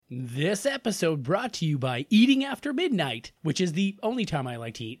This episode brought to you by Eating After Midnight, which is the only time I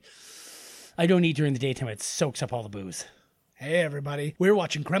like to eat. I don't eat during the daytime. It soaks up all the booze. Hey, everybody. We're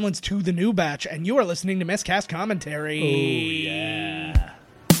watching Gremlins 2, The New Batch, and you are listening to Miscast Commentary. Oh, yeah.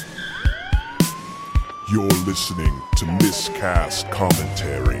 You're listening to Miscast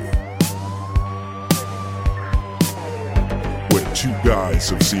Commentary, where two guys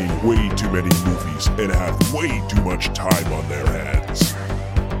have seen way too many movies and have way too much time on their hands.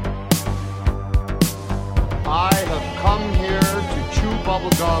 I have come here to chew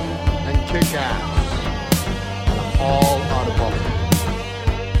bubblegum and kick ass. And I'm all out of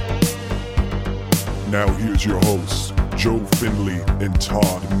bubblegum. Now here's your hosts, Joe Findlay and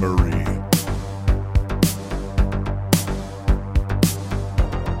Todd Murray.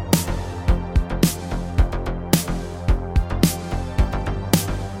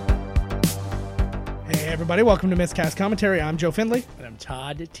 Everybody, welcome to Miscast Commentary. I'm Joe Findlay. And I'm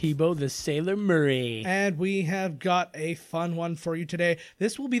Todd Tebow, the Sailor Murray. And we have got a fun one for you today.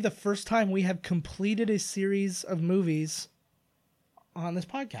 This will be the first time we have completed a series of movies on this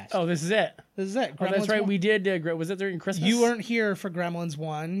podcast. Oh, this is it. This is it. Oh, that's right. 1. We did. Was it during Christmas? You weren't here for Gremlins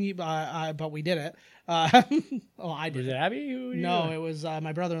 1, but we did it. I did. Was it Abby? No, it was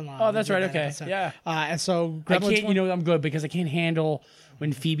my brother-in-law. Oh, that's right. That Okay. episode. Yeah. And so I Gremlins can't, 1, I'm good because I can't handle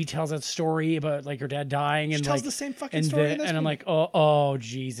when Phoebe tells that story about like her dad dying and tells like the same fucking story in this and I'm movie. like, oh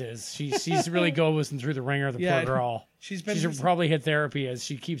Jesus, she's really going through the ringer, the Yeah, poor girl. she's probably hit therapy as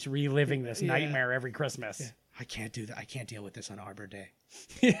she keeps reliving this nightmare every Christmas. Yeah. I can't do that. I can't deal with this on Arbor Day.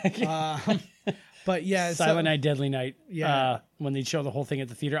 Yeah. But yeah, Silent Night, Deadly Night. Yeah. When they show the whole thing at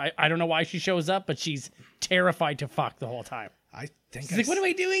the theater, I don't know why she shows up, but she's terrified to fuck the whole time. I think She's like, what am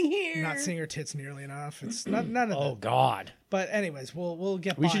I doing here? not seeing her tits nearly enough. It's none of Oh that. God. But anyways, we'll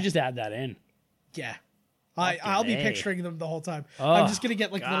get. We by. should just add that in. Yeah. I'll be A. picturing them the whole time. Oh, I'm just gonna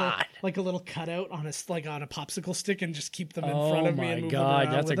get like God. a little cutout on a popsicle stick and just keep them in Oh front of me my and move them God,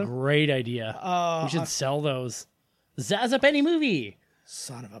 around that's a with them. great idea. We should sell those. Zazz Up Any Movie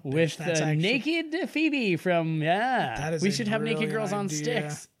Son of a bitch. with that's actually, naked Phoebe from That is We a should have naked brilliant girls on idea.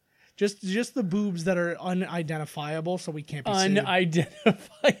 sticks. Just the boobs that are unidentifiable, so we can't be sued.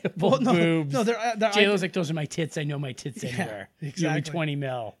 Unidentifiable Well, no, boobs. no, they're J-Lo's like, those are my tits. I know my tits anywhere. exactly. Give me 20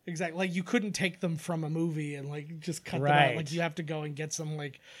 mil. Exactly. Like you couldn't take them from a movie and like just cut them out. Right. Like you have to go and get some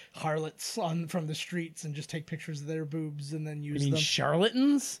like harlots from the streets and just take pictures of their boobs and then use You mean them.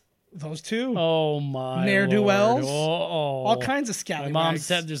 charlatans? Those two. Oh my Ne'er-do-wells? Lord. Oh, All kinds of My scallywags. mom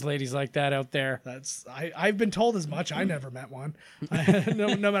said there's ladies like that out there. I've been told as much. I never met one,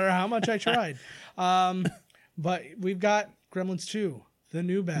 no matter how much I tried. But we've got Gremlins 2, The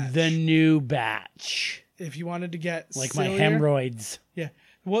New Batch. The New Batch. If you wanted to get Like sillier, my hemorrhoids. Yeah.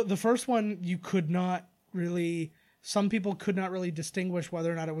 Well, the first one you could not really. Some people could not really distinguish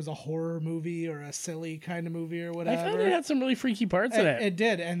whether or not it was a horror movie or a silly kind of movie or I whatever. found it had some really freaky parts in it. It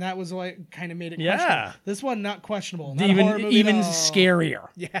did, and that was what kind of made it Yeah. questionable. This one not questionable. Not a horror movie Even at all. scarier.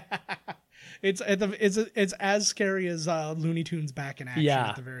 Yeah. It's as scary as Looney Tunes back in action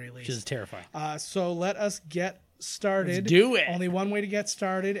at the very least. Which is terrifying. So let us get started. Let's do it. Only one way to get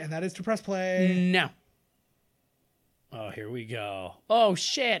started, and that is to press play. No. Oh, here we go. Oh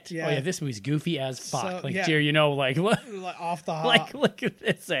shit. Yeah. Oh yeah, this movie's goofy as fuck. So, like yeah. dear, like look, Off the hop. like look at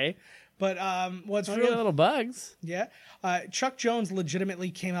this, eh? But what's Look at the real? little bugs. Yeah. Chuck Jones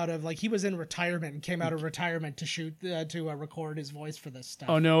legitimately came out of he was in retirement and came out of retirement to shoot to record his voice for this stuff.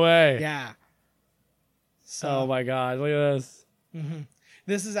 Oh no way. Yeah. So Oh my god, look at this.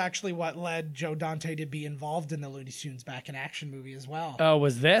 this is actually what led Joe Dante to be involved in the Looney Tunes Back in Action movie as well. Oh,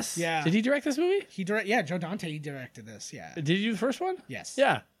 was this? Yeah. Did he direct this movie? Joe Dante directed this. Yeah. Did you do the first one? Yes.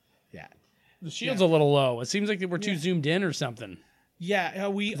 Yeah. Yeah. The shield's a little low. It seems like they were too zoomed in or something. Yeah.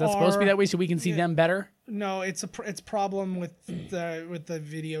 Is that supposed to be that way so we can see them better? No, it's a problem with the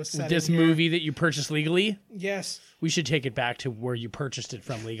video setting. This here. movie that you purchased legally? Yes, We should take it back to where you purchased it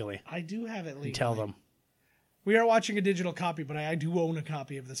from legally. I do have it legally. Tell them. We are watching a digital copy, but I do own a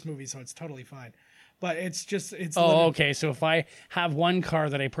copy of this movie, so it's totally fine. But it's Oh, okay. So if I have one car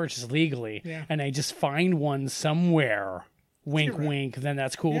that I purchased legally Yeah. and I just find one somewhere, wink, right. wink, then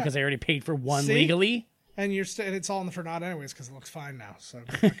that's cool Yeah. because I already paid for one See? legally. and it's all in the for naught anyways because it looks fine now. So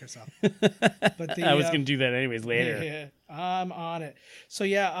go fuck yourself. But I was going to do that anyways later. Yeah, I'm on it. So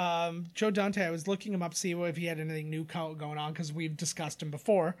yeah, Joe Dante. I was looking him up to see if he had anything new going on because we've discussed him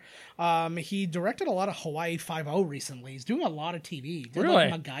before. He directed a lot of Hawaii Five-0 recently. He's doing a lot of TV. He did Really?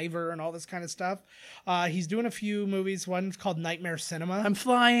 like MacGyver and all this kind of stuff. He's doing a few movies. One's called Nightmare Cinema. I'm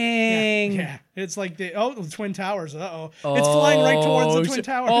flying. Yeah, it's like the Twin Towers. It's flying right towards the Twin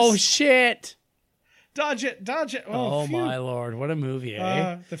Towers. Oh shit! Dodge it. Oh phew. my lord, what a movie,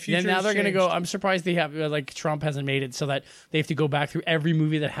 eh? The future now has they're gonna go. changed. I'm surprised they have like Trump hasn't made it so that they have to go back through every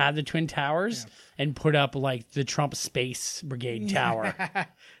movie that had the Twin Towers and put up like the Trump Space Brigade Tower.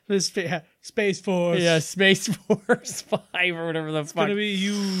 The Space Force. Yeah, Space Force 5 or whatever the It's fuck. gonna be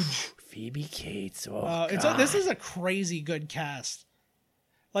huge. Phoebe Cates. Oh, This is a crazy good cast.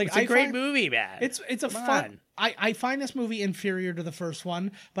 Like it's a great find- movie, man. It's a Come fun. on. I find this movie inferior to the first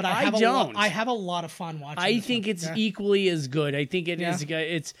one, but I have don't. I have a lot of fun watching. I this think one. it's equally as good. I think it Yeah. is.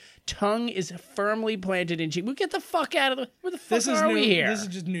 Its tongue is firmly planted in cheek. We get the fuck out of the. Where the fuck This is are new. we here? This is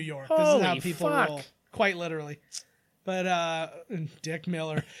just New York. This is how Holy people fuck. roll, quite literally. But Dick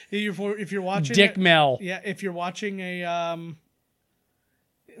Miller, if you're watching Dick it- Mel. yeah, if you're watching a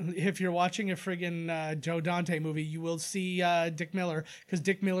friggin' Joe Dante movie, you will see Dick Miller, because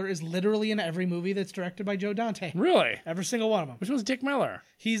Dick Miller is literally in every movie that's directed by Joe Dante. Really? Every single one of them. Which one's Dick Miller?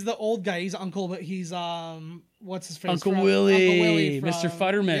 He's the old guy. He's Uncle, but he's what's his face? Uncle from- Willie, from- Mr.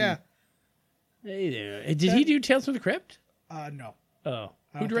 Futterman. Yeah. Hey there. Did he do Tales from the Crypt? No. Oh, don't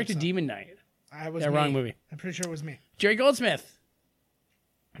who think directed so. Demon Knight? I was Yeah, me. wrong movie. I'm pretty sure it was me. Jerry Goldsmith.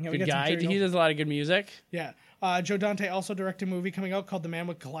 Yeah, we Good got some guy. Jerry He Gold- does a lot of good music. Yeah. Joe Dante also directed a movie coming out called The Man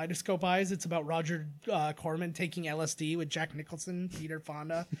with Kaleidoscope Eyes. It's about Roger Corman taking LSD with Jack Nicholson, Peter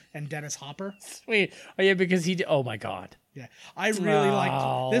Fonda, and Dennis Hopper. Wait, oh yeah, because he did. Oh my god. Yeah, I really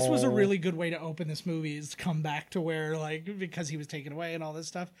liked. This was a No. really good way to open this movie, is to come back to where, like, because he was taken away and all this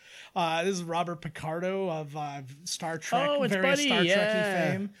stuff. This is Robert Picardo of Star Trek, Oh, it's various Buddy, Star Trekky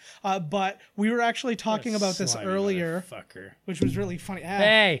yeah. fame. But we were actually talking about this Slimy earlier, motherfucker. which was really funny.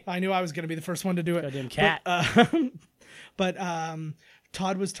 Hey! I knew I was going to be the first one to do it. Goddamn cat. But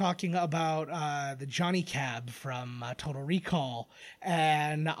Todd was talking about the Johnny Cab from Total Recall,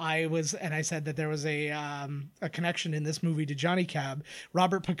 and I said that there was a connection in this movie to Johnny Cab.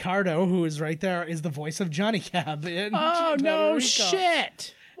 Robert Picardo, who is right there, is the voice of Johnny Cab in Oh Total no Recall,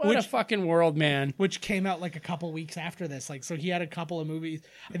 shit! What a Which- fucking world, man. which came out like a couple weeks after this. Like, so he had a couple of movies.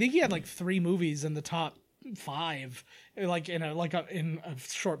 I think he had like 3 movies in the top 5, like in a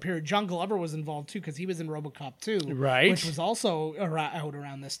short period. John Glover was involved too, because he was in RoboCop 2, Right. which was also out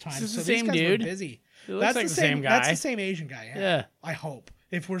around this time. This is so the these same guys dude? were busy. It looks like the same guy. That's the same Asian guy. Yeah. I hope.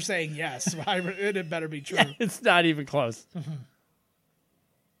 If we're saying yes, it better be true. It's not even close.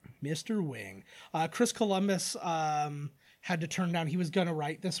 Mr. Wing. Chris Columbus had to turn down. He was going to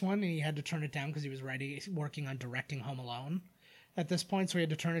write this one, and he had to turn it down because he was working on directing Home Alone at this point, so he had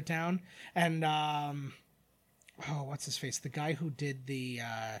to turn it down. And what's his face? The guy who did the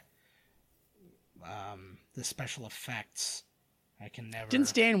special effects. I can never. Didn't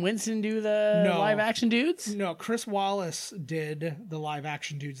Stan Winston do the No. live action dudes? No, Chris Wallace did the live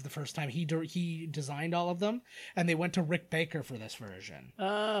action dudes the first time. He designed all of them, and they went to Rick Baker for this version.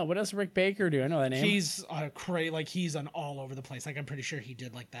 What else did Rick Baker do? I know that name. He's he's an all over the place. Like, I'm pretty sure he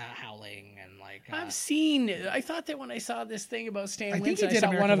did like the Howling and like. I thought that when I saw this thing about Stan I think Winston, he I did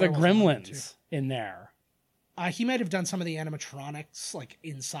saw one of the American Werewolf in Gremlins in there. He might have done some of the animatronics like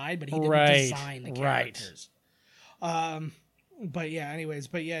inside, but he didn't Right, design the right. characters. But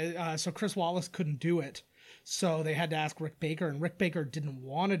yeah, so Chris Wallace couldn't do it. So they had to ask Rick Baker, and Rick Baker didn't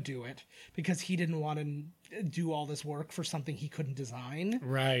want to do it because he didn't want to do all this work for something he couldn't design.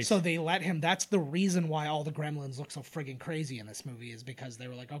 Right. So they let him. That's the reason why all the Gremlins look so friggin' crazy in this movie, is because they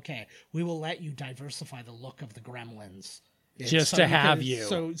were like, okay, we will let you diversify the look of the Gremlins. Just to have you.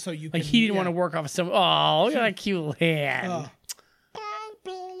 So you Like can, he didn't want to work off some. Oh, look at that cute hand. Oh.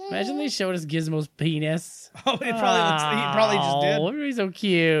 Imagine they showed us Gizmo's penis. Oh, he probably just did. Oh, he's so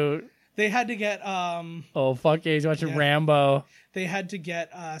cute. They had to get Oh fuck yeah, he's watching Yeah. Rambo. they had to get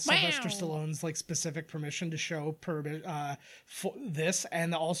Sylvester Stallone's like specific permission to show for this,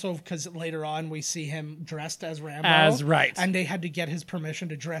 and also because later on we see him dressed as Rambo. As right. And they had to get his permission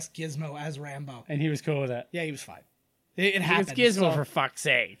to dress Gizmo as Rambo. And he was cool with it. Yeah, he was fine. It It's happened. Gizmo so- for fuck's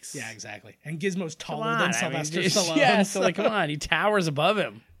sakes. Yeah, exactly. And Gizmo's Come taller on, than I mean, Sylvester just- Stallone. Yeah, so like, come on, he towers above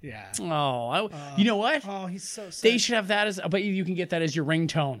him. Yeah. Oh, you know what? Oh, he's so sad. They should have that as. I bet you can get that as your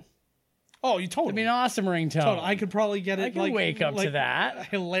ringtone. Oh, you totally. It'd be an awesome ringtone. Totally. I could probably get it. I could like, wake up to like, that.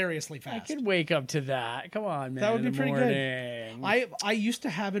 hilariously I fast. could wake up to that. Come on, man. That would be in the pretty morning. good. I used to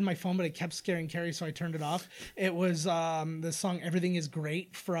have in my phone, but it kept scaring Carrie, so I turned it off. It was the song "Everything Is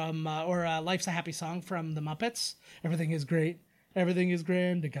Great" from "Life's a Happy Song" from the Muppets. Everything is great. Everything is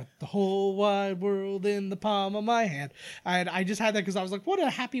grand. I got the whole wide world in the palm of my hand. And I just had that because I was like, what a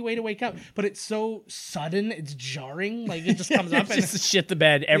happy way to wake up. But it's so sudden. It's jarring. Like, it just comes up. and Just shit the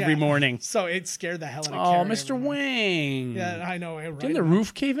bed every Yeah. morning. So it scared the hell out of Oh, Carrie. Mr. Wing. Yeah, I know. Right? Didn't the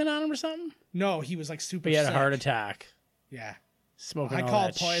roof cave in on him or something? No, he was like super But he had a sick. heart attack. Yeah. Smoking I all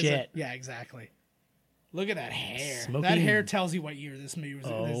called that poison. shit. Yeah, exactly. Look at that hair. Smoking- That hair tells you what year this movie was.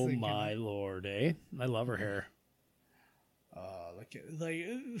 Oh this thing came my out. lord, eh? I love her hair. Look at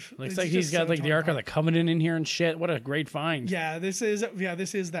Looks it's like he's just got so like the torn Ark of apart. the Covenant in here and shit. What a great find. Yeah, this is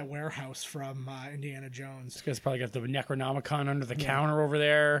that warehouse from Indiana Jones. This guy's probably got the Necronomicon under the counter over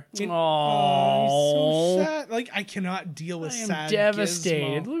there. Oh, Oh, he's so sad. Like I cannot deal with I am sad.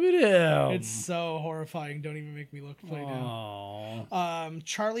 devastated. Gizmo. Look at him. It's so horrifying. Don't even make me look play now. Oh.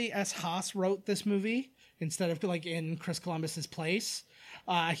 Charlie S. Haas wrote this movie instead of like in Chris Columbus's place.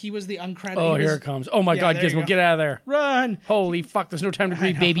 He was the uncredited. Oh, here it comes. Oh my God, there you Gizmo, go. get out of there. Run! Holy fuck, there's no time to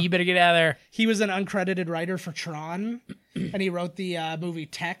breathe, know. baby. You better get out of there. He was an uncredited writer for Tron, and he wrote the movie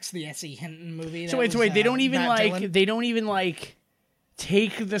Tex, the S.E. Hinton movie. So that wait, was, they don't even Matt like, Dillon. they don't even like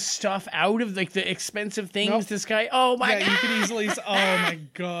take the stuff out of like the expensive things. Nope. This guy, oh my Yeah, God. you could easily. Oh my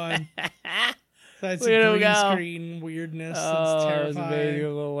god, that's Way to green go. screen weirdness. Oh, It's it's amazing.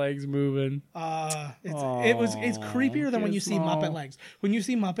 terrifying. Little legs moving. It's creepier than when you see Gizmo. Muppet legs. When you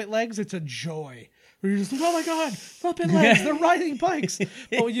see Muppet legs, it's a joy. Where you're just like, oh my god, Muppet legs, they're riding bikes.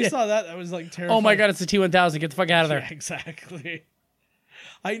 But when you saw that was like terrifying. Oh my God, it's the T1000. Get the fuck out of there. Yeah, exactly.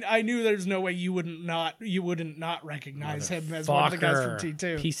 I knew there's no way you wouldn't not recognize him as one of the guys from Fucker.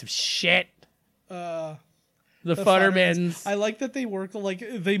 T2. Piece of shit. The The Futtermans. I like that they work like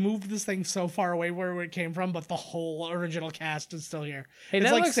they moved this thing so far away where it came from, but the whole original cast is still here. Hey, It's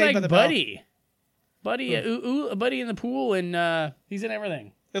that looks Saved by like the Bell. Buddy. Buddy in the pool, and he's in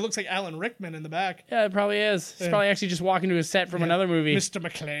everything. It looks like Alan Rickman in the back. Yeah, it probably is. He's probably actually just walking to a set from another movie. Mr.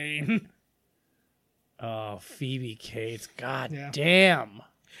 McLean. Oh, Phoebe Cates. God Yeah. damn.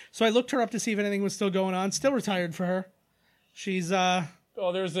 So I looked her up to see if anything was still going on. Still retired for her. She's Oh,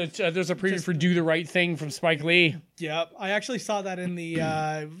 there's a preview for Do the Right Thing from Spike Lee. yep. I actually saw that in the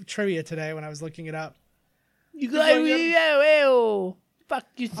trivia today when I was looking it up. You go- fuck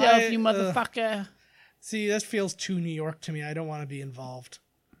yourself, you motherfucker. See, this feels too New York to me. I don't want to be involved.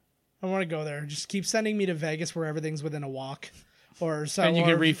 I want to go there. Just keep sending me to Vegas where everything's within a walk. Or so And you or-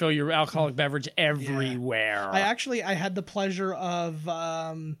 can refill your alcoholic beverage everywhere. I had the pleasure of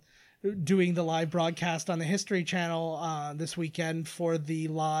doing the live broadcast on the History Channel this weekend for the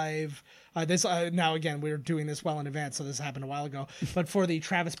live. Now again, we're doing this well in advance, so this happened a while ago. But for the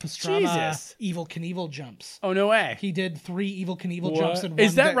Travis Pastrana Jesus. Evil Knievel jumps, Oh, no way. he did 3 Evil Knievel jumps in one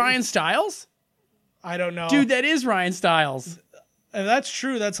Is that day. Ryan Stiles? I don't know, Dude, that is Ryan Stiles. And that's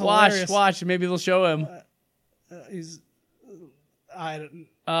true. That's hilarious. Watch. Maybe they'll show him. He's. I don't.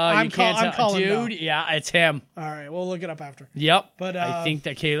 I'm calling no. dude. Yeah, it's him. All right, we'll look it up after. Yep. But, I think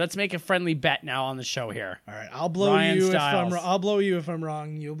that. Okay, let's make a friendly bet now on the show here. All right, I'll blow Ryan you Stiles. I'll blow you if I'm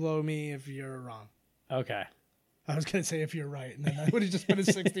wrong. You'll blow me if you're wrong. Okay. I was gonna say if you're right, and then I would have just put a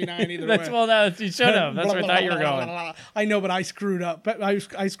 69 either That's way. well, no, you should have. That's where I thought you were going. I know, but I screwed up. But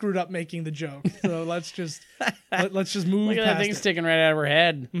I screwed up making the joke. So let's just let's just move Look at that past thing it. sticking right out of her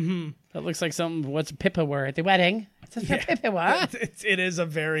head. Mm-hmm. That looks like something. What's Pippa wear at the wedding? It's a Pippa what? It is a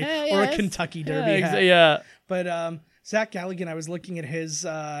very Yeah, or a yes. Kentucky Derby Yeah, hat. yeah. But Zach Galligan, I was looking at his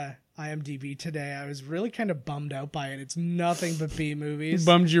IMDb today. I was really kind of bummed out by it. It's nothing but B movies.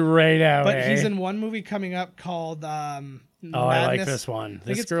 Bummed you right out. But eh? he's in one movie coming up called Oh, I like this one.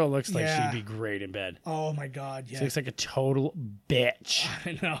 This it's- girl looks like yeah. she'd be great in bed. Oh my god, yeah. She looks like a total bitch.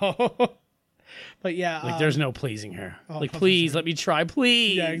 I know. But yeah, Like there's no pleasing her. Like I'm please let me try,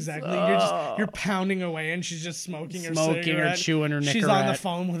 please. yeah, exactly. You're pounding away, and she's just smoking her Smoking or cigarette. chewing her She's on the Nicorette.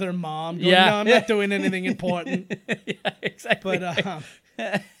 phone with her mom. Going, Yeah. no, I'm not doing anything important. Yeah, exactly.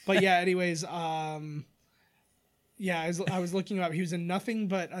 But yeah. Anyways, yeah, I was looking up. He was in nothing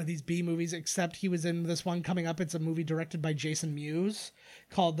but these B movies, except he was in this one coming up. It's a movie directed by Jason Mewes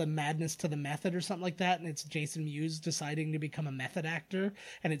called The Madness to the Method or something like that. And it's Jason Mewes deciding to become a method actor,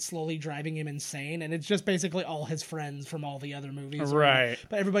 and it's slowly driving him insane. And it's just basically all his friends from all the other movies. Right.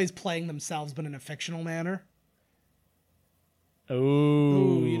 But everybody's playing themselves, but in a fictional manner. Ooh.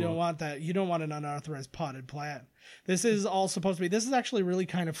 Ooh, you don't want that. You don't want an unauthorized potted plant. This is all supposed to be. This is actually really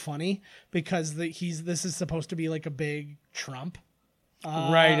kind of funny because this is supposed to be like a big Trump.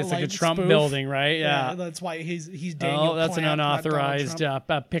 Right, it's like a Trump spoof. building, right? Yeah. That's why he's Daniel. Oh, that's an Clamp, not Donald unauthorized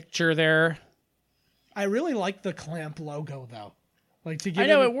Trump. picture there. I really like the Clamp logo though. Like to give I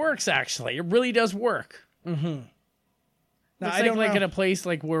know it works actually. It really does work. Now, It's I don't like know. in a place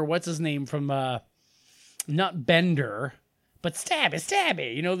like where what's his name from not Bender, but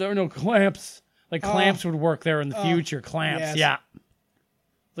Stabby. You know, there are no clamps. Like clamps would work there in the future. Clamps, yes. yeah.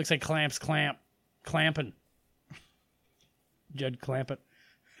 Looks like clamping. Judd Clampett.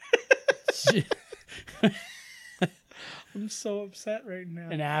 I'm so upset right now.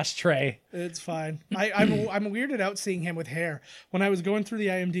 An ashtray. It's fine. I'm weirded out seeing him with hair. When I was going through the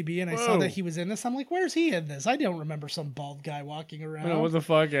IMDb and I saw Whoa. that he was in this, I'm like, where's he in this? I don't remember some bald guy walking around. What the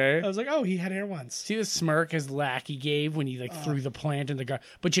fuck, eh? I was like, oh, he had hair once. See the smirk his lackey gave when he threw the plant in the gar.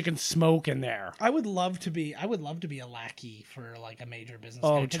 But you can smoke in there. I would love to be a lackey for like a major business.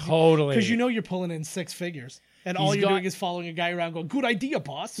 Oh, totally. Because you know you're pulling in six figures, and all He's you're got- doing is following a guy around going, "Good idea,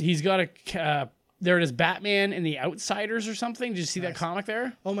 boss." He's got a. There it is, Batman and the Outsiders or something. Did you see that comic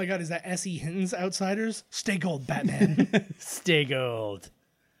there? Oh my God, is that S.E. Hinton's Outsiders? Stay gold, Batman. Stay gold.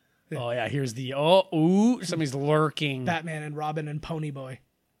 Oh yeah, here's the somebody's lurking. Batman and Robin and Ponyboy.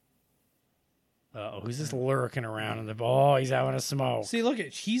 Who's this lurking around in the? Oh, he's having a smoke. See, look at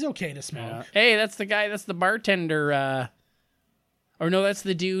he's okay to smoke. Hey, that's the guy. That's the bartender. Or no, that's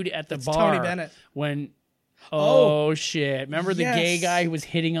the dude at the bar. Tony Bennett. When. Oh, shit! Remember the gay yes. guy who was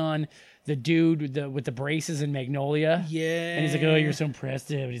hitting on the dude with the braces in Magnolia? Yeah. And he's like, "Oh, you're so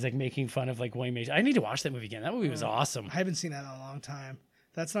impressive." And he's like making fun of like Wayne Mason. I need to watch that movie again. That movie was awesome. I haven't seen that in a long time.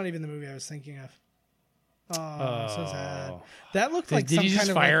 That's not even the movie I was thinking of. Oh, so sad. That looked like Did some you just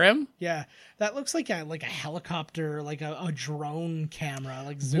kind fire of him? Yeah, that looks like a helicopter, like a drone camera,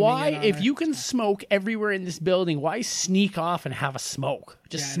 like zooming Why, in on if it. you can smoke everywhere in this building, why sneak off and have a smoke?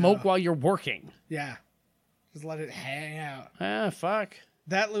 Just Yeah, I smoke know. while you're working. Yeah, just let it hang out. Ah, fuck.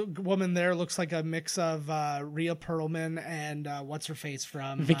 That woman there looks like a mix of Rhea Perlman and what's her face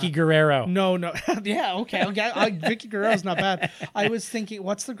from Vicky Guerrero. No, yeah, okay. Vicky Guerrero's not bad. I was thinking,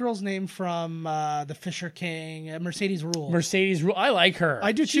 what's the girl's name from The Fisher King? Mercedes Ruehl. Mercedes Ruehl. I like her.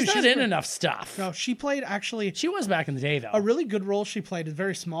 I do She's too. not She's in great. enough stuff. No, she played actually She was back in the day, though. a really good role. She played a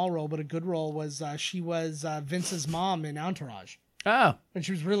very small role, but a good role was she was Vince's mom in Entourage, Oh, and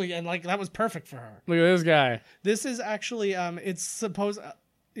she was really and like that was perfect for her. look at this guy. This is actually it's supposed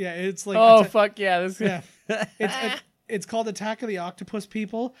yeah it's like Oh, it's a- fuck yeah. This yeah it's called Attack of the Octopus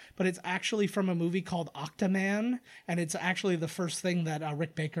People, but it's actually from a movie called Octoman, and it's actually the first thing that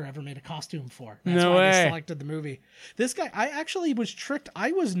Rick Baker ever made a costume for. That's No why way. they selected the movie. This guy, I actually was tricked.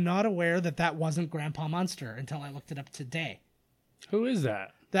 I was not aware that wasn't Grandpa Munster until I looked it up today. Who is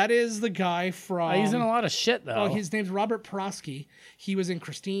that? That is the guy from. He's in a lot of shit, though. Oh, his name's Robert Prosky. He was in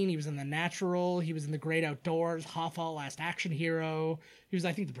Christine. He was in The Natural. He was in The Great Outdoors. Hoffa, Last Action Hero. He was,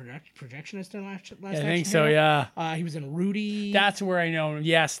 I think, the projectionist in Last Action Hero. I think so, yeah. He was in Rudy. That's where I know him.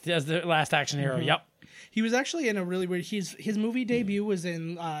 Yes, as the Last Action Hero. Mm-hmm. Yep. He was actually in a really weird. His movie debut was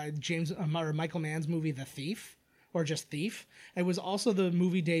in Michael Mann's movie The Thief, or just Thief. It was also the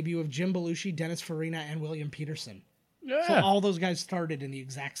movie debut of Jim Belushi, Dennis Farina, and William Peterson. Yeah. So all those guys started in the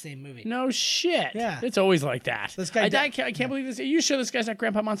exact same movie. No shit. Yeah. It's always like that. This guy I can't believe this. Are you sure this guy's not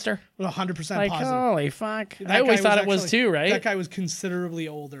Grandpa Monster? 100% Like, positive. holy fuck. That I always guy thought it was actually- too, right? That guy was considerably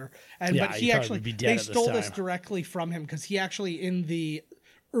older, and Yeah, but he he probably actually would be dead they at this stole this time. directly from him because he actually in the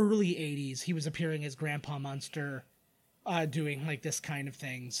early '80s he was appearing as Grandpa Munster, doing like this kind of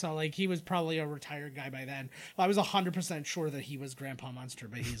thing. So like he was probably a retired guy by then. I was 100% sure that he was Grandpa Munster,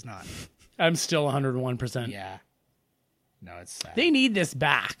 but he's not. I'm still 101%. Yeah. No, it's sad. They need this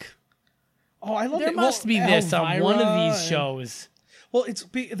back. Oh, I love There it. must be this on one of these shows. Well,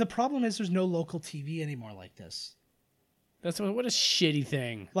 the problem is there's no local TV anymore like this. What a shitty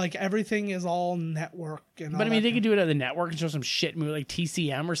thing. Like everything is all network and. But all I mean, that they could do it at the network and show some shit movie like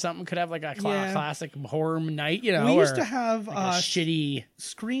TCM or something. Could have like a Yeah. classic horror night, you know? We used or to have like a shitty.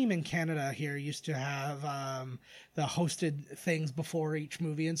 Scream in Canada here used to have the hosted things before each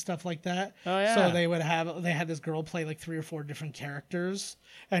movie and stuff like that. Oh, yeah. So they had this girl play like 3 or 4 different characters,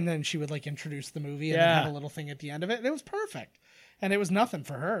 and then she would like introduce the movie and then Yeah. have a little thing at the end of it. And it was perfect, and it was nothing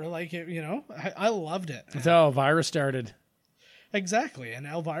for her. Like I loved it. That's how Elvira started. Exactly, and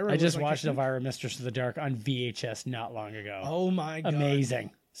Elvira. I just was like watched Elvira Mistress of the Dark on VHS not long ago. Oh my god! Amazing.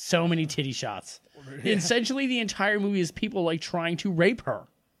 So many titty shots. Essentially, the entire movie is people like trying to rape her.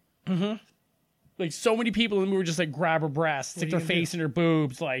 Mm-hmm. Like so many people in the movie just like grab her breasts, stick are their you gonna face in her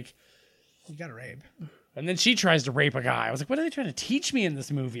boobs, like. You got to rape. And then she tries to rape a guy. I was like, what are they trying to teach me in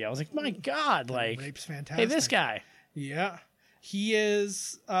this movie? I was like, my God, like, Rape's hey, fantastic. this guy. Yeah, he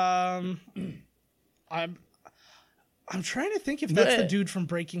is. I'm trying to think if that's the dude from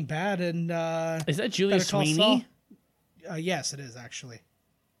Breaking Bad and Is that Julia Better Call Sweeney? Saul. Yes, it is actually.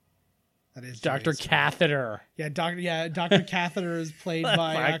 That is Dr. Julia Sweeney. Catheter. Yeah, Dr. Catheter is played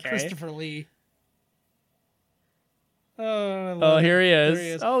by Okay. Christopher Lee. Oh, here he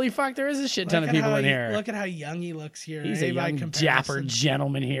is. Holy fuck, there is a shit ton of people in here. Look at how young he looks here. He's a young, dapper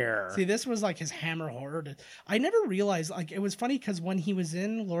gentleman here. See, this was like his Hammer horror. I never realized, like, it was funny because when he was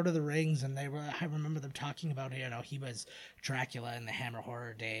in Lord of the Rings and I remember them talking about, he was Dracula in the Hammer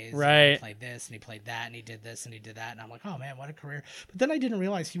horror days. Right. And he played this and he played that and he did this and he did that. And I'm like, oh man, what a career. But then I didn't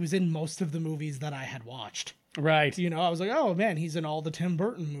realize he was in most of the movies that I had watched. Right. I was like, oh man, he's in all the Tim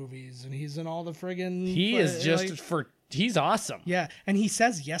Burton movies and he's in all the friggin'... He's awesome. Yeah, and he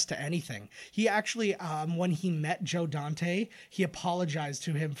says yes to anything. He actually, when he met Joe Dante, he apologized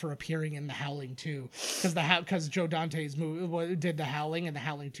to him for appearing in The Howling 2 because Joe Dante's movie did The Howling, and The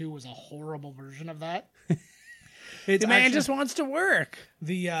Howling 2 was a horrible version of that. The man just wants to work.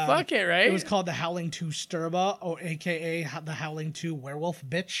 Fuck it, right? It was called The Howling 2 Sturba, or AKA The Howling 2 Werewolf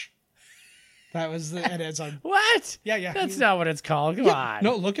Bitch. That was and it's on. What? Yeah. That's not what it's called. Come on.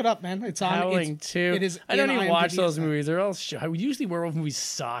 No, look it up, man. It's on. Howling 2. It is. I don't even watch IMDb. those movies. They're all usually werewolf movies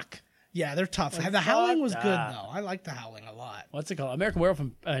suck. Yeah, they're tough. The Howling was good though. I like The Howling a lot. What's it called? American Werewolf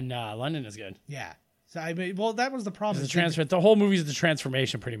in London is good. Yeah. So I mean, well, that was the problem. The whole movie is the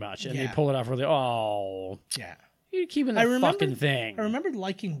transformation, pretty much, and they pull it off really. Oh. Yeah. You're keeping the fucking thing. I remembered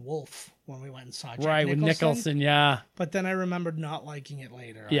liking Wolf when we went and saw Jack Nicholson. With Nicholson, yeah. But then I remembered not liking it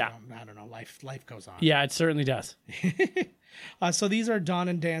later. Yeah. I don't know. Life goes on. Yeah, it certainly does. So these are Don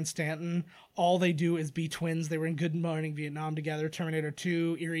and Dan Stanton. All they do is be twins. They were in Good Morning Vietnam together, Terminator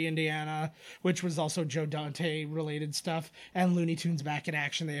 2, Erie, Indiana, which was also Joe Dante related stuff, and Looney Tunes Back in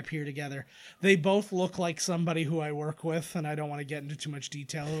Action. They appear together. They both look like somebody who I work with, and I don't want to get into too much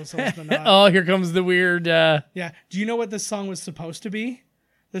detail. So oh, here comes the weird... Yeah. Do you know what this song was supposed to be?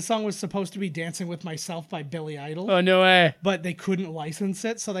 This song was supposed to be Dancing With Myself by Billy Idol. Oh, no way. But they couldn't license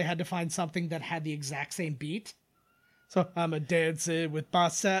it, so they had to find something that had the exact same beat. So I'm a dancing with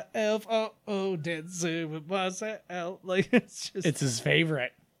myself, dancing with myself. Like it's his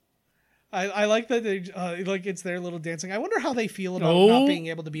favorite. I like that they it's their little dancing. I wonder how they feel about not being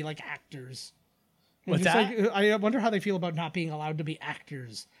able to be like actors. What's that? I wonder how they feel about not being allowed to be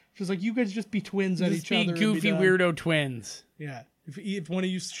actors. She's like, you guys just be twins at each other. Goofy weirdo twins. Yeah. If one of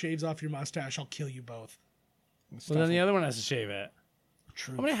you shaves off your mustache, I'll kill you both. Well, then the other one has to shave it.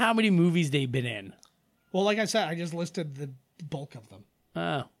 True. How many movies they've been in? Well, like I said, I just listed the bulk of them.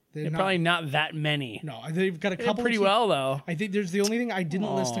 Oh. They're probably not that many. No, they've got a couple. Pretty well, though. I think there's the only thing I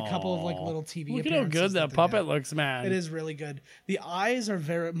didn't list a couple of like little TV Look at how good that puppet looks, man. It is really good. The eyes are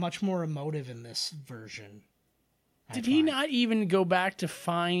very much more emotive in this version. Did he not even go back to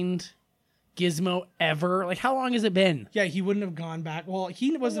find Gizmo ever? Like, how long has it been? Yeah, he wouldn't have gone back. Well,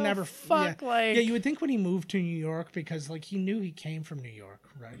 he wasn't ever. Yeah, you would think when he moved to New York, because like he knew he came from New York,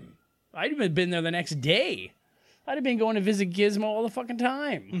 right? I'd have been there the next day. I'd have been going to visit Gizmo all the fucking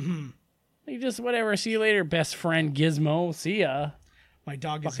time. Mm-hmm. Like, just whatever. See you later, best friend Gizmo. See ya. My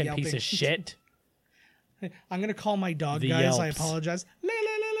dog is fucking yelping. Piece of shit. I'm gonna call my dog, guys. Yelps. I apologize.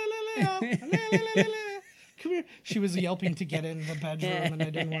 Come here. She was yelping to get in the bedroom, and I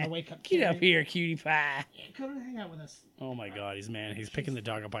didn't want to wake up. Get up here, cutie pie. Come hang out with us. Oh my God, he's picking the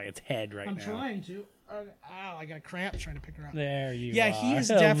dog up by its head right now. I'm trying to. Ow! I got a cramp trying to pick her up. There you are. Yeah, he's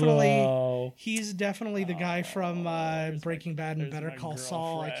definitely the guy from Breaking Bad and Better Call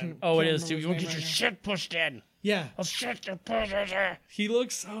Saul. It is too. You won't get your shit pushed in. Yeah. I'll shit your push in. He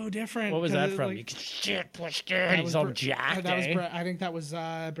looks so different. What was that from? You get shit pushed in. He's all jacked. I think that was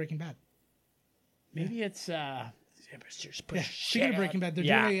Breaking Bad. Maybe it's speaking of Breaking Bad, they're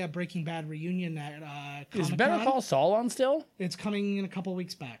doing a Breaking Bad reunion at Comic-Con. Is Better Call Saul on still? It's coming in a couple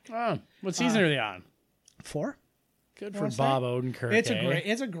weeks back. Oh, what season are they on? 4. Good for Bob Odenkirk.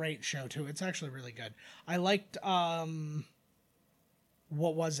 It's a great show too. It's actually really good. I liked what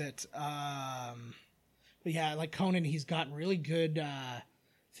was it? Like Conan, he's got really good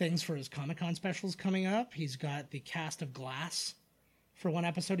things for his Comic-Con specials coming up. He's got the cast of Glass for one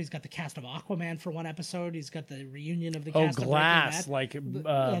episode. He's got the cast of Aquaman for one episode. He's got the reunion of the cast of Glass, like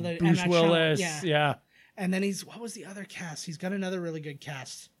Bruce Willis. Yeah. And then what was the other cast? He's got another really good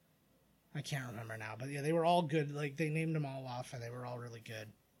cast. I can't remember now, but yeah, they were all good. Like they named them all off, and they were all really good.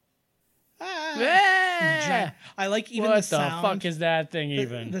 I like even the sound. What the fuck is that thing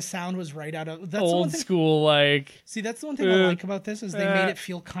even? The sound was right out of old school, like. See, that's the one thing I like about this is they made it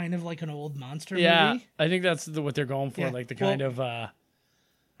feel kind of like an old monster movie. Yeah, I think that's what they're going for, like the kind of.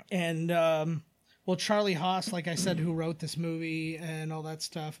 And Charlie Haas, like I said, who wrote this movie and all that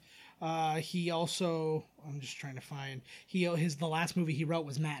stuff. He also, I'm just trying to find. The last movie he wrote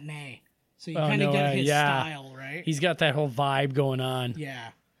was Matinee. So you kind of get his style, right? He's got that whole vibe going on. Yeah.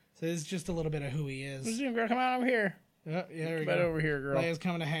 So it's just a little bit of who he is. Girl, come on over here. Yeah, there we go. Over here, girl. Leia's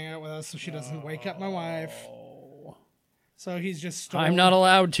coming to hang out with us so she doesn't wake up my wife. So he's just I'm not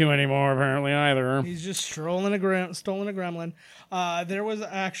allowed to anymore, apparently, either. He's just stolen a gremlin. There was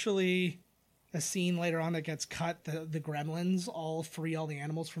actually a scene later on that gets cut. The gremlins all free all the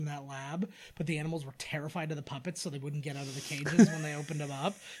animals from that lab, but the animals were terrified of the puppets, so they wouldn't get out of the cages when they opened them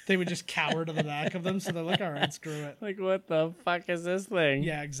up. They would just cower to the back of them, so they're like, all right, screw it. Like, what the fuck is this thing?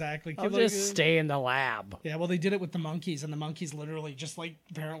 Yeah, exactly. I'll just stay in the lab. Yeah, well, they did it with the monkeys, and the monkeys literally just, like,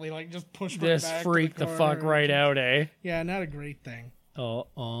 apparently, like, just pushed right Just back freak to the fuck right out, eh? Yeah, not a great thing.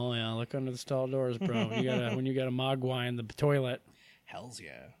 Oh, yeah, look under the stall doors, bro. When you got a mogwai in the toilet. Hells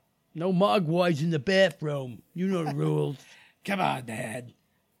yeah. No mogwais in the bathroom. You know the rules. Come on, Dad.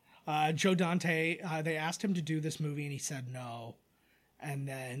 Joe Dante, they asked him to do this movie, and he said no. And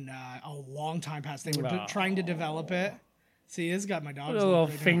then a long time passed. They were trying to develop it. See, it's got my dog's Little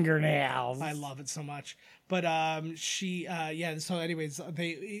right fingernails. now. I love it so much. But so anyways,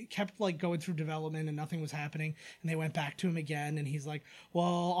 they kept like going through development and nothing was happening. And they went back to him again. And he's like,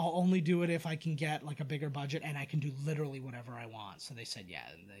 well, I'll only do it if I can get like a bigger budget and I can do literally whatever I want. So they said, yeah,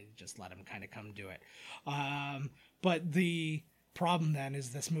 and they just let him kind of come do it. But the problem then is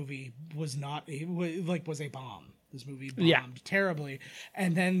this movie was a bomb. This movie bombed terribly.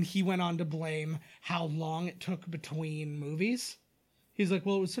 And then he went on to blame how long it took between movies. He's like,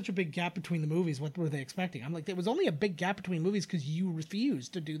 well, it was such a big gap between the movies. What were they expecting? I'm like, there was only a big gap between movies because you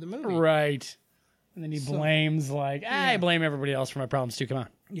refused to do the movie. Right. And then he blames, I blame everybody else for my problems too. Come on.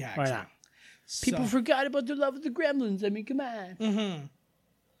 Yeah, Why not? People forgot about the love of the gremlins. I mean, come on. Mm-hmm.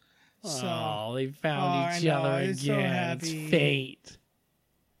 They found each other again. So happy. It's fate.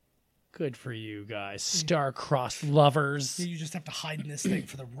 Good for you guys. Star-crossed lovers. You just have to hide in this thing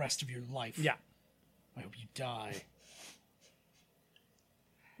for the rest of your life. Yeah. I hope you die.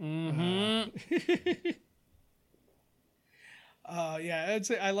 Mm-hmm.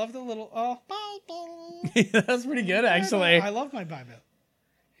 I love the little That's pretty good, actually. I love my Bible.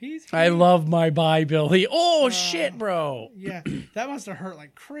 I love my Bible. Shit, bro. Yeah, that must have hurt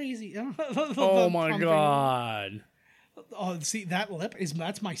like crazy. Oh my god. Oh, see that lip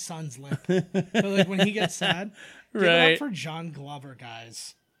that's my son's lip. But, like when he gets sad, give it Right. up for John Glover,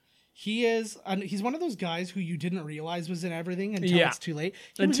 guys. He's one of those guys who you didn't realize was in everything until it's too late.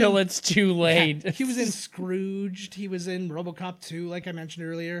 It's too late. He was in Scrooged. He was in RoboCop 2, like I mentioned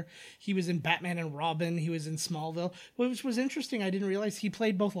earlier. He was in Batman and Robin. He was in Smallville. Which was interesting. I didn't realize he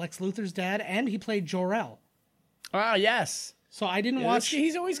played both Lex Luthor's dad and he played Jor-El. Ah, yes. So I didn't watch.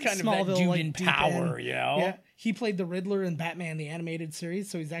 He's always kind Smallville, of that dude like, in deep power, in. you know? Yeah, he played the Riddler in Batman the animated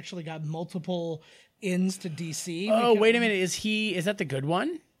series, so he's actually got multiple ins to DC. Oh, wait a minute. Is that the good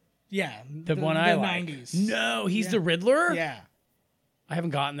one? Yeah, the one I like. 90s. No, he's the Riddler? Yeah. I haven't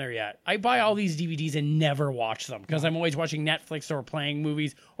gotten there yet. I buy all these DVDs and never watch them because I'm always watching Netflix or playing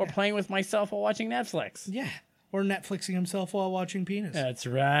movies or playing with myself while watching Netflix. Yeah. Or Netflixing himself while watching penis. That's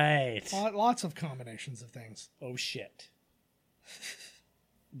right. Lots of combinations of things. Oh, shit.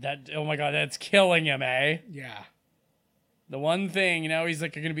 Oh my god, that's killing him, eh? Yeah. The one thing, he's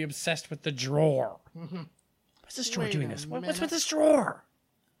like, you're going to be obsessed with the drawer. Mm-hmm. What's this drawer doing this? What's with this drawer?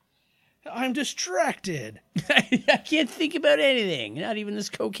 I'm distracted. I can't think about anything. Not even this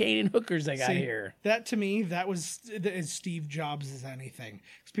cocaine and hookers I got here. That to me, that was as Steve Jobs as anything.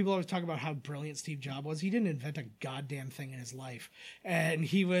 Because people always talk about how brilliant Steve Jobs was. He didn't invent a goddamn thing in his life. And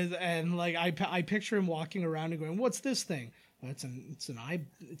I picture him walking around and going, "What's this thing?" Well, it's an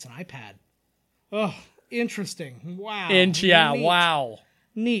iPad. Oh, interesting. Wow. Neat. Wow.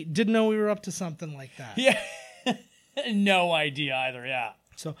 Neat. Didn't know we were up to something like that. Yeah. No idea either, yeah.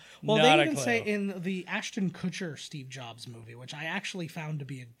 So, Not they a even clue. say in the Ashton Kutcher Steve Jobs movie, which I actually found to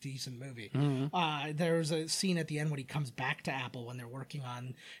be a decent movie, there's a scene at the end when he comes back to Apple when they're working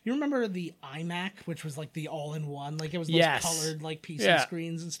on. You remember the iMac, which was like the all-in-one, like it was those colored like PC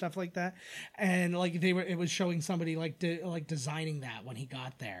screens and stuff like that, and like it was showing somebody like designing that when he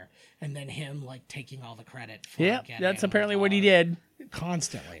got there, and then him like taking all the credit. For getting that's it apparently what he did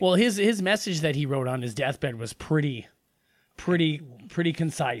constantly. Well, his message that he wrote on his deathbed was pretty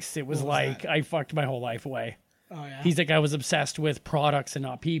concise. It was like, I fucked my whole life away. Oh yeah. He's like, I was obsessed with products and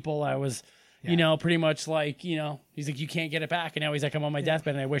not people. I was, pretty much like, he's like, you can't get it back. And now he's like, I'm on my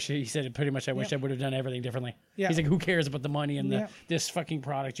deathbed, and he said pretty much, I wish I would have done everything differently. Yeah. He's like, who cares about the money and this fucking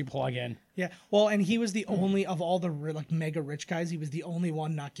product you plug in? Yeah. Well, and he was the only of all the like mega rich guys. He was the only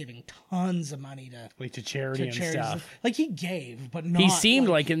one not giving tons of money to charity and stuff. Like he gave, but not. He seemed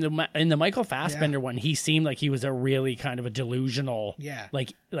like in the Michael Fassbender one, he seemed like he was a really kind of a delusional,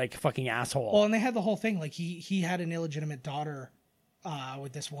 like fucking asshole. Well, and they had the whole thing like he had an illegitimate daughter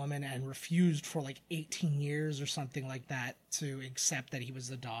with this woman and refused for like 18 years or something like that to accept that he was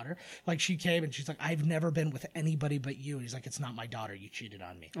the daughter. Like she came and she's like, I've never been with anybody but you. And he's like, it's not my daughter. You cheated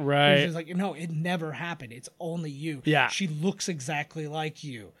on me. Right. And she's like, no, it never happened. It's only you. Yeah. She looks exactly like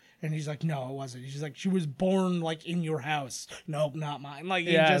you. And he's like, no, it wasn't. She's like, she was born like in your house. Nope, not mine. Like,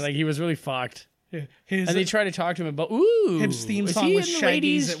 like he was really fucked. And they try to talk to him about, his theme is song he was in the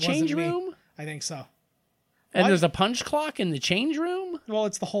Shaggy's. ladies' It change wasn't me. room? I think so. And there's a punch clock in the change room? Well,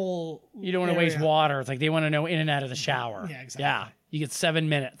 it's the whole. You don't want to waste water. It's like they want to know in and out of the shower. Yeah, exactly. Yeah, you get 7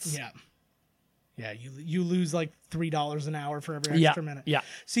 minutes. Yeah. Yeah, you lose like $3 an hour for every extra minute. Yeah.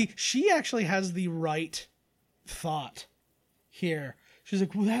 See, she actually has the right thought here. She's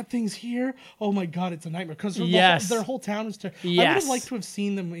like, well, that thing's here. Oh my God, it's a nightmare. Because their whole town is I would have liked to have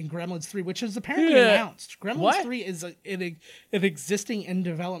seen them in Gremlins 3, which is apparently announced. Gremlins 3 is an existing in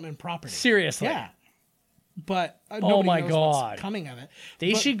development property. Seriously. Yeah. But oh my knows God, what's coming of it.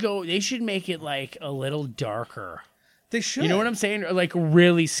 They should make it like a little darker. They should. You know what I'm saying? Like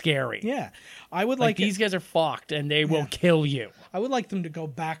really scary. Yeah. I would like these guys are fucked and they will kill you. I would like them to go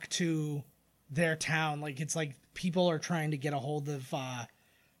back to their town. Like it's like people are trying to get a hold of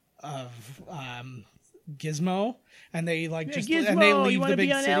Gizmo, and they Gizmo, and they leave the big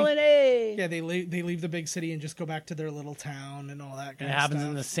be on city. LNA. Yeah, they leave the big city and just go back to their little town and all that kind of stuff. It happens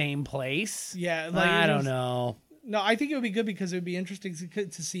in the same place. Yeah, I don't know. No, I think it would be good because it would be interesting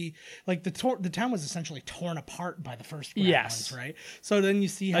to see, like, the town was essentially torn apart by the first Gremlins, right? So then you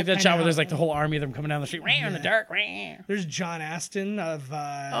see like that shot where there's like the whole army of them coming down the street, in the dark. There's John Aston of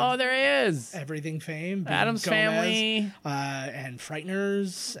there he is, Everything fame, Addams Family, and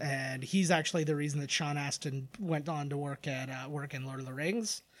Frighteners, and he's actually the reason that Sean Astin went on to work in Lord of the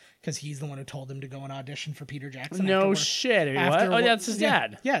Rings. Because he's the one who told him to go and audition for Peter Jackson. No shit. What? Oh, that's his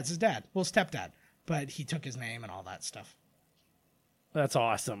dad. Yeah, it's his dad. Well, stepdad. But he took his name and all that stuff. That's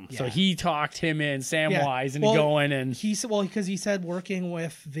awesome. Yeah. So he talked him in Samwise and going and because he said working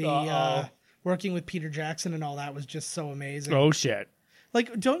with Peter Jackson and all that was just so amazing. Oh shit.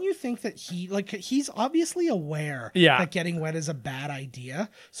 Like, don't you think that he's obviously aware that getting wet is a bad idea?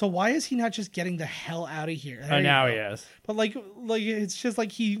 So why is he not just getting the hell out of here? Now he is. But like it's just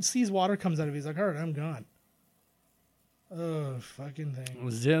like he sees water comes out of him. He's like, all right, I'm gone. Oh, fucking thing.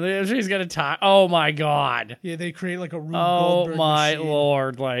 He's gonna talk. Oh my God. Yeah, they create like a Rube Goldberg my machine.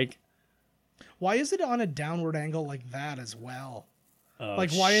 Lord. Like, why is it on a downward angle like that as well? Oh,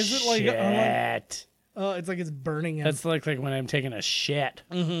 like, why is it like shit? It's like it's burning him. That's like when I'm taking a shit.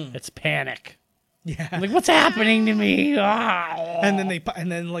 Mm-hmm. It's panic. Yeah. I'm like, what's happening to me? And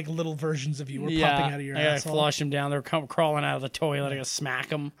then like little versions of you were popping out of your asshole. I flush him down. They're crawling out of the toilet. I gotta smack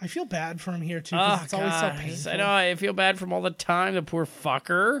them. I feel bad for him here too because it's always so painful. I know. I feel bad for him all the time. The poor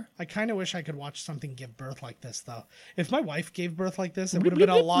fucker. I kind of wish I could watch something give birth like this though. If my wife gave birth like this, it would have been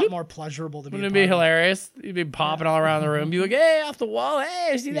a lot more pleasurable to be. Wouldn't it be hilarious? You'd be popping all around the room. Be like, hey, off the wall.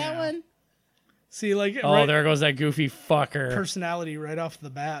 Hey, see that one? See, like, there goes that goofy fucker. Personality right off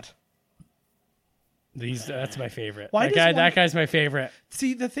the bat. That's my favorite. That guy's my favorite.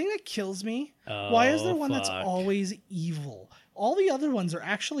 See, the thing that kills me, why is there one that's always evil? All the other ones are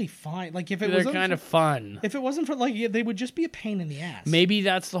actually fine. Like if it was kind of fun. If it wasn't for they would just be a pain in the ass. Maybe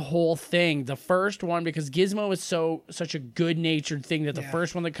that's the whole thing. The first one, because Gizmo is such a good-natured thing that the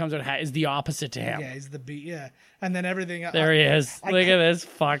first one that comes out is the opposite to him. Yeah, he's and then everything. There he is. Look at this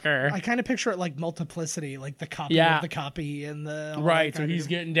fucker. I kind of picture it like Multiplicity, like the copy of the copy and the right. So he's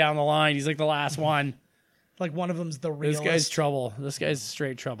getting down the line. He's like the last one. Like one of them's the realist. This guy's trouble. This guy's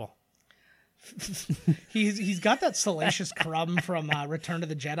straight trouble. He's got that salacious crumb from Return to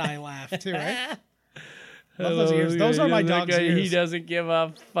the Jedi laugh too, right? Love those ears. Those are my dog's ears. He doesn't give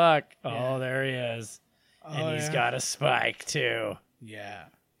a fuck. Oh, there he is. And he's got a spike too. Yeah.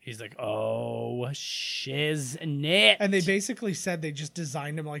 He's like, oh, shiznit. And they basically said they just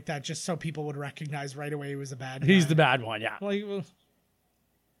designed him like that just so people would recognize right away he was a bad guy. He's the bad one, yeah. Like,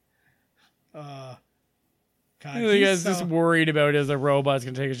 God, the guy's just worried about is a robot's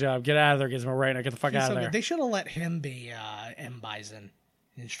going to take his job. Get out of there, Gizmo, right now. Get the fuck out of there. They should have let him be M. Bison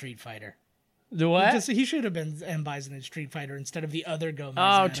in Street Fighter. The what? He should have been M. Bison in Street Fighter instead of the other Gomez.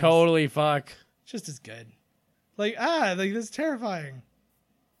 Oh, Adams. Totally, fuck. Just as good. Like this is terrifying.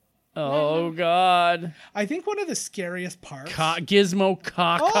 Oh, God. I think one of the scariest parts... Gizmo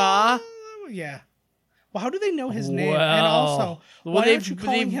Kaka? Oh, yeah. Well, how do they know his name? And also, why aren't you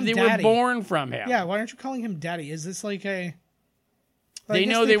calling him Daddy? They were born from him. Yeah, why aren't you calling him Daddy? Is this like a... They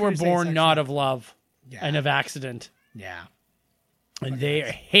know they were born not of love and of accident. Yeah. And they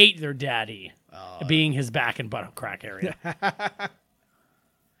hate their daddy being his back and butt crack area.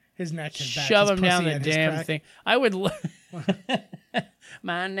 His neck, his back, shove his him down pussy, the and damn his crack. thing. I would...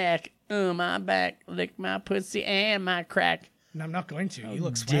 my neck, my back, lick my pussy and my crack. And I'm not going to. You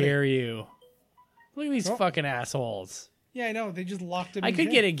look sweaty. Dare you? Look at these fucking assholes. Yeah, I know. They just locked him. I could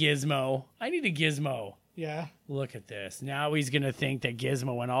get a Gizmo. I need a Gizmo. Yeah. Look at this. Now he's gonna think that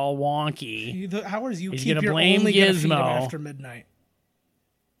Gizmo went all wonky. The hours you He's keep gonna your blame only gonna feed him Gizmo. after midnight.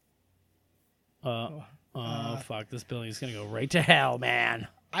 Fuck! This building's gonna go right to hell, man.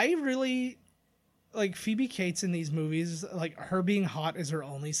 I really like Phoebe Cates in these movies. Like her being hot is her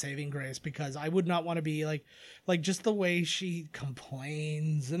only saving grace because I would not want to be like just the way she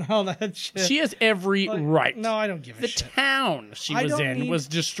complains and all that shit. She has every right. No, I don't give a the shit. town she I was don't in need- was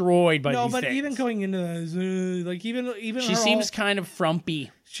destroyed by No, these but things. even going into this, like even she her seems whole- kind of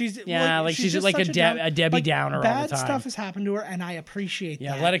frumpy. she's like she's just like such a down- Debbie like, Downer all Bad the time. stuff has happened to her, and I appreciate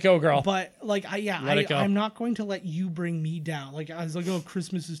Yeah, that. let it go, girl. But like, Let it go. I'm not going to let you bring me down. Like I was like, oh,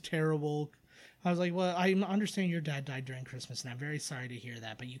 Christmas is terrible. I was like, well, I understand your dad died during Christmas, and I'm very sorry to hear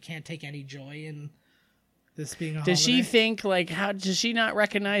that. But you can't take any joy in this being a Does she holiday. think like how does she not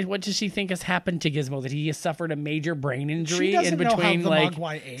recognize what does she think has happened to Gizmo that he has suffered a major brain injury doesn't in know how between the like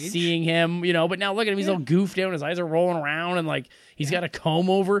Mogwai age. seeing him, But now look at him; he's all goofed out. His eyes are rolling around, and like he's got a comb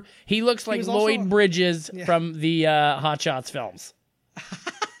over. He looks like was Lloyd also- Bridges from the Hot Shots films.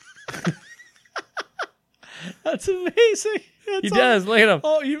 That's amazing. He does. Look at him.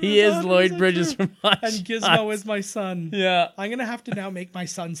 Oh, he is Lloyd Bridges from Hot And Shots. Gizmo is my son. Yeah. I'm gonna have to now make my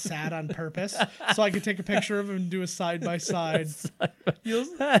son sad on purpose so I can take a picture of him and do a side by side.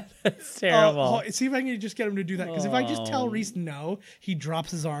 That's terrible. See if I can just get him to do that. Because if I just tell Reese no, he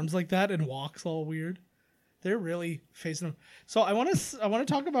drops his arms like that and walks all weird. They're really facing him. So I want to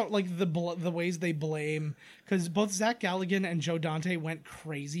talk about like the ways they blame, because both Zach Galligan and Joe Dante went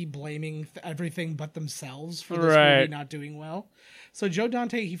crazy blaming everything but themselves for this movie not doing well. So Joe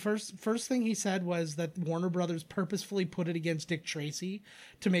Dante, he first thing he said was that Warner Brothers purposefully put it against Dick Tracy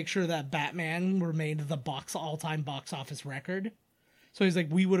to make sure that Batman remained the all-time box office record. So he's like,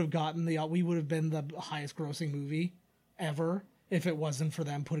 we would have been the highest grossing movie ever if it wasn't for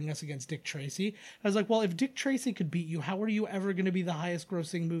them putting us against Dick Tracy. I was like, well, if Dick Tracy could beat you, how are you ever going to be the highest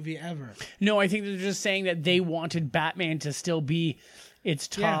grossing movie ever? No, I think they're just saying that they wanted Batman to still be its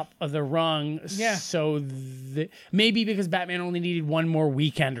top of the rung. Yeah. So maybe because Batman only needed one more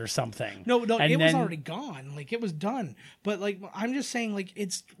weekend or something. No, And it was then- already gone. Like, it was done. But, like, I'm just saying, like,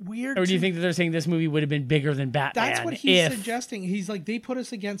 it's weird. Or do you think that they're saying this movie would have been bigger than Batman? That's what he's if suggesting. He's like, they put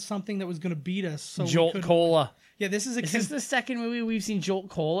us against something that was going to beat us. So Jolt Cola. Yeah, this is a Is this the second movie we've seen Jolt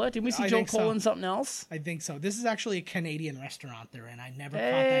Cola? Did we see Jolt think Cola so. in something else? I think so. This is actually a Canadian restaurant they're in. I never caught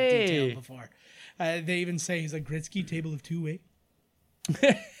Hey. that detail before. They even say he's a Gretzky table of two-way.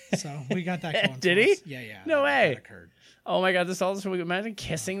 So we got that going. Did for he? us. Yeah. No way. That occurred. Oh my god, this all this movie. Imagine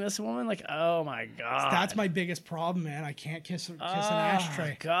kissing this woman. Like, oh my god. That's my biggest problem, man. I can't kiss an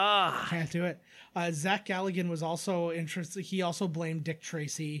ashtray. God. Can't do it. Zach Galligan was also interested. He also blamed Dick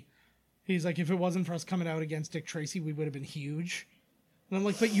Tracy. He's like, if it wasn't for us coming out against Dick Tracy, we would have been huge. And I'm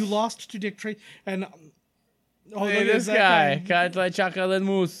like, but you lost to Dick Tracy. And Oh, hey, look at this guy. Can't like chocolate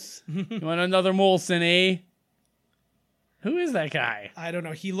mousse. You want another Molson, eh? Who is that guy? I don't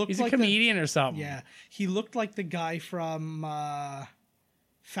know. He looked He's like a comedian or something. Yeah, he looked like the guy from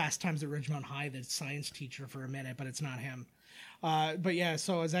Fast Times at Ridgemont High, the science teacher for a minute, but it's not him. But yeah,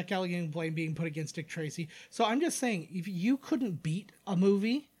 so Zach Galligan blame being put against Dick Tracy. So I'm just saying, if you couldn't beat a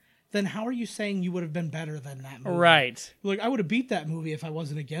movie, then how are you saying you would have been better than that movie? Right. Like, I would have beat that movie if I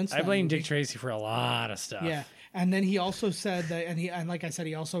wasn't against I that blame movie. Dick Tracy for a lot of stuff. Yeah, and then he also said that, and like I said,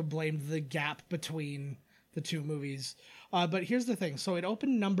 he also blamed the gap between the two movies. But here's the thing. So it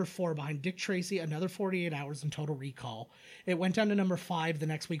opened number 4 behind Dick Tracy, another 48 Hours, and Total Recall. It went down to number 5 the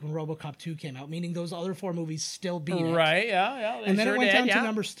next week when RoboCop 2 came out, meaning those other 4 movies still beat it. Right, yeah. And then sure it went did, down yeah.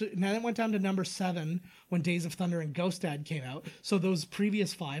 to number 7 when Days of Thunder and Ghost Dad came out. So those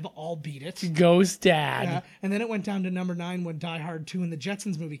previous 5 all beat it. Ghost Dad. Yeah. And then it went down to number 9 when Die Hard 2 and the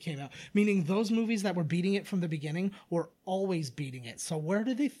Jetsons movie came out, meaning those movies that were beating it from the beginning were always beating it. So where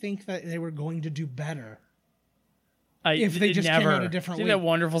did they think that they were going to do better? If they just came out a different See week. that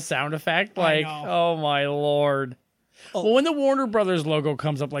wonderful sound effect? I Like, know. oh my lord. Well, when the Warner Brothers logo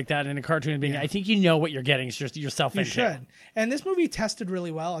comes up like that in a cartoon, I think you know what you're getting yourself You into. should. And this movie tested really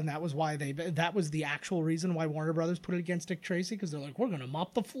well, and that was why that was the actual reason why Warner Brothers put it against Dick Tracy, because they're like, we're going to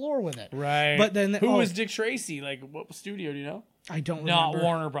mop the floor with it. Right. But then who was Dick Tracy? Like, what studio do you know? I don't Not remember.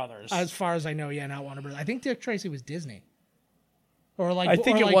 Warner Brothers. As far as I know, yeah, not Warner Brothers. I think Dick Tracy was Disney. Or like I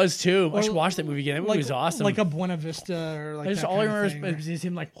think or it like- was too. I or should watch that movie again. That movie like, was awesome. Like a Buena Vista or like I just that all I kind of remember thing, is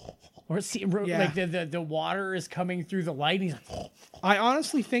him like, or see, like the water is coming through the light. And he's like, I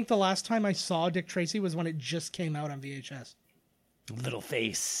honestly think the last time I saw Dick Tracy was when it just came out on VHS. Little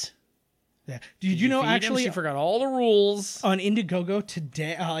face. Yeah. Did you know actually? She forgot all the rules. On Indiegogo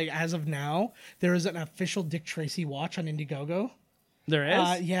today, as of now, there is an official Dick Tracy watch on Indiegogo. There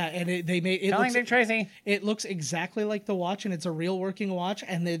is? Yeah, and they made it. Telling Dick Tracy. It looks exactly like the watch, and it's a real working watch,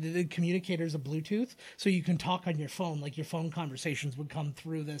 and the communicator's a Bluetooth, so you can talk on your phone, like your phone conversations would come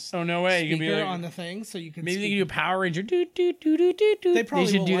through this. Oh no way! Speaker you can be like, on the thing, so you can. Maybe they can do Power Ranger. They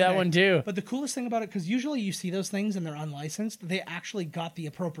probably should do that one too. But the coolest thing about it, because usually you see those things and they're unlicensed, they actually got the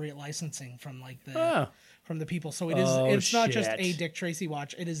appropriate licensing from like the from the people. So it is. It's not just a Dick Tracy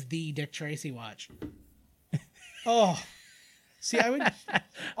watch; it is the Dick Tracy watch. Oh. See, I would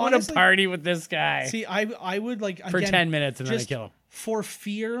want to party with this guy. See, I would like for 10 minutes and then I kill him for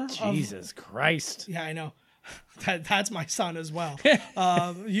fear. Jesus Christ! Yeah, I know. That's my son as well.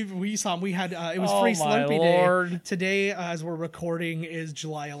 We saw him. We had it was Free Slurpee Day today. As we're recording, is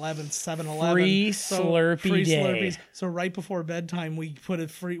July 11th, 7/11. Free Slurpee Day. Slurpees. So right before bedtime, we put a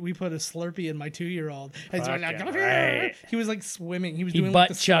Slurpee in my 2-year-old. Right. He was like swimming. He was he doing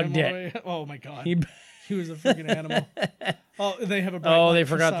butt like the chugged it. Oh my god. He was a freaking animal. Oh, they have a. They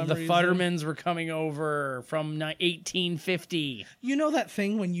forgot that the Futtermans were coming over from 1850. You know that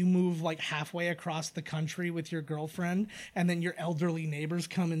thing when you move like halfway across the country with your girlfriend, and then your elderly neighbors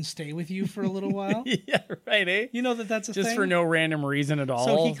come and stay with you for a little while? Yeah, right. Eh? You know that's a thing? Just for no random reason at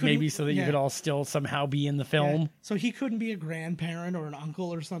all. Maybe so that you could all still somehow be in the film. Yeah. So he couldn't be a grandparent or an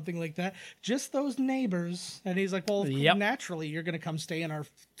uncle or something like that. Just those neighbors. And he's like, well, naturally, you're going to come stay in our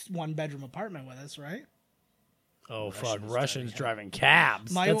 1-bedroom apartment with us, right? Oh, fuck. Russians driving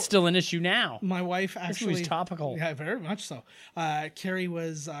cabs. That's still an issue now. My wife actually... This was topical. Yeah, very much so. Carrie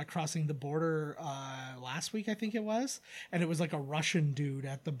was crossing the border last week, I think it was. And it was like a Russian dude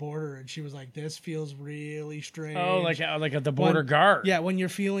at the border. And she was like, this feels really strange. Oh, like at the border guard. Yeah, when you're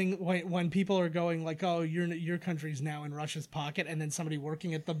feeling... When people are going like, oh, your country's now in Russia's pocket. And then somebody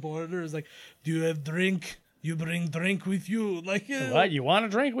working at the border is like, do you have drink? You bring drink with you. Like, what? You want a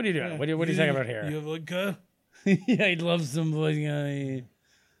drink? What are you doing? What are you talking about here? You have like yeah, I'd love some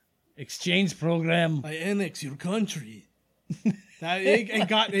exchange program. I annex your country.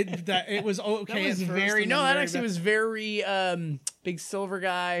 It was okay. That was very that actually was very big silver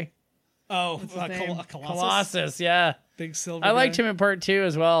guy. Oh, Colossus, yeah. Big silver. I liked him in part 2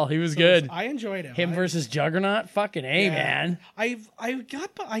 as well. He was good. I enjoyed him. Him versus Juggernaut. Fucking A, man.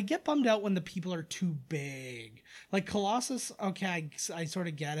 I get bummed out when the people are too big. Like Colossus, okay, I sort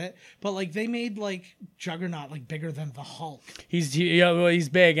of get it, but like they made like Juggernaut like bigger than the Hulk. He's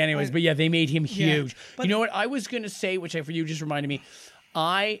big anyways, but yeah, they made him huge. You know what I was gonna say, which for you just reminded me.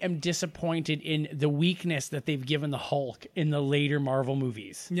 I am disappointed in the weakness that they've given the Hulk in the later Marvel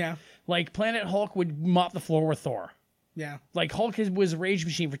movies. Yeah, like Planet Hulk would mop the floor with Thor. Yeah, like Hulk was a rage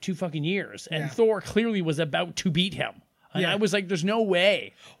machine for 2 fucking years, and Thor clearly was about to beat him. And I was like, there's no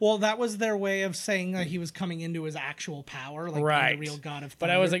way. Well, that was their way of saying that he was coming into his actual power, like the real god of thunder. But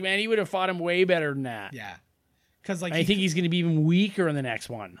I was like, man, he would have fought him way better than that. Yeah. Because I think he's going to be even weaker in the next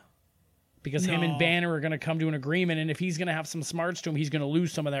one. Because him and Banner are going to come to an agreement, and if he's going to have some smarts to him, he's going to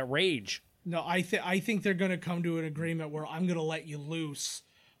lose some of that rage. No, I think they're going to come to an agreement where I'm going to let you loose,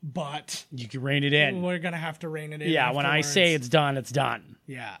 but... You can rein it in. We're going to have to rein it in. Yeah, when I say it's done, it's done.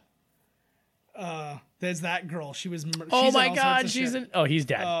 Yeah. There's that girl. She was. Oh my god, she's in. Oh, he's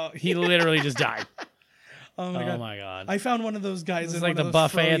dead. He literally just died. Oh my god. I found one of those guys. It's like the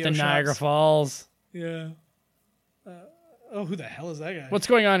buffet at the Niagara Falls. Yeah. Who the hell is that guy? What's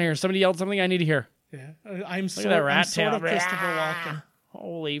going on here? Somebody yelled something I need to hear. Yeah, I'm sort of Christopher Walken.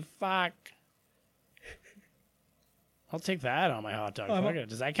 Holy fuck. I'll take that on my hot dog.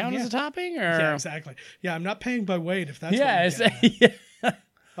 Does that count as a topping? Or? Yeah, exactly. Yeah, I'm not paying by weight if that's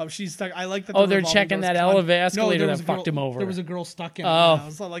Oh, she's stuck. I like that. They're checking that escalator that fucked him over. There was a girl stuck in it. Now.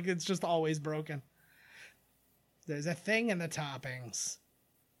 So like it's just always broken. There's a thing in the toppings.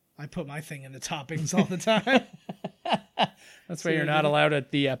 I put my thing in the toppings all the time. That's why you're not allowed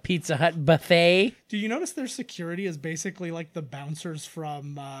at the Pizza Hut buffet. Do you notice their security is basically like the bouncers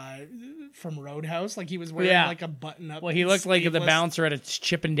from Roadhouse? Like he was wearing like a button-up. Well, he looked like the bouncer at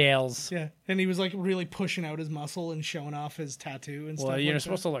Chippendales. Yeah, and he was like really pushing out his muscle and showing off his tattoo and stuff. Well, you're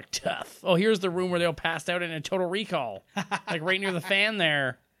supposed to look tough. Oh, here's the room where they'll pass out in a Total Recall, like right near the fan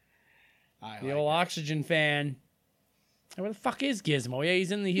there. The old oxygen fan. Where the fuck is Gizmo? Yeah,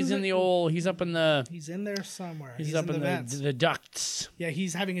 he's in there somewhere. He's up in the ducts. Yeah,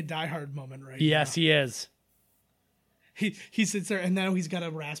 he's having a Die Hard moment right now. Yes, he is. He sits there and now he's got a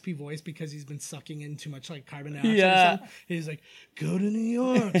raspy voice because he's been sucking in too much like carbon dioxide. Yeah. He's like, go to New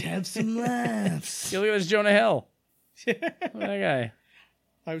York, have some laughs. Look at this Jonah Hill. That guy.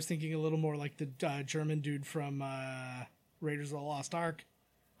 I was thinking a little more like the German dude from Raiders of the Lost Ark.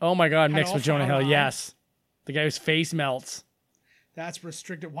 Oh my God, Had mixed all with Jonah Hill. 5 eyes. Yes, the guy whose face melts. That's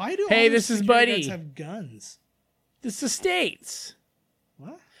restricted. Why do Hey, all this those is security Buddy. guards have guns? This is the States.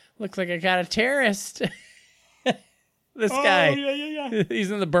 What? Looks like I got a terrorist. This guy. Yeah.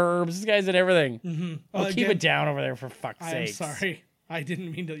 He's in the burbs. This guy's in everything. Mm-hmm. Oh, keep it down over there for fuck's I'm sake. sorry. I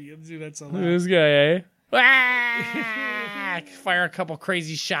didn't mean to do that so loud. This guy, eh? Ah! Fire a couple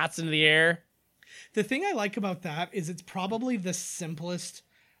crazy shots into the air. The thing I like about that is it's probably the simplest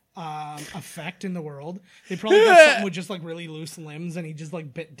effect in the world. They probably got something with just like really loose limbs, and he just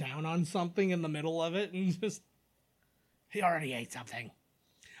like bit down on something in the middle of it, and just he already ate something.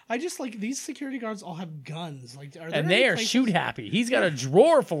 I just like these security guards all have guns, like, and they are shoot happy. He's got a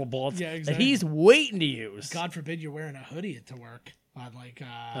drawer full of bullets that he's waiting to use. God forbid you're wearing a hoodie to work. On like,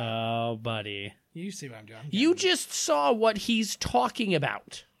 oh, buddy, you see what I'm doing? You just saw what he's talking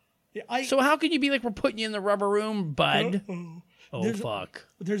about. Yeah, so how can you be like, we're putting you in the rubber room, bud? There's, fuck.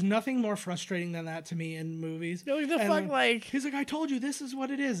 There's nothing more frustrating than that to me in movies. No, the fuck, like... He's like, I told you this is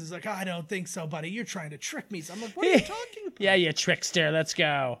what it is. He's like, I don't think so, buddy. You're trying to trick me. So I'm like, what are you talking about? Yeah, you trickster. Let's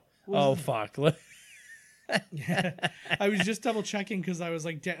go. Fuck. Yeah. I was just double checking because I was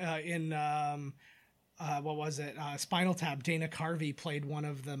like in... what was it? Spinal Tap. Dana Carvey played one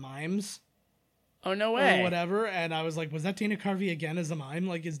of the mimes. Oh, no way. Or whatever. And I was like, was that Dana Carvey again as a mime?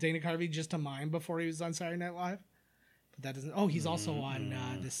 Like, is Dana Carvey just a mime before he was on Saturday Night Live? But that doesn't... Oh, he's also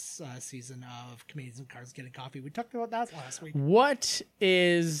on this season of Comedians in Cars Getting Coffee. We talked about that last week. What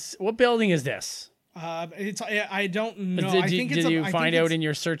building is this? I don't know. Did you find out in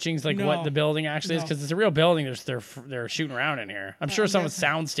your searchings what the building actually is? Because it's a real building. They're shooting around in here. I'm sure some with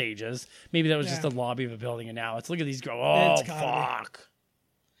sound stages. Maybe that was just the lobby of a building, and now look at these go. Oh fuck!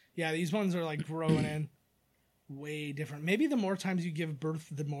 Yeah, these ones are like growing in way different. Maybe the more times you give birth,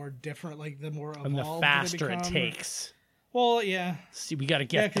 the more different, like the more evolved and the faster it takes. Well, yeah. See, we got to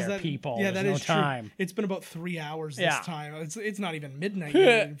get there, people. Yeah, There's that no is time. True. It's been about 3 hours this time. It's not even midnight.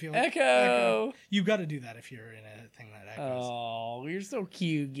 You Echo. You got to do that if you're in a thing that echoes. Oh, you're so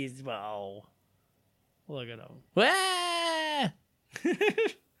cute, Gizmo. Look at him.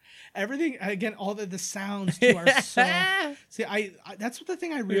 Everything again. All the sounds too are so. See, I that's what the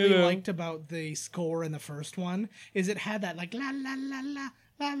thing I really liked about the score in the first one is it had that like la la la la.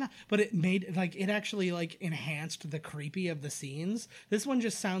 But it made it actually enhanced the creepy of the scenes. This one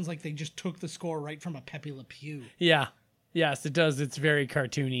just sounds like they just took the score right from a Pepe Le Pew. Yeah. Yes, it does. It's very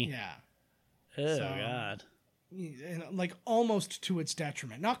cartoony. Yeah. Oh God. Like almost to its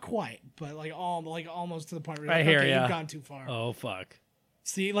detriment. Not quite, but almost to the point where you've gone too far. Oh fuck.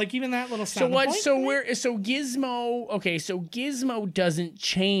 See, even that little So sound. what? So Gizmo. Okay, so Gizmo doesn't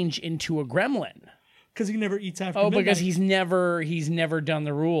change into a gremlin. Because he never eats after midnight. Because he's never done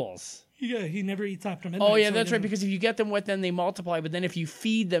the rules. Yeah, he never eats after midnight. Oh, yeah, that's right. Because if you get them wet, then they multiply. But then if you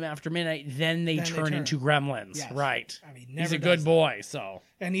feed them after midnight, then they turn into gremlins. Yes. Right. I mean, he's a good boy, so.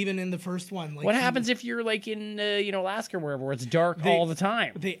 And even in the first one. What happens if you're in Alaska or wherever where it's dark all the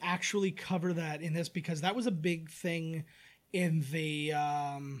time? They actually cover that in this because that was a big thing in the...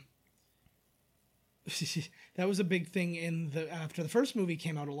 that was a big thing after the first movie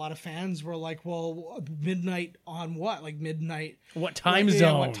came out. A lot of fans were like, well, midnight on what? Like midnight. What time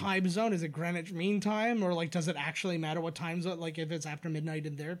zone? What time zone? Is it Greenwich Mean Time? Or does it actually matter what time zone? Like if it's after midnight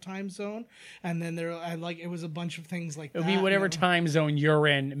in their time zone? And then it was a bunch of things like that. It would be whatever time zone you're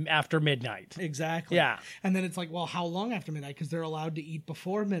in after midnight. Exactly. Yeah. And then it's like, well, how long after midnight? Because they're allowed to eat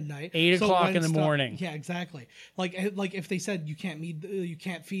before midnight. 8 o'clock in the morning. Yeah, exactly. Like if they said you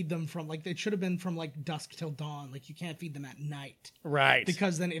can't feed them from it should have been from dusk till dawn. You can't feed them at night. Right.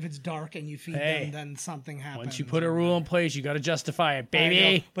 Because then if it's dark and you feed them, then something happens. Once you put a rule in place, you got to justify it,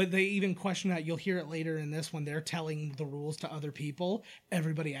 baby. But they even question that. You'll hear it later in this when they're telling the rules to other people.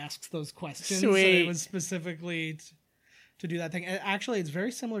 Everybody asks those questions. Sweet. So it was specifically to do that thing. And actually, it's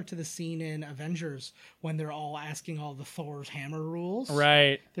very similar to the scene in Avengers when they're all asking all the Thor's hammer rules.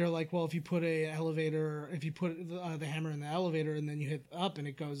 Right. They're like, well, if you put the hammer in the elevator and then you hit up and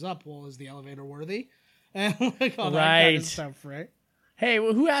it goes up, well, is the elevator worthy? And all that kind of stuff, right? Hey,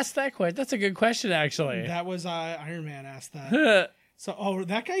 who asked that question? That's a good question, actually. That was Iron Man asked that. So,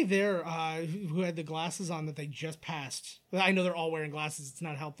 that guy there who had the glasses on that they just passed. I know they're all wearing glasses. It's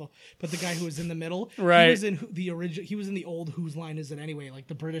not helpful. But the guy who was in the middle, right? He was in the original. He was in the old Whose Line Is It Anyway,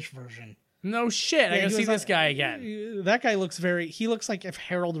 the British version. No shit. I gotta see this guy again. That guy looks he looks like if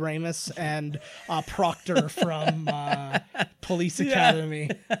Harold Ramis and Proctor from Police Academy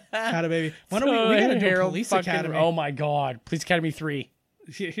had a baby. Why don't we gotta do Police Academy? Oh my God. Police Academy 3.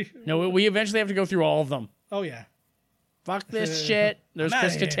 No, we eventually have to go through all of them. Oh, yeah. fuck this shit. There's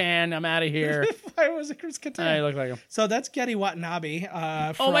Chris Kattan. I'm out of here. Why was it Chris Kattan? I look like him. So that's Geddy Watanabe.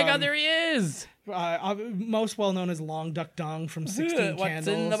 Oh my God, there he is. Most well known as Long Duck Dong from 16 What's Candles.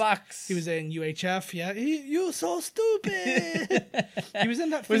 in the box? He was in UHF. Yeah, you're so stupid. He was in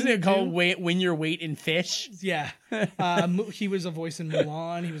that. Wasn't it called Win Your Weight in Fish? Yeah. He was a voice in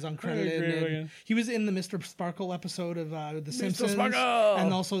Mulan. He was uncredited. He was in the Mr. Sparkle episode of The Simpsons. Sparkle!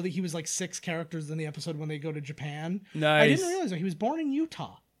 And also he was like 6 characters in the episode when they go to Japan. Nice. I didn't realize that he was born in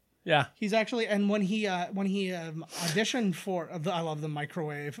Utah. Yeah. He's actually, and when he auditioned for, I love the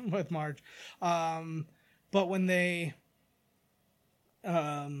microwave with Marge, but when he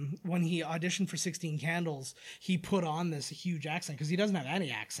auditioned for 16 Candles, he put on this huge accent because he doesn't have any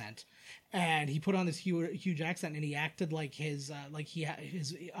accent, and he put on this huge accent, and he acted like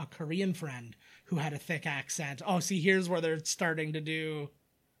a Korean friend who had a thick accent. Oh, see, here's where they're starting to do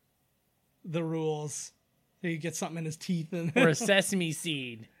the rules. He gets something in his teeth or a sesame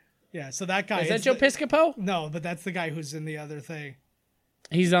seed. Yeah, so that guy is that Joe Piscopo? No, but that's the guy who's in the other thing.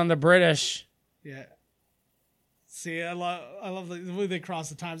 He's on the British. Yeah. See, I love the way they cross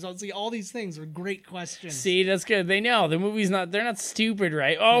the time zone. See, all these things are great questions. See, that's good. They know the movie's they're not stupid,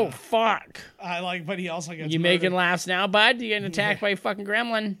 right? Oh, no. Fuck. But he also gets You murdered. making laughs now, bud? You getting attacked by a fucking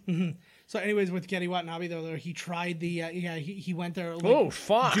gremlin? Mm-hmm. So anyways, with Geddy Watanabe, though, he tried he went there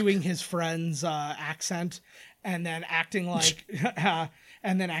doing his friend's accent and then acting like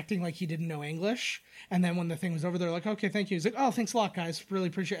he didn't know English. And then when the thing was over, they're like, okay, thank you. He's like, oh, thanks a lot, guys. Really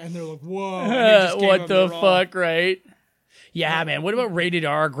appreciate it. And they're like, whoa. What the fuck, right? Yeah, man. What about rated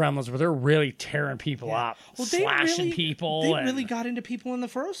R gremlins where they're really tearing people up, slashing people? They really got into people in the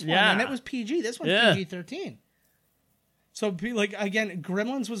first one. And it was PG. This one's PG-13. So, like, again,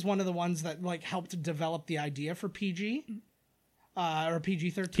 Gremlins was one of the ones that, like, helped develop the idea for PG. Or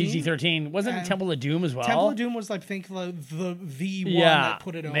PG-13. PG-13. Wasn't it Temple of Doom as well? Temple of Doom was, I think, the one that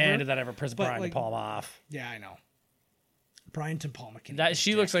put it over. Man, did that ever piss Brian De Palma off. Yeah, I know. Brian De Palma can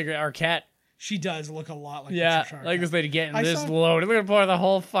She looks like Arquette. She does look a lot like Richard Arquette. Like this lady getting this loaded. Look at the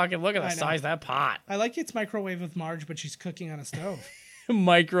whole fucking, look at the size of that pot. I like it's microwave with Marge, but she's cooking on a stove.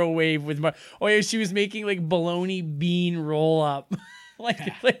 Microwave with Marge. Oh yeah, she was making like bologna bean roll up. like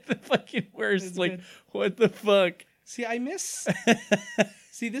the fucking worst. That's like, good. What the fuck? See, I miss...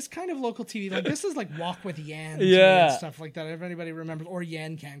 See, this kind of local TV, like this is like Walk with Yan and stuff like that. If anybody remembers, or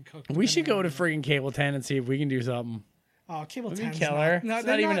Yan Can Cook. We should go to friggin' Cable 10 and see if we can do something. Oh, Cable 10 killer. It's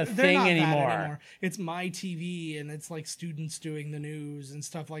not even a thing anymore. It's My TV, and it's like students doing the news and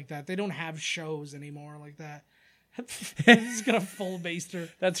stuff like that. They don't have shows anymore like that. He's got a full baster.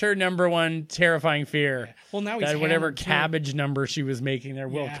 That's her number one terrifying fear. Yeah. Well, now he's that whatever cabbage number she was making there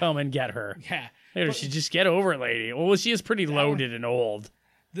will come and get her. Yeah. She just get over it, lady. Well, she is pretty loaded and old.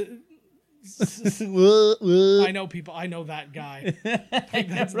 I know people. I know that guy.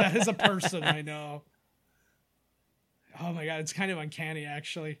 That is a person I know. Oh my God, it's kind of uncanny,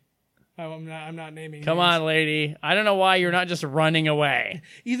 actually. I'm not naming. Come on, lady. I don't know why you're not just running away.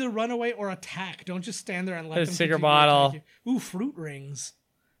 Either run away or attack. Don't just stand there and let them. A cigarette bottle. Ooh, fruit rings.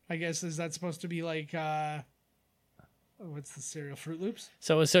 I guess is that supposed to be like? What's the cereal? Fruit Loops?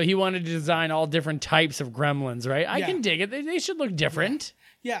 So he wanted to design all different types of gremlins, right? I can dig it. They should look different.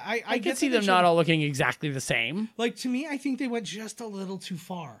 Yeah, I can see them not all looking exactly the same. Like, to me, I think they went just a little too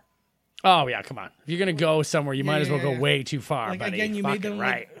far. Oh, yeah, come on. If you're going to go somewhere, you might as well go way too far, like, buddy. Again, you made them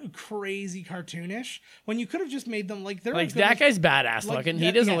like crazy cartoonish when you could have just made them like... Like, that guy's badass looking.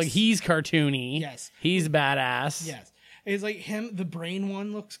 He doesn't look... He's cartoony. Yes. He's badass. Yes. It's like him... The brain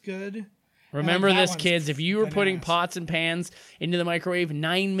one looks good. Remember this, kids. If you were putting pots and pans into the microwave,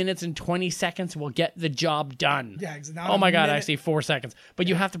 9 minutes and 20 seconds will get the job done. Yeah, exactly. Oh my God, I say 4 seconds. But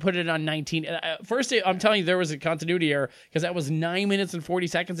you have to put it on 19. First, I'm telling you, there was a continuity error because that was 9 minutes and 40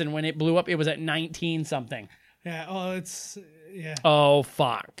 seconds. And when it blew up, it was at 19 something. Yeah. Oh, it's... Yeah. Oh,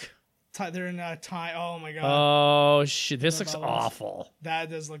 fuck. They're in a tie. Oh my God. Oh, shit. This looks awful. That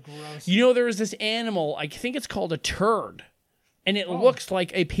does look gross. You know, there was this animal, I think it's called a turd. And it looks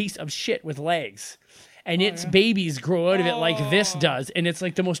like a piece of shit with legs. And its babies grow out of it like this does. And it's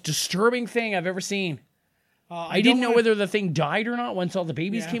like the most disturbing thing I've ever seen. I didn't know whether the thing died or not once all the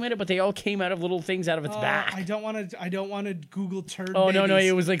babies came out of it, but they all came out of little things out of its back. I don't want to Google turd babies. No,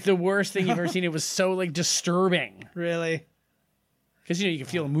 it was like the worst thing you've ever seen. It was so like disturbing. Really? Because, you can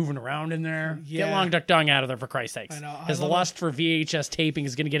feel him moving around in there. Yeah. Get Long Duck Dong out of there, for Christ's sakes. I know. His lust for VHS taping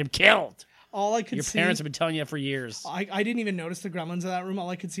is going to get him killed. All I could see... Your parents have been telling you that for years. I didn't even notice the gremlins in that room. All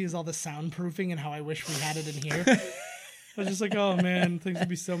I could see is all the soundproofing and how I wish we had it in here. I was just like, oh man, things would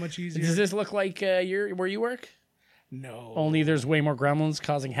be so much easier. Does this look like where you work? No. Only there's way more gremlins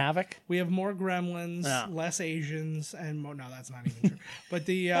causing havoc. We have more gremlins, less Asians, and more. No, that's not even true. But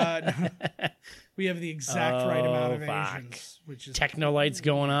we have the exact right amount of Asians, which is techno lights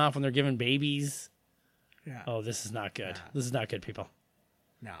going off when they're giving babies. Yeah. Oh, this is not good. This is not good, people.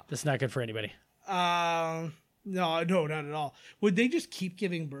 No. This is not good for anybody. No, not at all. Would they just keep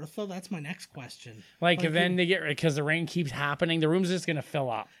giving birth though? That's my next question. Like then they get because the rain keeps happening, the room's just gonna fill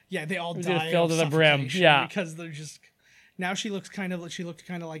up. Yeah, they all It's die gonna fill of to the brim. suffocation Yeah, because they're just. Now she looked kind of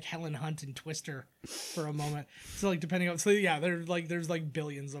like Helen Hunt in Twister for a moment. So like depending on there's like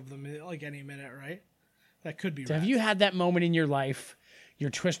billions of them like any minute, right? That could be. So have you had that moment in your life,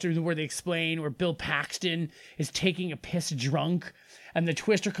 your Twister, where they explain where Bill Paxton is taking a piss drunk, and the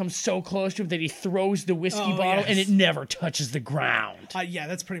Twister comes so close to him that he throws the whiskey bottle and it never touches the ground? Yeah,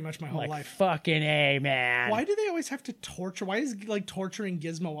 that's pretty much my whole life. Fucking A, man. Why do they always have to torture? Why is like torturing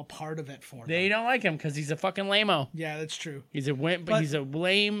Gizmo a part of it for them? They don't like him because he's a fucking lame-o. Yeah, that's true. He's a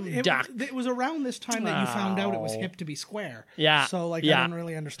lame duck. It was around this time that you found out it was hip to be square. Yeah. So I don't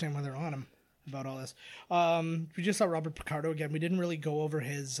really understand why they're on him about all this. We just saw Robert Picardo again. We didn't really go over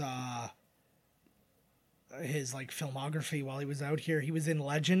his like filmography while he was out here. He was in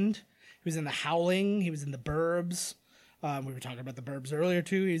Legend. He was in The Howling. He was in The Burbs. We were talking about The Burbs earlier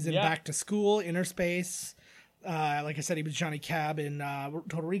too. He was in Back to School, Inner Space. Like I said, he was Johnny Cab in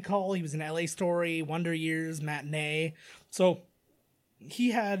Total Recall. He was in LA Story, Wonder Years, Matinee. So he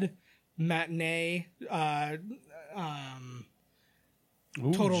had Matinee,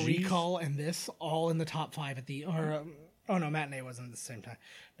 Total Recall, and this all in the top 5 at the oh no, Matinee wasn't at the same time.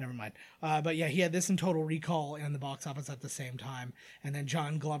 Never mind. But yeah, he had this in Total Recall in the box office at the same time, and then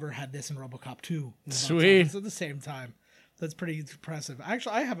John Glover had this in RoboCop 2 in the box office at the same time. That's pretty impressive.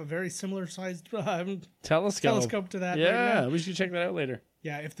 Actually, I have a very similar sized telescope to that. Yeah, right now. we should check that out later.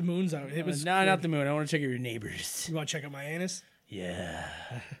 Yeah, if the moon's out, it was no, not the moon. I want to check out your neighbors. You want to check out my anus? Yeah.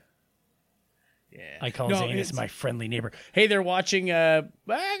 Yeah. I call Zanus my friendly neighbor. Hey, they're watching good night,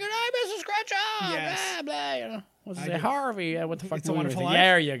 Mrs. Scratcher. Yes. Blah, blah, you know. What's it say? Harvey. What the fuck? It's a Wonderful Life?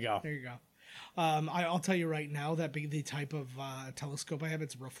 There you go. There you go. I'll tell you right now that the type of telescope I have,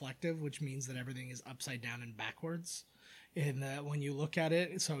 it's reflective, which means that everything is upside down and backwards. And when you look at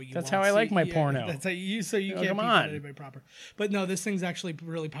it, that's how I like my porno. That's how you can't come peek on. at anybody proper. But no, this thing's actually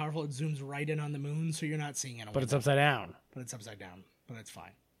really powerful. It zooms right in on the moon, so you're not seeing it. But it's upside down. But it's upside down. But it's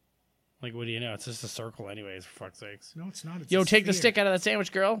fine. Like, what do you know? It's just a circle, anyways. For fuck's sakes. No, it's not. It's Yo, take sphere. the stick out of that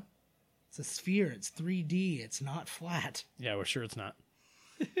sandwich, girl. It's a sphere. It's 3D. It's not flat. Yeah, we're sure it's not.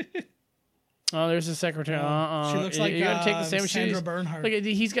 Oh, there's the secretary. She looks like you gotta take the sandwich. Sandra Bernhard. Look,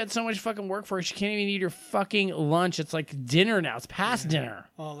 he's got so much fucking work for her. She can't even eat her fucking lunch. It's like dinner now. It's past dinner.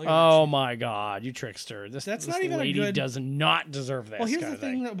 Oh my god, you trickster! This not even lady a good. Does not deserve this. Well, here's the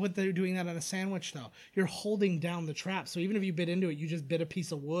thing that with they're doing that on a sandwich though, you're holding down the trap. So even if you bit into it, you just bit a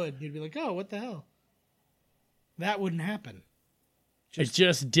piece of wood. You'd be like, oh, what the hell? That wouldn't happen. It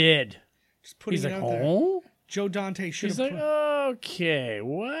just did. Just putting He's it like, out there. oh. Joe Dante should He's have. like, okay,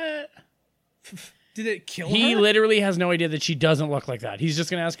 what? Did it kill her? He literally has no idea that she doesn't look like that. He's just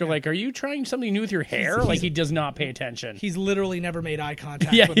going to ask her, like, are you trying something new with your hair? Like, he does not pay attention. He's literally never made eye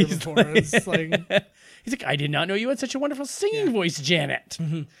contact with her before. It's like, he's like, I did not know you had such a wonderful singing voice, Janet.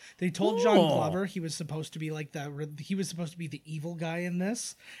 Mm-hmm. They told John Glover he was supposed to be like he was supposed to be the evil guy in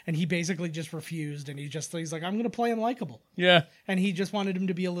this, and he basically just refused. And he's like, I'm going to play him likable. Yeah. And he just wanted him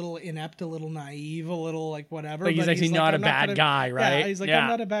to be a little inept, a little naive, a little like whatever. Like he's actually not a bad guy, right? Yeah, he's like, I'm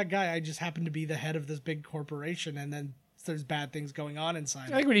not a bad guy. I just happen to be the head of this big corporation, and then there's bad things going on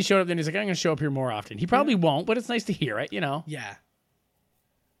inside. I like when he showed up, then he's like, I'm going to show up here more often. He probably won't, but it's nice to hear it, you know? Yeah.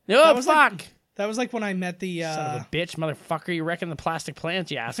 Oh, fuck. That was like when I met the... Son of a bitch, motherfucker. You wrecking the plastic plants,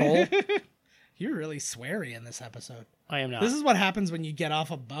 you asshole. You're really sweary in this episode. I am not. This is what happens when you get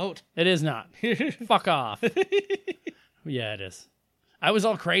off a boat. It is not. Fuck off. Yeah, it is. I was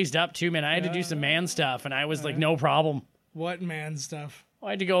all crazed up, too, man. I had to do some man stuff, and I was like, no problem. What man stuff?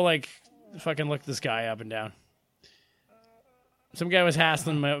 I had to go, like, fucking look this guy up and down. Some guy was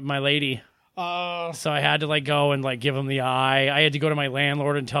hassling my lady. So I had to, like, go and, like, give him the eye. I had to go to my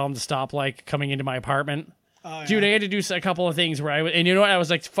landlord and tell him to stop, like, coming into my apartment. Dude, I had to do a couple of things where and you know what? I was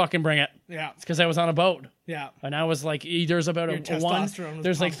like, fucking bring it. Yeah. It's because I was on a boat. Yeah. And I was like, there's about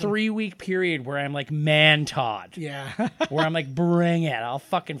there's like 3-week period where I'm like man Todd. Yeah. Where I'm like, bring it. I'll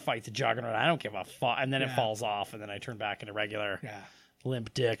fucking fight the juggernaut. I don't give a fuck. And then it falls off and then I turn back into regular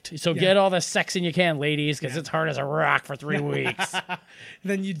limp dicked. So get all the sexing you can, ladies, because it's hard as a rock for 3 weeks.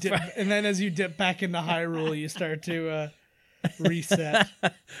 Then you dip, and then as you dip back into Hyrule, you start to reset.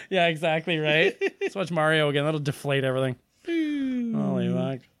 Yeah, exactly, right? Let's watch Mario again. That'll deflate everything. Holy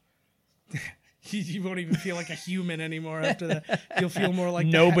fuck. You won't even feel like a human anymore after that. You'll feel more like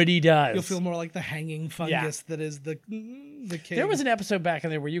nobody does. You'll feel more like the hanging fungus that is the king. There was an episode back in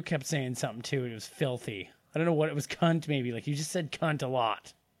there where you kept saying something too. It was filthy. I don't know what it was. Cunt, maybe. Like you just said cunt a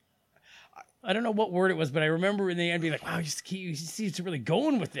lot. I don't know what word it was, but I remember in the end being like, "Wow, you see, it's really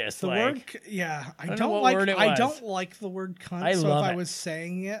going with this." The like, word, yeah. I know don't what like. word it I was. don't like the word cunt. I so love if I it. was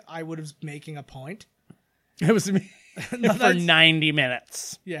saying it, I would have making a point. It was me for that's- 90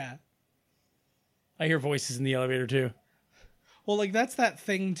 minutes. Yeah. I hear voices in the elevator too. Well, like that's that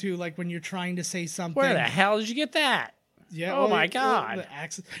thing too. Like when you're trying to say something. Where the hell did you get that? Yeah. Oh my God.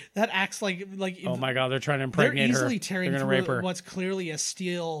 That acts like. Oh my God, they're trying to They're impregnate her. easily They're tearing going to rape through her. what's clearly a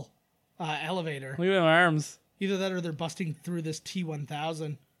steel elevator. Look at them arms. Either that or they're busting through this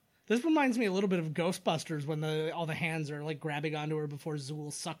T-1000. This reminds me a little bit of Ghostbusters when all the hands are like grabbing onto her before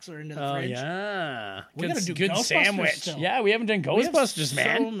Zool sucks her into the Oh fridge. yeah, We gotta do good Ghostbusters sandwich. still. Yeah, we haven't done We have Ghostbusters,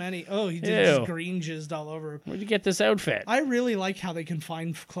 man. So many. Oh, he did Ew. just green jizzed all over. Where'd you get this outfit? I really like how they can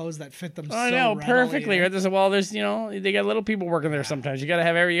find clothes that fit them. I so know readily. perfectly. Right? There's they got little people working there sometimes. You gotta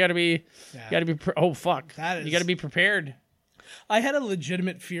have you gotta be oh fuck. That you is- gotta be prepared. I had a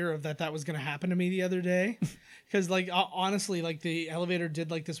legitimate fear of that was going to happen to me the other day. Because, like, honestly, like, the elevator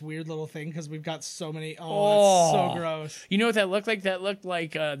did, like, this weird little thing because we've got so many... Oh, that's so gross. You know what that looked like? That looked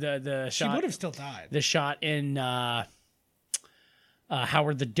like the She shot. would have still died. The shot in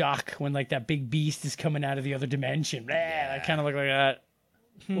Howard the Duck when, like, that big beast is coming out of the other dimension. Yeah. That kind of looked like that.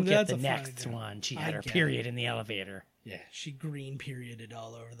 We'll get That's the a funny next joke. one. She I had her get period in the elevator. Yeah, she green perioded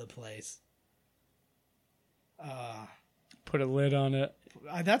all over the place. Put a lid on it.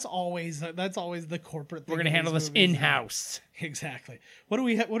 That's always the corporate thing. We're gonna in handle these this movies. in house. Exactly. What do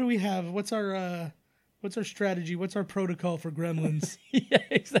we have? What's our strategy? What's our protocol for gremlins? Yeah,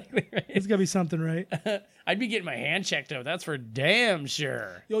 exactly right. It's gotta be something, right? I'd be getting my hand checked out. That's for damn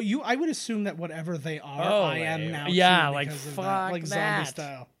sure. Yo, I would assume that whatever they are, I am now. yeah, too, like, because of fuck like that. zombie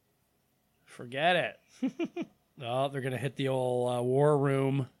style. Forget it. Oh, they're gonna hit the old war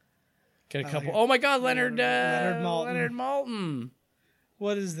room. Get a couple. it. Oh my God, Leonard Maltin. Leonard Maltin.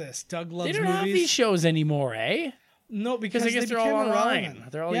 What is this? Doug loves They don't have movies. these shows anymore, eh? No, because I guess they they're all became online.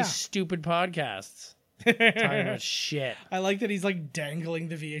 irrelevant. They're all Yeah. these stupid podcasts talking about shit. I like that he's like dangling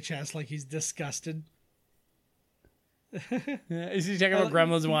the VHS like he's disgusted. Is he talking about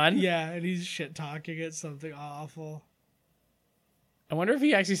Gremlins 1? Yeah, and he's shit talking it something awful. I wonder if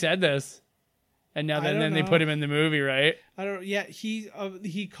he actually said this. And now I don't then they know. put him in the movie, right? I don't. Yeah,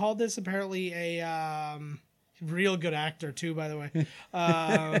 he called this apparently a real good actor too. By the way,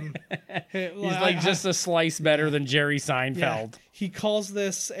 He's like just a slice better than Jerry Seinfeld. he calls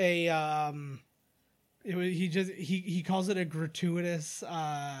this a he calls it a gratuitous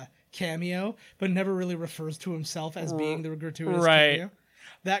cameo, but never really refers to himself as being the gratuitous Right. cameo.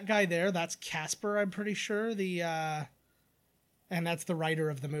 That guy there, that's Casper. I'm pretty sure and that's the writer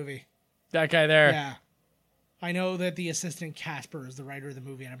of the movie. That guy there. Yeah. I know that the assistant Casper is the writer of the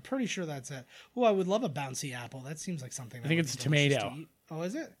movie, and I'm pretty sure that's it. Oh, I would love a bouncy apple. That seems like something. That think would it's be a delicious tomato. to eat. Oh,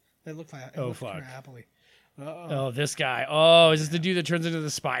 is it? It looked like. Oh, looked fuck. kinda apple-y. Oh, this guy. Oh, is this the dude that turns into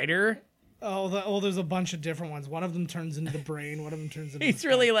the spider? There's a bunch of different ones. One of them turns into the brain. One of them turns into. He's the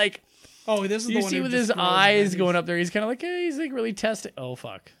really like. Oh, this is the You one see who with just his grows eyes veggies. going up there. He's kind of like, hey, he's like really testing. Oh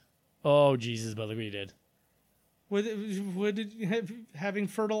fuck. Oh Jesus, but look what he did. Would having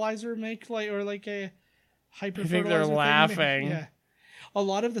fertilizer make like a hyper? I think they're laughing. Yeah. A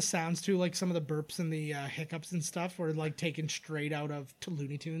lot of the sounds too, like some of the burps and the hiccups and stuff, were like taken straight out of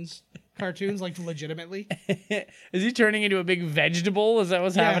Looney Tunes cartoons, like legitimately. Is he turning into a big vegetable? Is that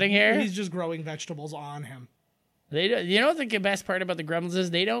what's happening here? He's just growing vegetables on him. You know what the best part about the Gremlins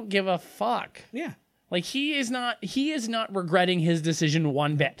is? They don't give a fuck. Yeah. Like he is not regretting his decision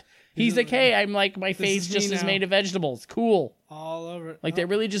one bit. He's like, hey, I'm like my face is me just is now. made of vegetables. Cool. All over it. Like they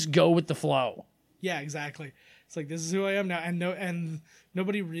really just go with the flow. Yeah, exactly. It's like, this is who I am now, and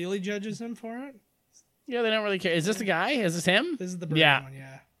nobody really judges him for it. Yeah, they don't really care. Is this the guy? Is this him? This is the brain Yeah. one,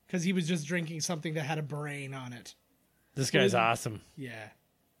 yeah. Because he was just drinking something that had a brain on it. This guy's awesome. Yeah.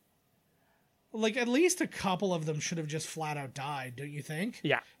 Like, at least a couple of them should have just flat out died, don't you think?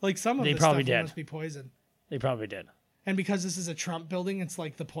 Yeah, Like, some of They the probably stuff did. must be poison. they probably did. And because this is a Trump building, it's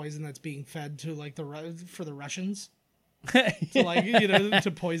like the poison that's being fed to, like, for the Russians. To, like,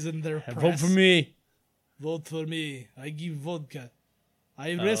 to poison their press. Vote for me. Vote for me. I give vodka.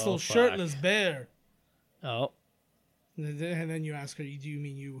 I wrestle fuck. shirtless bear. Oh, And then you ask her, do you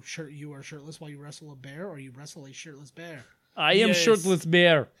mean you are shirtless while you wrestle a bear, or you wrestle a shirtless bear? I am Yes. shirtless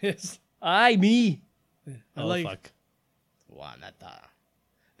bear. Yes. I me. I Oh like fuck.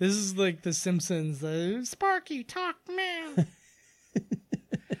 this is like the Simpsons. The Sparky talk man.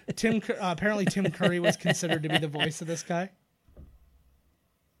 Apparently Tim Curry was considered to be the voice of this guy.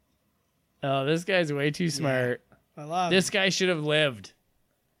 Oh, this guy's way too smart. I love this guy should have lived.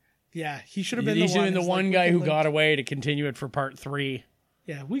 Yeah, he should have been the one guy who got live. away to continue it for part 3.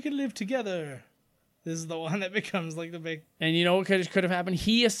 Yeah, we could live together. This is the one that becomes like the big. And you know what could have happened?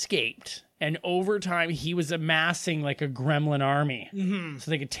 He escaped, and over time he was amassing like a gremlin army, so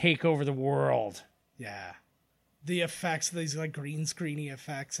they could take over the world. Yeah, the effects, these like green screeny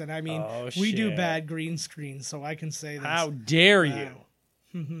effects, and I mean, Oh, we do shit. bad green screens, so I can say this. How dare you?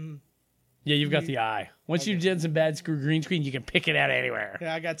 Yeah, you've got the eye. Once you've done some bad green screen, you can pick it out anywhere.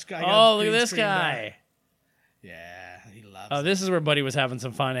 Yeah, I got Oh, look at green this screen guy. there. Yeah, he loves. Oh, this is where Buddy was having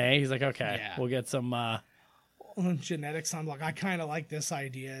some fun, eh? He's like, okay, Yeah. we'll get some. Genetics. I'm like, I kind of like this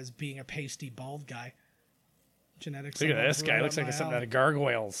idea as being a pasty bald guy. Genetics. Look at I'm this guy. right Looks up like my something alley. out of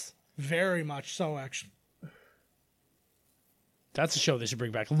Gargoyles. Very much so, actually. That's a show they should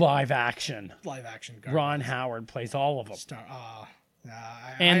bring back. Live action. Live action. Ron Howard plays all of them.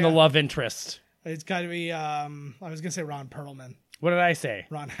 And The love interest. It's got to be. I was gonna say Ron Perlman. What did I say?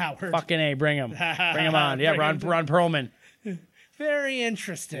 Ron Howard. Fucking A, bring him. Bring him on. Yeah, Bring Ron him Perlman. Very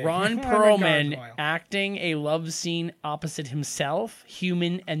interesting. Ron I'm a Perlman gargoyle. acting a love scene opposite himself,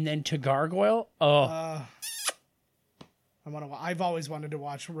 human, and then to gargoyle. Oh, I've always wanted to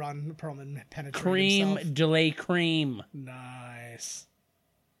watch Ron Perlman penetrate cream himself. de la cream. Nice.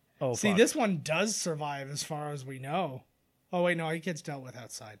 Oh, See, fuck. this one does survive as far as we know. Oh wait, no, he gets dealt with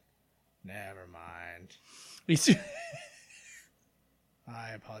outside. Never mind. He's-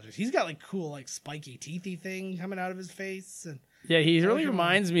 I apologize. He's got like cool, like spiky, teethy thing coming out of his face, and yeah, he really come on.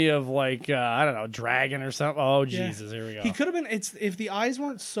 reminds me of like I don't know, Dragon or something. Oh Yeah. Jesus, here we go. he could have been. It's if the eyes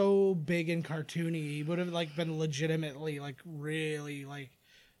weren't so big and cartoony, he would have like been legitimately like really like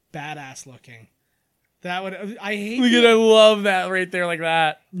badass looking. That would. I hate. Look at, I love that right there, like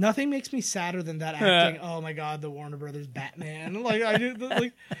that. Nothing makes me sadder than that acting. Oh my god, the Warner Brothers Batman. Like I do.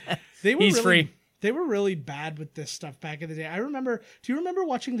 Like they were. He's really, free. They were really bad with this stuff back in the day. I remember. Do you remember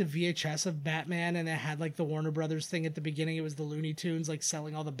watching the VHS of Batman and it had like the Warner Brothers thing at the beginning? It was the Looney Tunes like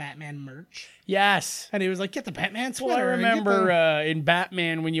selling all the Batman merch, Yes. and he was like, "Get the Batman Well, I sweater." and get remember the-" in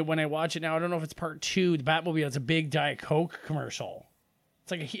Batman when I watch it now. I don't know if it's part 2. The Batmobile. It's a big Diet Coke commercial.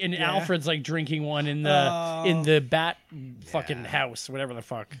 It's like and Alfred's like drinking one in the Bat fucking house, whatever the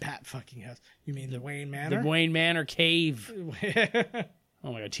fuck. Bat fucking house. You mean the Wayne The Manor? Wayne Manor cave.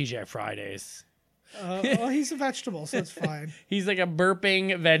 Oh my god, TGI Fridays. Well, he's a vegetable, so it's fine. He's like a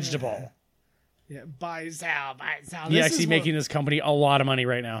burping vegetable. Yeah, buy Sal. He's This actually is making this company a lot of money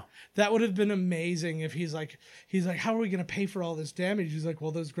right now. That would have been amazing if he's like, how are we going to pay for all this damage? He's like,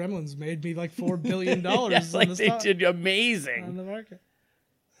 well, those gremlins made me like $4 billion Yeah, like on they did on amazing. the market.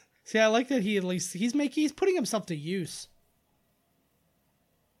 See, I like that he at least he's putting himself to use.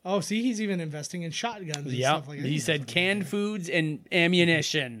 Oh, see, he's even investing in shotguns and Yeah, stuff like that. he said canned foods and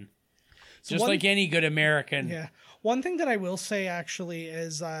ammunition, just one- like any good American. Yeah. One thing that I will say actually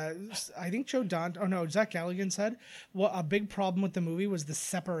is I think Zach Galligan said a big problem with the movie was the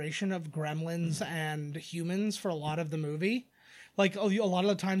separation of gremlins and humans for a lot of the movie. Like a lot of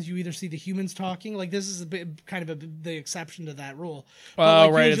the times you either see the humans talking, like this is a bit kind of the exception to that rule. Oh,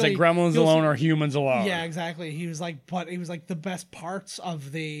 But, right. It's like usually gremlins you'll alone see- or humans alone. Yeah, exactly. He was like the best parts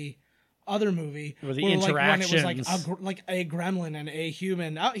of the other movie Were the were like when it was like interactions. like a gremlin and a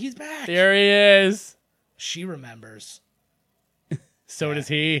human. Oh, he's back. There he is. She remembers. So does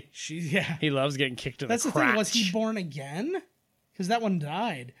he. Yeah. He loves getting kicked in That's the the crotch. thing. Was he born again? Because that one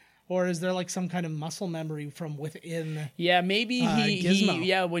died. Or is there like some kind of muscle memory from within? Yeah, maybe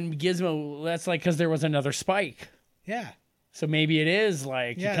Gizmo. when Gizmo, that's like because there was another Spike. Yeah. So maybe it is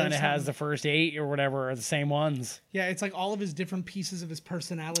like Yeah, he kind of there's has something. the first 8 or whatever are the same ones. Yeah, it's like all of his different pieces of his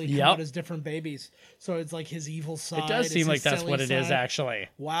personality come Yep. out as different babies. So it's like his evil side. It does it's seem like his that's silly what it is, side. actually.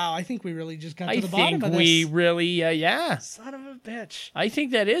 Wow, I think we really just got to I the bottom think of this. we really, yeah. Son of a bitch. I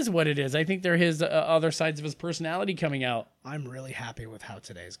think that is what it is. I think they're his other sides of his personality coming out. I'm really happy with how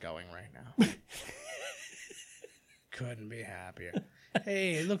today's going right now. Couldn't be happier.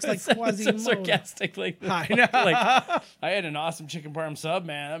 Hey, it looks like So Quasimodo. sarcastic, like I know. like I had an awesome chicken parm sub,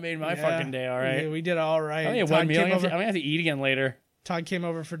 man. That made my Yeah. fucking day. All right. Yeah, we did all right. I only had Todd one meal. I'm came over- gonna have to eat again later. Todd came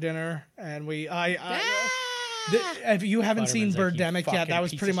over for dinner, and if you haven't seen Futterman's like, "You Birdemic yet, fucking that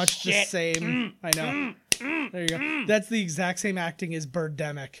was piece pretty of much the shit." same. I know. There you go. That's the exact same acting as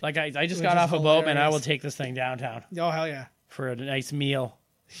Birdemic. Like I just Which got is off a boat, man. I hilarious. will take this thing downtown Oh hell yeah! for a nice meal.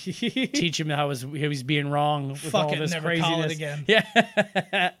 Teach him how he's being wrong with Fuck all it, this never craziness. call it again.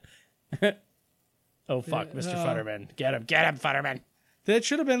 Yeah. Oh fuck, Mr. Futterman. Get him, Futterman. That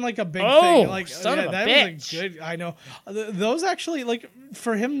should have been like a big Oh, thing. Like, son of a that bitch. was a good. I know. Those actually, like,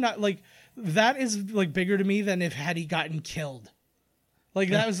 for him, not like that is like bigger to me than if had he gotten killed. Like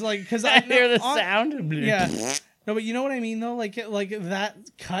that was like because I hear the sound. Yeah. No, but you know what I mean though. Like that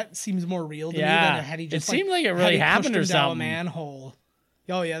cut seems more real to me Yeah. than had he just. It seemed like it had really he happened pushed or him down a something. manhole.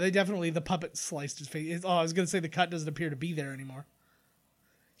 Oh yeah, they definitely the puppet sliced his face. Oh, I was gonna say the cut doesn't appear to be there anymore.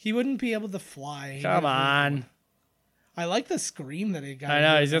 He wouldn't be able to fly. Come on. I like the scream that he got. I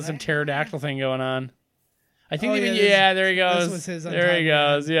know he's got some pterodactyl thing going on. I think Oh, even yeah, there he goes. this was his there he untimely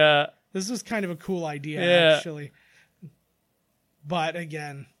goes. Yeah. This was kind of a cool idea, Yeah. actually. But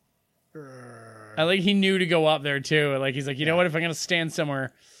again, I like he knew to go up there too. Like he's like, you know what? If I'm gonna stand somewhere,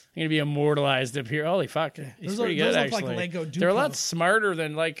 I'm gonna be immortalized up here. Holy fuck, he's Those pretty look- good those look like actually. Lego They're a lot Duplos. smarter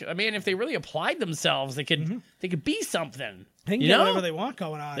than like. I mean, if they really applied themselves, they could be something. they can You get know? whatever they want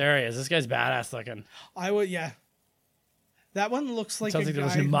going on. There he is. This guy's badass looking. I would, yeah. That one looks like Sounds a like there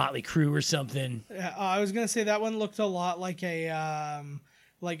was guy. a Motley Crue or something. I was gonna say that one looked a lot like a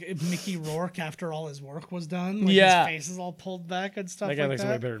like Mickey Rourke after all his work was done. Like Yeah. his face is all pulled back and stuff That guy like looks that.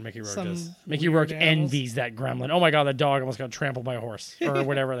 way better than Mickey Rourke Some does. Mickey weird Rourke animals. envies that gremlin. Oh my god, that dog almost got trampled by a horse or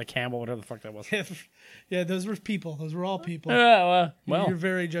whatever, the Campbell, whatever the fuck that was. Yeah, those were people. Those were all people. Well, You're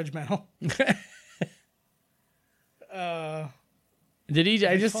very judgmental. did he?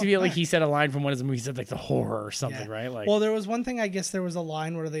 I just fought feel like back. he said a line from one of his movies. He said like the horror or something, Yeah. right? Like, Well, there was one thing. I guess there was a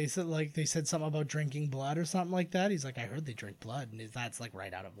line where they said something about drinking blood or something like that. He's like, I heard they drink blood, and that's like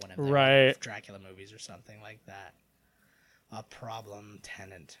right out of one of the Right. Dracula movies or something like that. A problem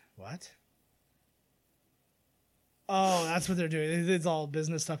tenant. What? Oh, that's what they're doing. It's all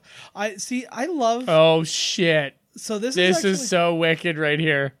business stuff. I see. I love. oh shit, So this this actually, is so wicked right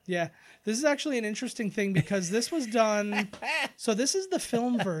here. yeah. This is actually an interesting thing because this was done. So this is the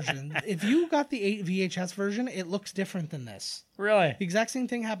film version. If you got the 8 VHS version, it looks different than this. Really? The exact same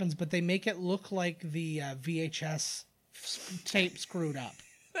thing happens, but they make it look like the VHS tape screwed up.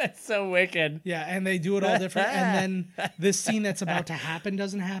 That's so wicked. Yeah, and they do it all different. And then this scene that's about to happen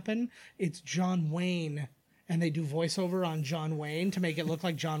doesn't happen. It's John Wayne, and they do voiceover on John Wayne to make it look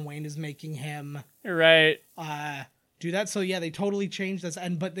like John Wayne is making him Right. do that. So yeah, they totally changed this,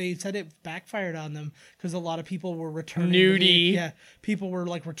 but they said it backfired on them because a lot of people were returning. Nudie. People were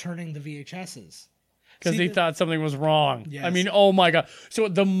like returning the VHSs. Because See, they thought something was wrong. Yes. I mean, oh my god. So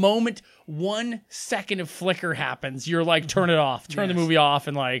the moment 1 second of flicker happens, you're like, turn it off, turn the Yes. movie off,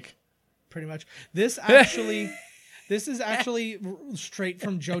 and like, Pretty much. This is actually straight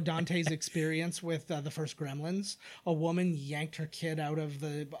from Joe Dante's experience with the first Gremlins. A woman yanked her kid out of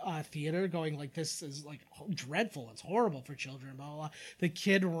the theater, going like, "This is like dreadful. It's horrible for children." Blah blah blah. The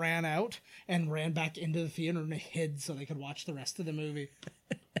kid ran out and ran back into the theater and hid so they could watch the rest of the movie.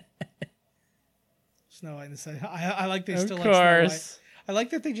 Snow White and the Seven. I like they of still like Snow White. course. I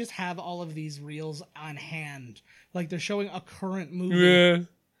like that they just have all of these reels on hand. Like they're showing a current movie. Yeah.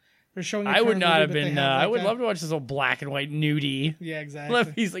 They're showing. A I would current not movie, have but they been. have, I like, would a- love to watch this old black and white nudie. Yeah, exactly.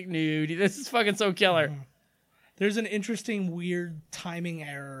 Love, he's like nudie. This is fucking so killer. There's an interesting, weird timing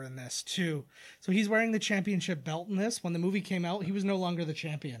error in this too. So he's wearing the championship belt in this. When the movie came out, he was no longer the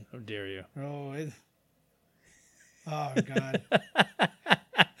champion. How dare you? Oh God.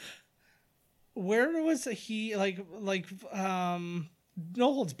 Where was he?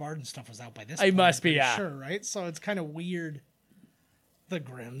 No Holds Barred and stuff was out by this. It point, must I'm be, pretty yeah. Sure, right? So it's kind of weird. The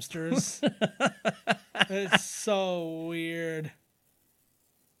Grimsters. It's so weird.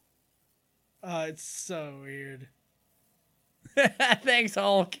 It's so weird. Thanks,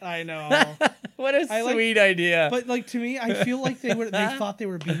 Hulk. I know. What a I like- sweet idea. But like to me, I feel like they thought they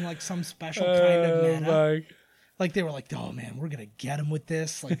were being like some special kind of meta. my. Like they were like, "Oh man, we're gonna get them with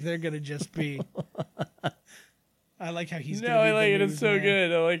this." Like they're gonna just be. I like how he's. No, gonna be I the like it. It's so newsman.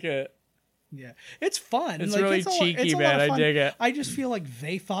 good. I like it. Yeah, it's fun. It's Like, really a lot- cheeky, it's a lot man. of I fun. dig it. I just feel like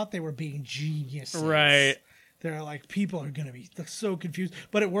they thought they were being geniuses. Right. They're like, people are gonna be so confused,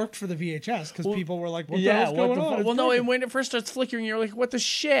 but it worked for the VHS because people were like, "What the Yeah. hell's What going the? on?" It's Well, no. perfect. And when it first starts flickering, you're like, "What the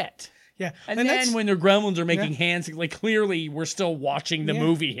shit?" Yeah, And that's- then when the gremlins are making hands, like clearly we're still watching the Yeah.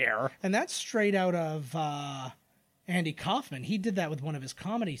 movie here. And that's straight out of Andy Kaufman. He did that with one of his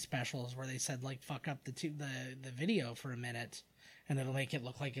comedy specials where they said like fuck up the video for a minute and it'll make it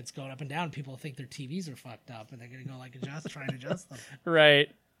look like it's going up and down. People think their TVs are fucked up and they're gonna go like try and adjust them. Right.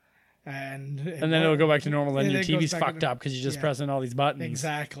 And And then it'll go back to normal. Then And your it goes TV's back fucked to- up because you're just yeah. pressing all these buttons.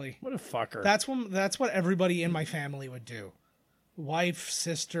 Exactly. What a fucker. That's what everybody in my family would do. Wife,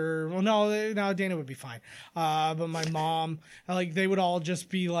 sister. Well, no, Dana would be fine. But my mom, like, they would all just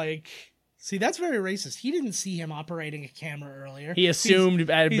be like See, that's very racist. He didn't see him operating a camera earlier. He assumed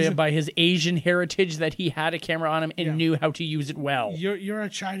by his Asian heritage that he had a camera on him and knew how to use it well. You're a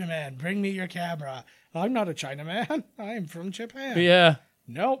Chinaman. Bring me your camera. I'm not a Chinaman. I am from Japan. Yeah.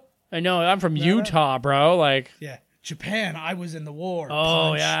 Nope. I know. I'm from Utah, bro. Like. Yeah. Japan. I was in the war. Oh,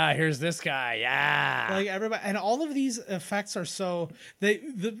 Punch. yeah. Here's this guy. Yeah. Like everybody, and all of these effects are so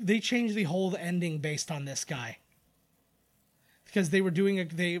they changed the whole ending based on this guy. Because they were going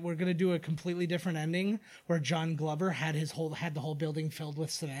to do a completely different ending where John Glover had the whole building filled with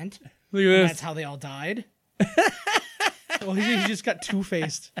cement. Look at this. That's how they all died. Well, he just got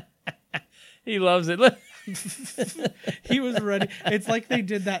two-faced. He loves it. Look. He was ready. It's like they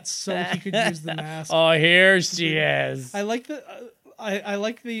did that so he could use the mask. Oh, here she is. I like the. I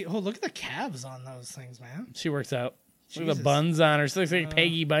like the. Oh, look at the calves on those things, man. She works out. Look at Jesus. the buns on her. She looks like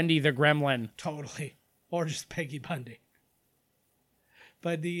Peggy Bundy, the gremlin. Totally, or just Peggy Bundy.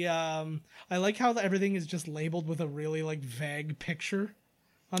 But I like how everything is just labeled with a really like vague picture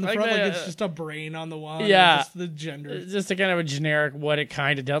on the front. Like it's just a brain on the one. Yeah. Just the gender. It's just a kind of a generic what it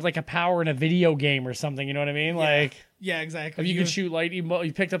kind of does, like a power in a video game or something. You know what I mean? Yeah. Like, yeah, exactly. if you can shoot lightning,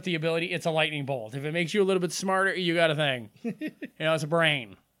 you picked up the ability. It's a lightning bolt. If it makes you a little bit smarter, you got a thing. It's a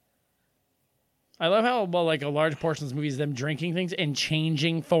brain. I love how like a large portion of this movie is them drinking things and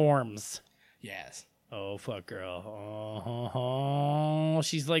changing forms. Yes. Oh fuck, girl! Oh,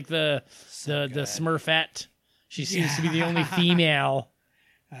 she's like the Smurfette. She seems to be the only female.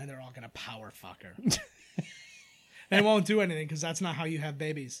 And they're all gonna power fuck her. They won't do anything because that's not how you have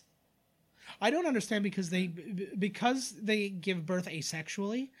babies. I don't understand because they give birth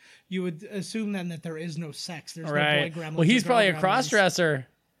asexually. You would assume then that there is no sex. There's no boy gremlins. Well, he's probably a cross-dresser.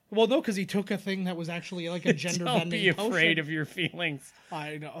 Well, no, because he took a thing that was actually like a gender bending. Don't be afraid of your feelings.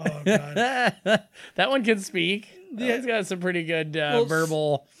 I know. Oh god. That one can speak. Yeah, he's got some pretty good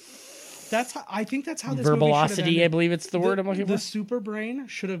verbal. I think that's how this verbalocity. I believe it's the word I'm looking for. The super brain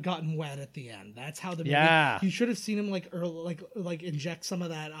should have gotten wet at the end. That's how the movie. Yeah. You should have seen him like inject some of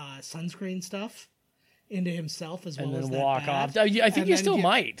that sunscreen stuff into himself as well and then as walk that off. I think he still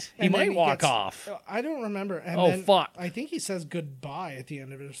might. He might walk off. I don't remember. And then, fuck! I think he says goodbye at the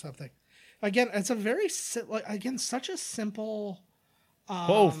end of it or something. Again, it's a very such a simple.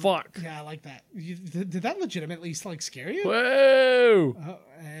 Oh fuck! Yeah, I like that. Did that legitimately like scare you? Whoa!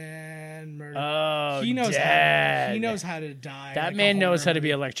 And murder. Oh, he knows dead. He knows how to die. That man knows how to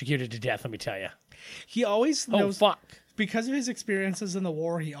be electrocuted to death. Let me tell you. He always knows. Oh fuck! Because of his experiences in the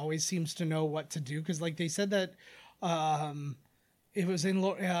war, he always seems to know what to do. Because, like they said that, it was in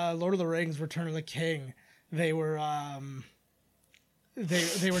Lord of the Rings: Return of the King. They were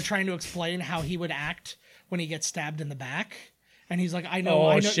they were trying to explain how he would act when he gets stabbed in the back. And he's like, I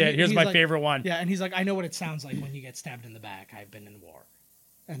know. Oh shit! Here's my favorite one. Yeah, and he's like, I know what it sounds like when you get stabbed in the back. I've been in war.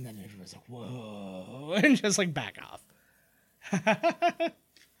 And then everyone's like, whoa, and just like back off.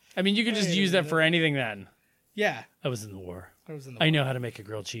 I mean, you could just use that for anything then. Yeah. I was in the war. I know how to make a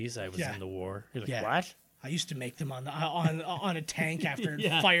grilled cheese. I was in the war. You're like, what? I used to make them on a tank after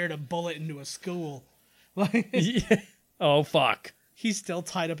it fired a bullet into a school. Like, oh fuck! He's still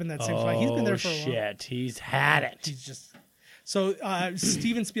tied up in that same spot. He's been there for a while. Shit, he's had it. He's just so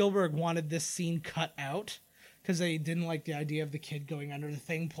Steven Spielberg wanted this scene cut out because they didn't like the idea of the kid going under the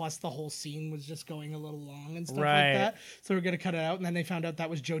thing. Plus, the whole scene was just going a little long and stuff like that. So we're gonna cut it out, and then they found out that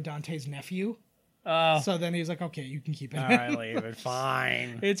was Joe Dante's nephew. So then he was like, "Okay, you can keep it. All right, leave it.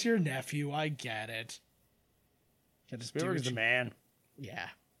 Fine. It's your nephew. I get it." Spielberg's the man. Yeah.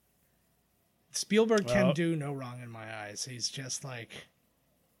 Spielberg can do no wrong in my eyes. He's just like...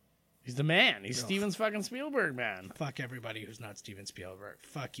 He's the man. He's Steven fucking Spielberg, man. Fuck everybody who's not Steven Spielberg.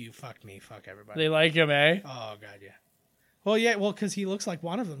 Fuck you, fuck me, fuck everybody. They like him, eh? Oh, God, yeah. Well, yeah, because he looks like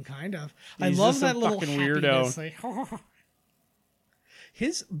one of them, kind of. He's I love that little fucking happiness. weirdo. Like,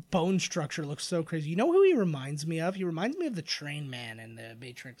 his bone structure looks so crazy. You know who he reminds me of? He reminds me of the Train Man in the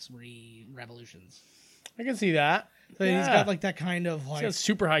Matrix Revolutions. I can see that. So he's got like that kind of like... He's got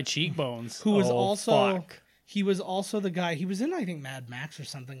super high cheekbones. Who was also... Fuck. He was also the guy... He was in, I think, Mad Max or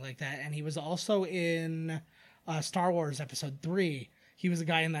something like that. And he was also in Star Wars Episode 3. He was a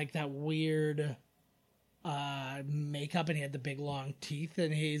guy in like that weird makeup, and he had the big long teeth.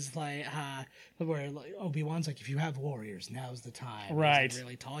 And he's like... where like, Obi-Wan's like, if you have warriors, now's the time. Right. He's like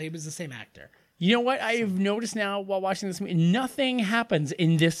really tall. He was the same actor. You know what? I've noticed now while watching this movie, nothing happens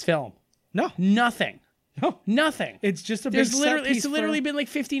in this film. No. Nothing. No. Nothing. It's just a big There's set literally piece it's literally been like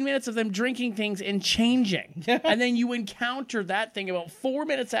 15 minutes of them drinking things and changing. Yeah. And then you encounter that thing about 4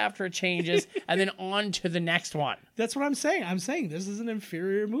 minutes after it changes and then on to the next one. That's what I'm saying. I'm saying this is an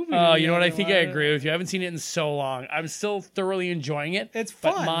inferior movie. Oh, you know what? I think I agree with you. I haven't seen it in so long. I'm still thoroughly enjoying it. It's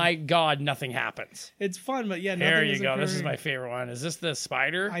But fun. my God, nothing happens. It's fun, but yeah, There nothing you is go. This is inferior. my favorite one. Is this the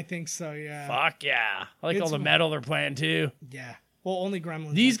spider? I think so, yeah. Fuck yeah. I like all It's the fun. metal they're playing too. Yeah. Well, only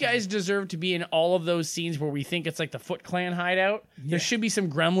Gremlins. These like guys deserve to be in all of those scenes where we think it's like the Foot Clan hideout. There should be some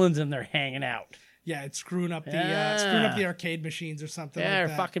gremlins in there hanging out. that. Yeah, it's screwing up the Yeah. arcade machines or something. Yeah, like or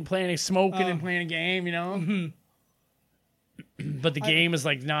that. fucking playing, smoking and playing a game, you know? But the game is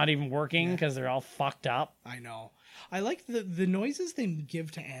like not even working because they're all fucked up. I know. I like the noises they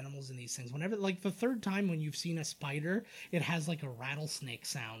give to animals in these things. Whenever, like the third time when you've seen a spider, it has like a rattlesnake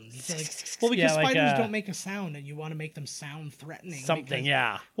sound. It's like, well, because Yeah, like spiders a- don't make a sound, and you want to make them sound threatening. Something, because-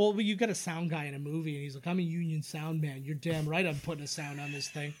 yeah. Well, you got a sound guy in a movie, and he's like, "I'm a union sound man." You're damn right. I'm putting a sound on this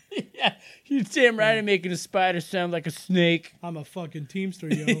thing. Yeah, you're damn right I'm making a spider sound like a snake. I'm a fucking teamster,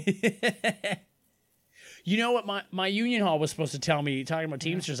 yo. You know what my union hall was supposed to tell me, talking about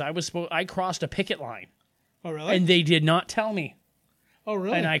Teamsters, I crossed a picket line, Oh, really? and they did not tell me. Oh,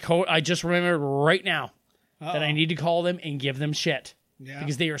 really? And I just remembered right now that I need to call them and give them shit. Yeah.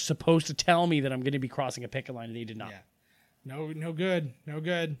 Because they are supposed to tell me that I'm going to be crossing a picket line, and they did not. Yeah. No good. No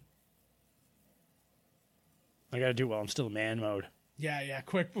good. I got to do it while I'm still in man mode. Yeah.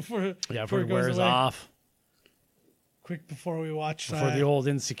 Quick before Before it goes wears away. off. Quick before we watch. Before the old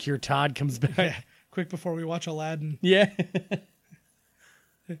insecure Todd comes back. Quick before we watch Aladdin. Yeah.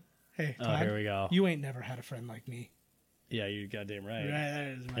 Hey, Oh, Todd, here we go. You ain't never had a friend like me. Yeah, you goddamn right. That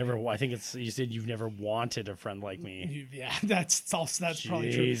is my- Never. I think it's. You said you've never wanted a friend like me. Yeah, that's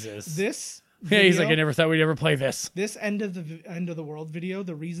probably true. Jesus. This. Yeah, he's like, I video- never thought we'd ever play this. This end of the world video.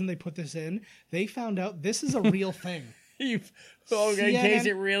 The reason they put this in, they found out this is a real thing. In case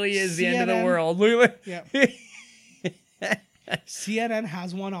it really is the end of the CNN world. Look, Yeah. CNN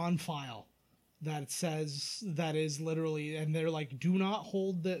has one on file that says that is literally, and they're like, do not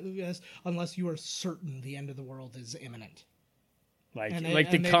hold this unless you are certain the end of the world is imminent. like And the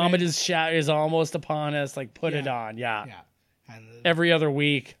they comet made- is almost upon us. Like, put it Yeah. on. Yeah. Yeah. And Every other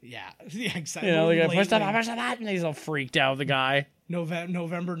week. yeah, exactly. You know, they go, push the Lately, button. He's all freaked out, the guy.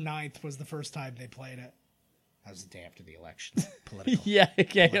 November 9th was the first time they played it. That was the day after the election. Political. Yeah,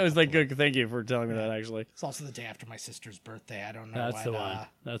 okay. I was like, good, thank you for telling me that, actually. It's also the day after my sister's birthday. I don't know. That's what, the one.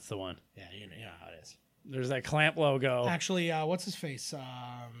 That's the one. Yeah, you know how it is. There's that clamp logo. Actually, what's his face?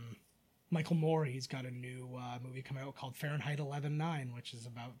 Michael Moore. He's got a new movie coming out called Fahrenheit 11/9, which is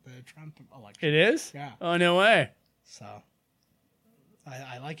about the Trump election. It is? Yeah. Oh, no way. So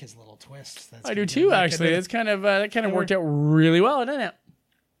I like his little twist. That's I do good. too, Like, actually. and It's kind of that kind of worked out really well, didn't it?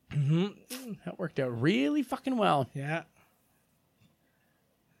 Mm-hmm. That worked out really fucking well. yeah.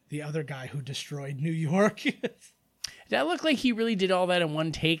 The other guy who destroyed New York. That looked like he really did all that in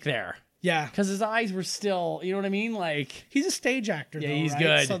one take there. yeah. Because his eyes were still, you know what I mean? Like, He's a stage actor. Yeah, though, he's right?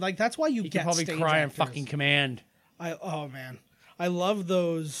 good. So like that's why you he get could probably stage cry on actors. fucking command. Oh man, I love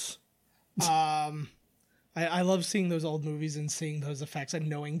those. I love seeing those old movies and seeing those effects and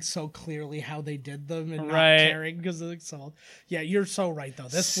knowing so clearly how they did them and Right. not caring because it's so. Yeah, you're so right though.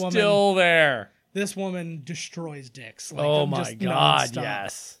 This woman, Still there. this woman destroys dicks. Like, Oh I'm my just God, nonstop.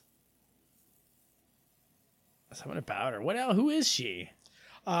 yes. Something about her. What else? Who is she?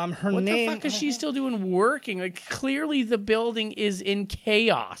 Her What name. the fuck is she still doing working? Like, clearly the building is in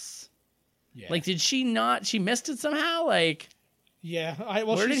chaos. Yeah. Like, did she not? She missed it somehow? Like, yeah.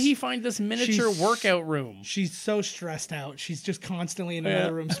 where did he find this miniature she's- workout room? She's so stressed out. She's just constantly in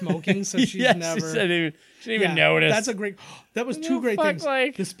another room smoking, so she's Yes, never. she didn't even notice. That's a great. That was What two the great fuck, things.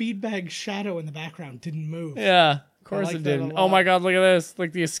 like- The speed bag shadow in the background didn't move. Yeah, of course like it that a didn't. lot. Oh my God, look at this.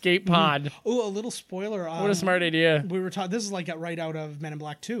 Like the escape pod. Oh, a little spoiler. What a smart idea. We were talking. This is like right out of Men in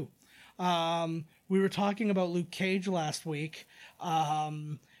Black 2. We were talking about Luke Cage last week.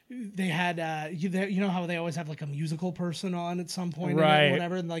 They had you know how they always have like a musical person on at some point, Right. or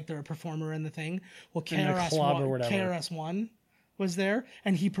whatever, and like they're a performer in the thing. Well, In the club or whatever. KRS-One was there,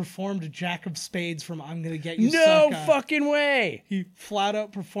 and he performed Jack of Spades from "I'm Gonna Get You." No Sucker. fucking way. He flat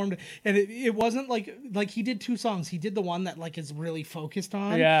out performed it, and it wasn't like he did two songs. He did the one that like is really focused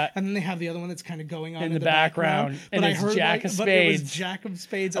on, Yeah. and then they have the other one that's kind of going on In in the the background, and But it's I heard Jack like, of but it was Spades. Jack of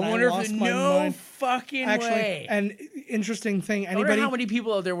Spades. I And wonder lost if my no mind. fucking way. And interesting thing, I wonder anybody. how many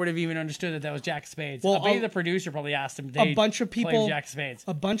people out there would have even understood that was Jack Spades. Well, I bet you a- the producer probably asked him. a bunch of people Jack Spades.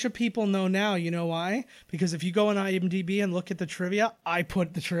 A bunch of people know now. You know why? Because if you go on IMDb and look at the trivia, I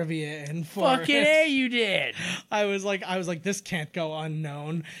put the trivia in for Fucking it. A, you did. I was like, this can't go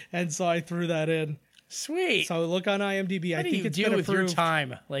unknown, and so I threw that in. Sweet. So look on IMDb. I What do think you it's do been with your approved.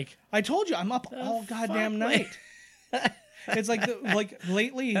 time? Like, I told you, I'm up all goddamn night. It's like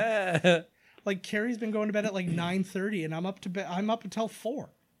lately, like Carrie's been going to bed at like 9:30, and I'm up until 4.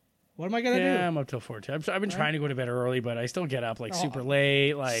 What am I gonna do? I'm up till 4 too. I've been trying to go to bed early, but I still get up like super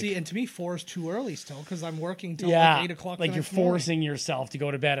late. Like, See, and to me, 4 is too early still because I'm working till yeah, like 8 o'clock. like the you're next morning. forcing yourself to go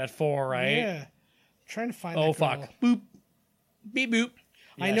to bed at 4, right? Yeah, I'm trying to find. Oh that fuck! girl. Boop, beep boop.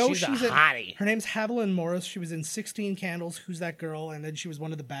 I Yeah, know she's she's a in. hottie. Her name's Haviland Morris. She was in 16 Candles. Who's That Girl? And then she was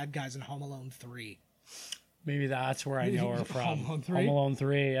one of the bad guys in Home Alone 3. Maybe that's where I know her from. Home Alone 3? Home Alone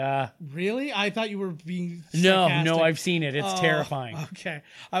 3. Really? I thought you were being No, sarcastic. I've seen it. It's terrifying. Okay.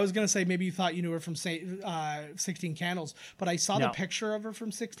 I was going to say maybe you thought you knew her from 16 Candles, but I saw the No. picture of her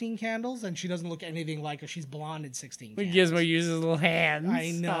from 16 Candles, and she doesn't look anything like her. She's blonde in 16 Candles. Gizmo uses little hands.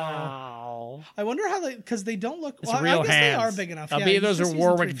 I know. Oh. I wonder how they, because they don't look, It's well, real I guess hands. they are big enough. I Yeah, bet he's those are just using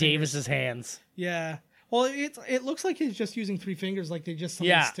Warwick 3 fingers. Davis's hands. Yeah. Well, it looks like he's just using 3 fingers, like they just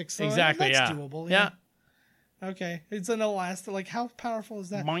Yeah, sticks. So exactly. That's Yeah. doable. Yeah. Okay. It's an elastic. Like, how powerful is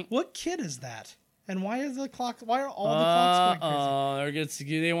that? Boink. What kid is that? And why is the clock? Why are all the clocks going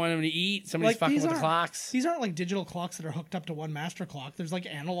crazy? They want him to eat. Somebody's Like, fucking these with the aren't- clocks. These aren't like digital clocks that are hooked up to one master clock. There's like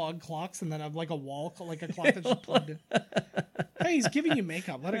analog clocks, and then like a wall, like a clock that's just plugged in. Hey, he's giving you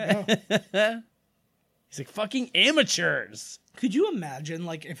makeup. Let it go. He's like, fucking amateurs. Could you imagine,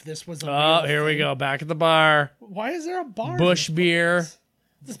 like, if this was a Oh, real here we thing? go. Back at the bar. Why is there a bar? in Bush this beer. place?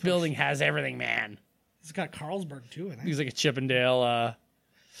 This building has everything, man. It's got Carlsberg too. I think He's like a Chippendale. that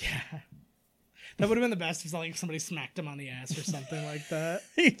would have been the best if like somebody smacked him on the ass or something like that.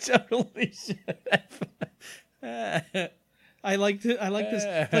 He totally should I like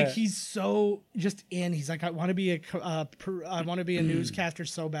this. Like he's so just in. He's like, I want to be a newscaster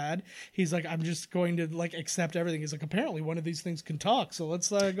so bad. He's like, I'm just going to like accept everything. He's like, apparently one of these things can talk, so let's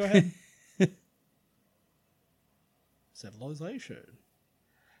go ahead. Civilization.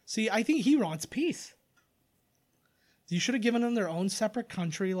 See, I think he wants peace. You should have given them their own separate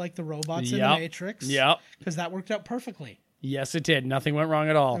country, like the robots in the Matrix. Yep. Because that worked out perfectly. Yes, it did. Nothing went wrong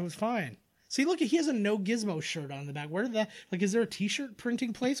at all. It was fine. See, look, he has a No Gizmo shirt on the back. Where did that? Like, is there a T-shirt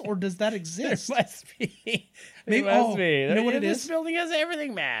printing place, or does that exist? There must be. Maybe- There must oh, be. you know what it This is? building has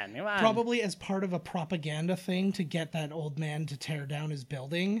everything, man. Come on. Probably as part of a propaganda thing to get that old man to tear down his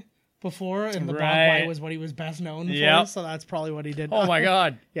building before, and the Right. Bogwai was what he was best known Yep. for. So that's probably what he did. Oh my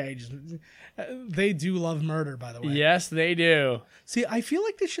God. Yeah, he just. They do love murder, by the way. Yes, they do. See, I feel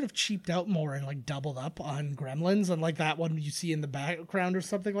like they should have cheaped out more and like doubled up on Gremlins and like that one you see in the background or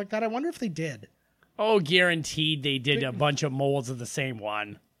something like that. I wonder if they did. Oh, guaranteed they did a bunch of molds of the same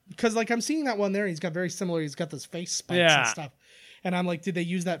one. Because like I'm seeing that one there, he's got very similar. He's got those face spikes Yeah. and stuff. And I'm like, did they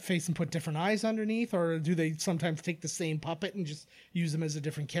use that face and put different eyes underneath, or do they sometimes take the same puppet and just use them as a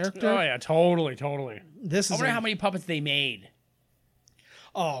different character? Oh yeah, totally. This I is wonder how many puppets they made.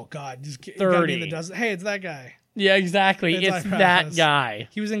 Oh God, just 30. in the dozen. Hey, it's that guy. Yeah, exactly. It's It's like that Travis. guy.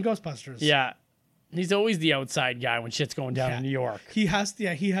 He was in Ghostbusters. Yeah. He's always the outside guy when shit's going down in New York. He has to.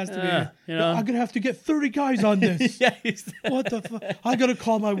 Yeah, he has to be. you know. I'm gonna have to get 30 guys on this. Yeah, What the fuck? I gotta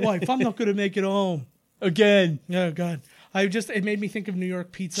call my wife. I'm not gonna make it home. again. Oh God. It made me think of New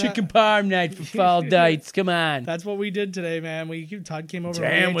York pizza. Chicken parm night for fall dates. Come on. That's what we did today, man. Todd came over.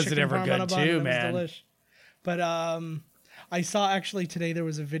 Damn, we ate was it chicken ever parm good on a bun, too, and it was man. delish. But I saw actually today there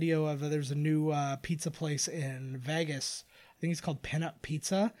was a video of there's a new pizza place in Vegas. I think it's called Pinup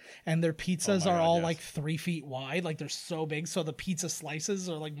Pizza, and their pizzas are all like 3 feet wide, like they're so big. So the pizza slices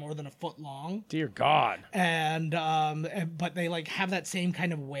are like more than a foot long, Dear God. and but they like have that same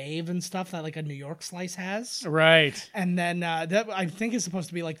kind of wave and stuff that like a New York slice has. Right. And then that I think is supposed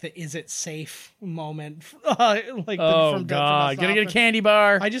to be like the "Is it safe?" moment. Like Oh from God. Gonna get a Office. candy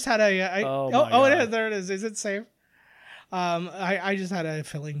bar. I just had a. Oh, Oh, my oh, it God. is. There it is. Is it safe? I just had a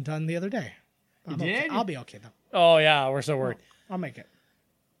filling done the other day. I'm okay. did? I'll be okay though. Oh yeah, we're so worried. I'll make it.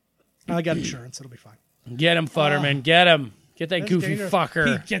 I got insurance. It'll be fine. Get him, Futterman. Get him. Get that That's goofy dangerous.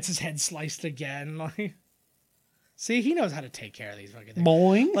 fucker. He gets his head sliced again. Like, see, he knows how to take care of these fucking things.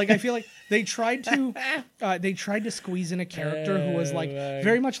 Boing. Like I feel like they tried to squeeze in a character who was like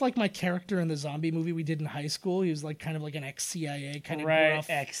very much like my character in the zombie movie we did in high school. He was like kind of like an ex-CIA kind of Right. gruff,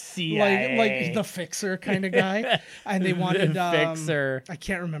 Ex-CIA. like the fixer kind of guy. And they wanted Fixer. I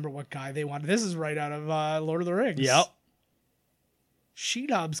can't remember what guy they wanted. This is right out of Lord of the Rings. Yep.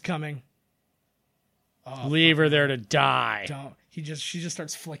 She-Dub's coming. Oh, Leave her there to die. don't. She just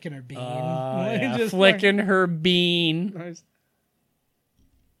starts flicking her bean. Yeah, Just flicking her bean. like-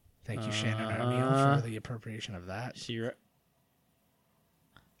 Thank you, Shannon O'Neill, for the appropriation of that. She.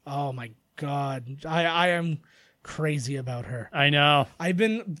 Oh my God, I am crazy about her. I know. I've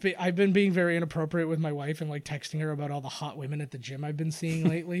been being very inappropriate with my wife and like texting her about all the hot women at the gym I've been seeing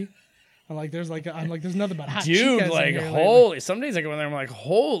lately. I'm like, there's nothing but hot Dude, chicas like, in here holy. lately. Some days I go in there, I'm like,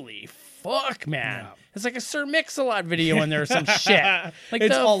 holy fuck, man. Yeah. It's like a Sir Mix-a-Lot video in there or some shit. Like,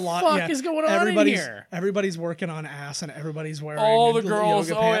 It's the a lot. fuck Yeah. is going on in here? Everybody's working on ass and everybody's wearing All the girls,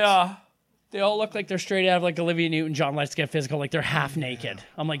 yoga oh pants. yeah. They all look like they're straight out of like Olivia Newton-John Let's Get Physical, like they're half naked.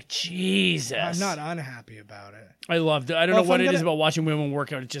 I'm like, Jesus. I'm not unhappy about it. I loved it. I don't Well, know what if it I'm is gonna- about watching women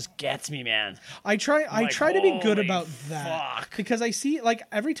work out. It just gets me, man. I try like, to be good holy about that fuck. because I see like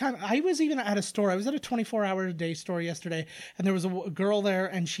every time I was even at a store. I was at a 24-hour-a-day store yesterday, and there was a girl there,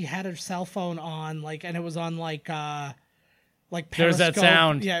 and she had her cell phone on, like, and it was on like There's that Periscope.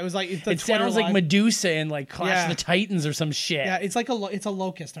 sound. Yeah, it was like the It Twitter sounds like Live. Medusa and like Clash Yeah. of the Titans or some shit. Yeah, it's like it's a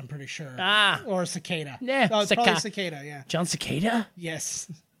locust. I'm pretty sure. Ah. or a cicada. Yeah, no, it's probably a cicada. cicada. Yeah. John Cicada? Yes.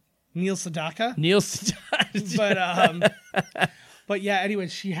 Neil Sedaka. Neil But yeah,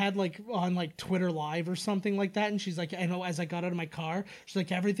 anyways, she had like on like Twitter Live or something like that, and she's like, I know, as I got out of my car, she's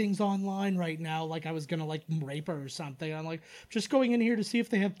like, everything's online right now, like I was gonna like rape her or something. I'm like, just going in here to see if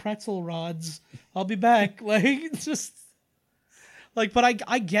they have pretzel rods. I'll be back. Like, it's just like, but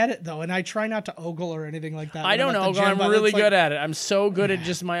I get it though, and I try not to ogle or anything like that. I don't know. I'm really good at it. I'm so good at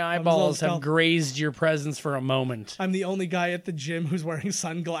just my eyeballs have grazed your presence for a moment. I'm the only guy at the gym who's wearing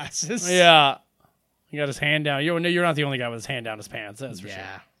sunglasses. Yeah. He got his hand down. You're not the only guy with his hand down his pants. That's for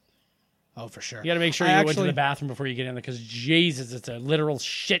sure. Oh, for sure. You got to make sure you went to the bathroom before you get in there because, Jesus, it's a literal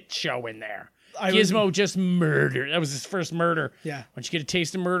shit show in there. Gizmo just murdered. That was his first murder. Yeah. Once you get a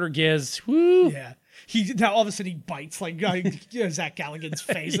taste of murder, Giz, woo. Yeah. Now all of a sudden he bites like Zach Galligan's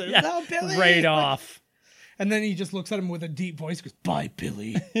face. Yeah. No, Billy. Right off. And then he just looks at him with a deep voice, goes, "Bye,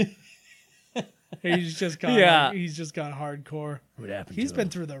 Billy." He's just gone. Yeah. He's just gone hardcore. What happened? He's been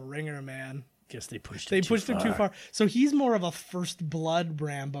through the ringer, man. Guess they pushed him too far. So he's more of a First Blood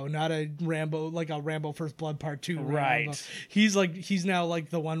Rambo, not a Rambo like a Rambo First Blood Part 2 Rambo. Right. He's now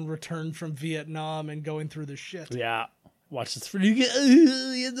like the one returned from Vietnam and going through the shit. Yeah. Watch this. You get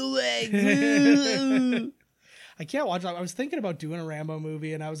the legs. I can't watch that. I was thinking about doing a Rambo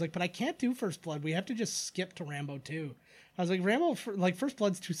movie, and I was like, but I can't do First Blood. We have to just skip to Rambo 2. I was like, First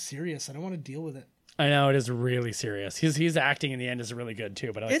Blood's too serious. I don't want to deal with it. I know, it is really serious. His acting in the end is really good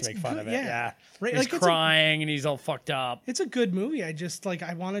too, but I like to make fun of it. Yeah. Right, He's like, crying and he's all fucked up. It's a good movie. I just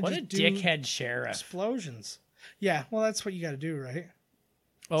I want to What just a do dickhead sheriff. explosions. Yeah, well, that's what you got to do, right?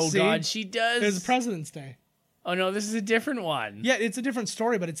 Oh, See? God, she does. It's President's Day. Oh, no, this is a different one. Yeah, it's a different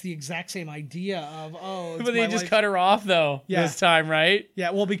story, but it's the exact same idea of, it's But they my just life. cut her off, though, this time, right? Yeah,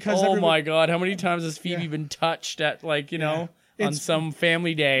 well, because Oh, my God. How many times has Phoebe been touched at, like, on some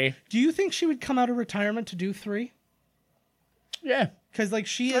family day? Do you think she would come out of retirement to do 3? Yeah. Because, like,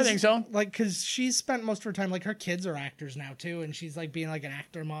 she is... I think so. Like, because she's spent most of her time... Like, her kids are actors now, too, and she's, like, being, like, an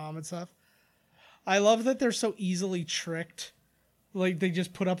actor mom and stuff. I love that they're so easily tricked. Like, they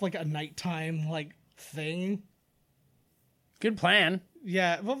just put up, like, a nighttime, like, thing. Good plan.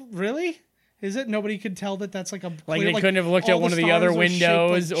 Yeah, well, really? Is it? Nobody could tell that that's, like, a... Like, they couldn't have looked at one of the other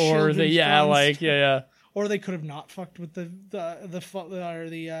windows or the... Yeah, like, yeah. Or they could have not fucked with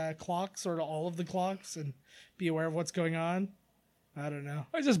the clocks or all of the clocks and be aware of what's going on. I don't know.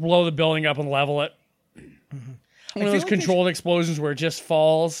 I just blow the building up and level it. Mm-hmm. One of those controlled explosions where it just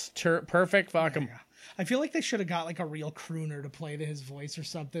falls. Perfect. Fuck them. Yeah. I feel like they should have got like a real crooner to play to his voice or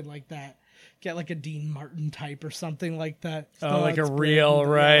something like that. Get like a Dean Martin type or something like that. Oh, like a real,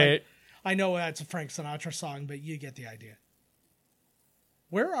 right. Like, I know that's a Frank Sinatra song, but you get the idea.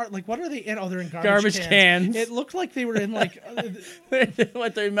 What are they in? Oh, they're in garbage cans. It looked like they were in like...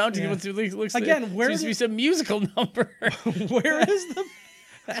 what they're mounting looks again, where seems to be some musical number. Where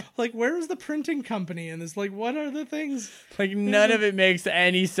is the printing company in this? Like, what are the things? Like, none of it makes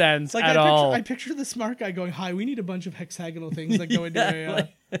any sense like, at all. I picture the smart guy going, "Hi, we need a bunch of hexagonal things that go into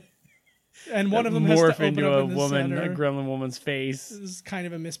and one of them has to open into up a in the woman, center. a gremlin woman's face. This is kind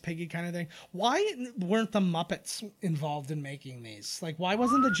of a Miss Piggy kind of thing. Why weren't the Muppets involved in making these? Like, why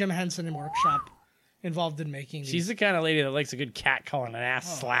wasn't the Jim Henson Workshop involved in making these? She's the kind of lady that likes a good cat calling an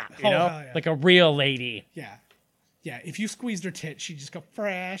ass slap, you know? Hell yeah. Like a real lady. Yeah. Yeah, if you squeezed her tit, she'd just go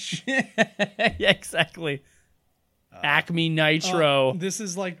fresh. Yeah, exactly. Acme Nitro. This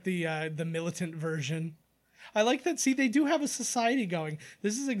is like the militant version. I like that. See, they do have a society going.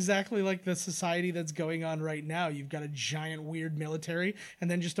 This is exactly like the society that's going on right now. You've got a giant weird military and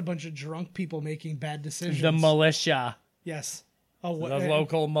then just a bunch of drunk people making bad decisions. The militia. Yes. The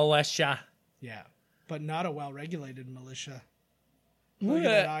local militia. Yeah, but not a well-regulated militia. Look at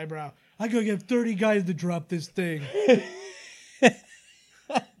that eyebrow. I gotta get 30 guys to drop this thing.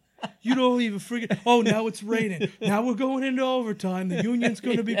 You don't even freaking. Oh, now it's raining. Now we're going into overtime. The union's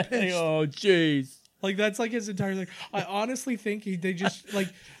going to be pissed. Oh, jeez. Like that's like his entire like. I honestly think they just like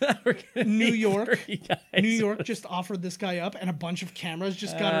New York just offered this guy up, and a bunch of cameras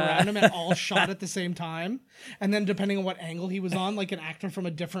just got around him and all shot at the same time. And then depending on what angle he was on, like an actor from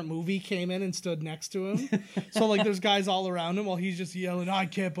a different movie came in and stood next to him. So like there's guys all around him while he's just yelling, "I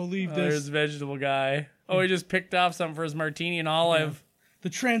can't believe this." There's vegetable guy. Oh, he just picked off some for his martini and olive. Yeah. The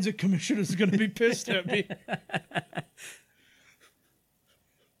transit commissioner is going to be pissed at me.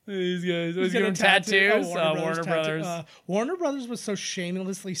 These guys. He's getting tattoos. Warner Brothers. Warner Brothers was so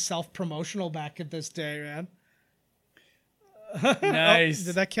shamelessly self-promotional back at this day, man. Nice.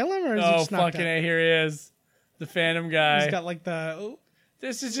 Did that kill him, or is it just fucking A, here he is. The Phantom guy. He's got like the... Oh,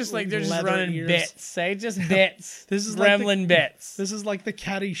 this is just like they're just running ears. bits. Say just bits. This is Gremlin like bits. This is like the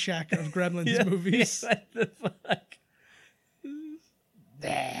Caddyshack of Gremlins movies. What the fuck?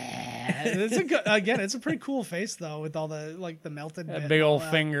 It's a good, again, it's a pretty cool face though, with all the like the melted bit big old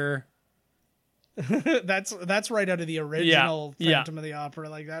finger. that's right out of the original Phantom of the Opera.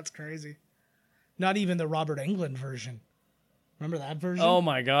 Like that's crazy. Not even the Robert Englund version. Remember that version? Oh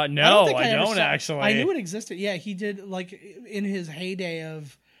my god, no, I don't saw, actually. I knew it existed. Yeah, he did like in his heyday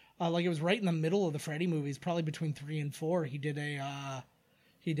of like it was right in the middle of the Freddy movies, probably between 3 and 4. He did a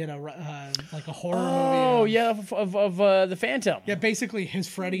like a horror movie. Oh yeah, of the Phantom. Yeah, basically his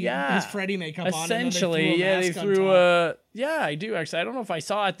Freddy makeup on. Essentially, they threw I do actually. I don't know if I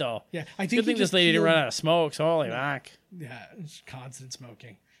saw it though. Yeah, I think good thing this lady didn't run out of smoke. So holy mac. Yeah, it's constant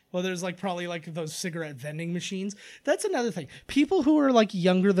smoking. Well, there's like probably like those cigarette vending machines. That's another thing. People who are like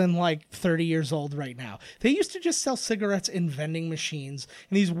younger than like 30 years old right now, they used to just sell cigarettes in vending machines,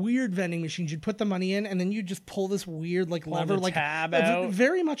 and these weird vending machines. You'd put the money in, and then you just pull this weird like lever, like tab out.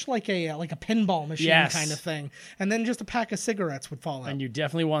 Very much like a pinball machine kind of thing, and then just a pack of cigarettes would fall out. And you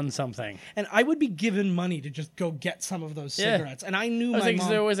definitely won something. And I would be given money to just go get some of those cigarettes, and I knew my mom.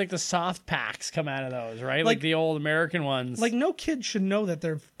 There was like the soft packs come out of those, right? Like the old American ones. Like no kid should know that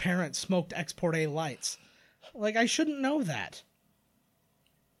their parents smoked Export A lights. Like I shouldn't know that.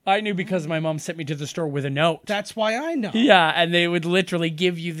 I knew because my mom sent me to the store with a note. That's why I know. Yeah, and they would literally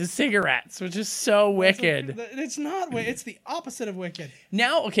give you the cigarettes, which is so wicked. It's not. It's the opposite of wicked.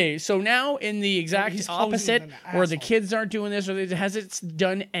 Now, okay, so now in the exact opposite, where the kids aren't doing this, has it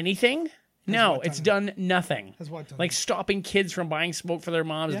done anything? No, it's done nothing. Has what done? Like stopping kids from buying smoke for their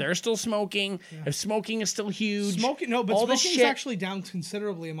moms. Yeah. They're still smoking. Yeah. If smoking is still huge. Smoking's actually down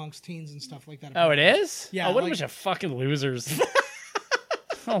considerably amongst teens and stuff like that. Oh, it is? Yeah. Oh, what a bunch of fucking losers.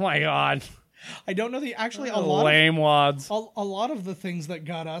 Oh my god. I don't know lame wads. A lot of the things that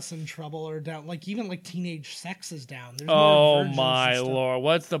got us in trouble are down. Like even like teenage sex is down. There's oh my lord!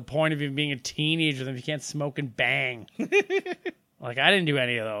 What's the point of even being a teenager if you can't smoke and bang? Like I didn't do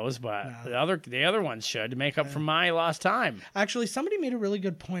any of those, but the other ones should to make up for my lost time. Actually, somebody made a really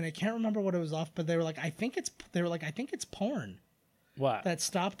good point. I can't remember what it was off, but they were like, I think it's porn. What? That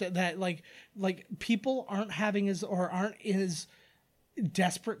stopped it. That like people aren't as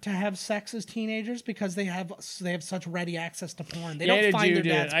desperate to have sex as teenagers because they have such ready access to porn. They don't find their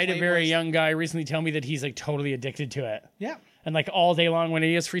dad's I had a very young guy recently tell me that he's like totally addicted to it. Yeah. And like all day long when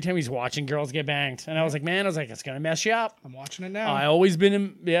he has free time, he's watching girls get banged. And I was like, it's going to mess you up. I'm watching it now. I always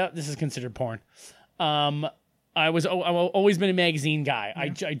been this is considered porn. I've always been a magazine guy.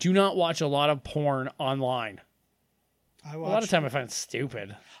 Yeah. I do not watch a lot of porn online. A lot of time I find it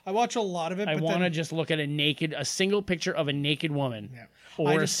stupid. I watch a lot of it. I want to just look at a single picture of a naked woman,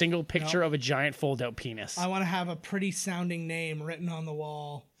 or a single picture of a giant fold-out penis. I want to have a pretty sounding name written on the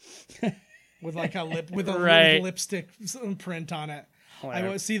wall, with like a lipstick print on it.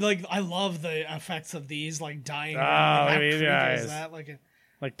 Whatever. I love the effects of these like dying. Oh, these guys!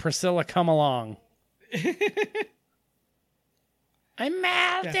 Like Priscilla, come along. I'm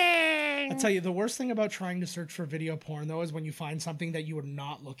melting. Yeah. I tell you, the worst thing about trying to search for video porn, though, is when you find something that you were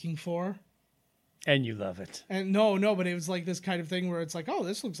not looking for. And you love it. And no, but it was like this kind of thing where it's like, oh,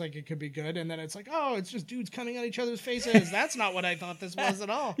 this looks like it could be good. And then it's like, oh, it's just dudes coming at each other's faces. That's not what I thought this was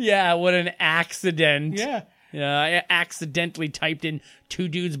at all. Yeah, what an accident. Yeah. Yeah, I accidentally typed in 2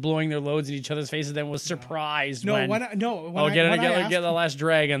 dudes blowing their loads in each other's faces, then was surprised get the last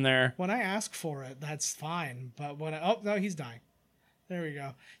drag in there. When I ask for it, that's fine. But he's dying. There we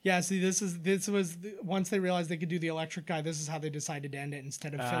go. Yeah, see, this was once they realized they could do the electric guy, this is how they decided to end it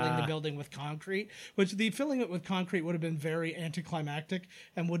instead of filling the building with concrete, which the filling it with concrete would have been very anticlimactic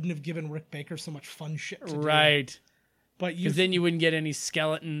and wouldn't have given Rick Baker so much fun shit to do. Right. But because then you wouldn't get any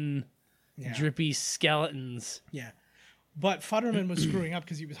drippy skeletons. Yeah. But Futterman was screwing up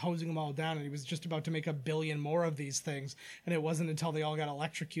because he was hosing them all down, and he was just about to make 1 billion more of these things. And it wasn't until they all got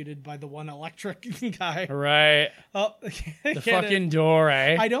electrocuted by the one electric guy. Right. Oh, the fucking door,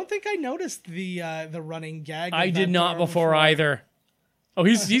 eh? I don't think I noticed the running gag. I did not before either. Oh,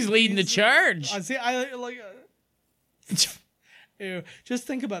 he's leading the charge. See, I like. Ew. Just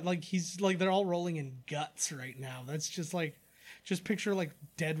think about they're all rolling in guts right now. That's just picture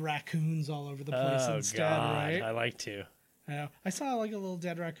dead raccoons all over the place instead, God. right? I like to. I know. I saw a little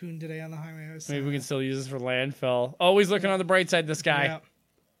dead raccoon today on the highway. Maybe we can still use this for landfill. Always looking on the bright side, this guy. Yeah.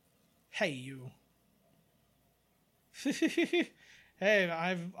 Hey, you.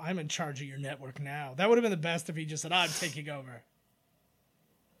 Hey, I'm in charge of your network now. That would have been the best if he just said, "I'm taking over."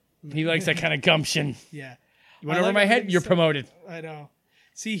 He likes that kind of gumption. Yeah. You went over my head, you're promoted. I know.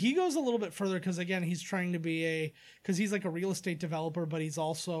 See, he goes a little bit further because again, he's trying to be because he's like a real estate developer, but he's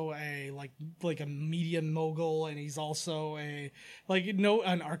also a like a media mogul, and he's also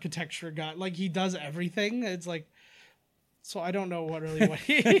an architecture guy. Like he does everything. It's like, so I don't know what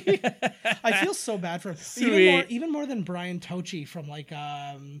he. I feel so bad for him. Even more than Brian Tochi from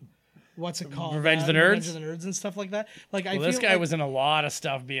what's it called? Revenge of the Nerds? Revenge of the Nerds and stuff like that. Like I feel this guy was in a lot of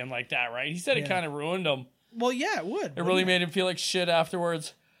stuff being like that, right? He said it kind of ruined him. Well, yeah, it would. It really made him feel like shit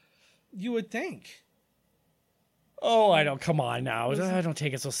afterwards. You would think. Oh, I don't. Come on now. I don't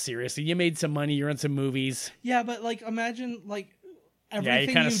take it so seriously. You made some money. You're in some movies. Yeah, but imagine everything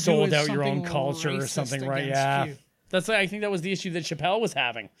you kind of sold out your own something culture or something, right? against Yeah. you. I think that was the issue that Chappelle was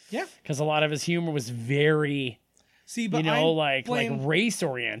having. Yeah. Because a lot of his humor was very, but like race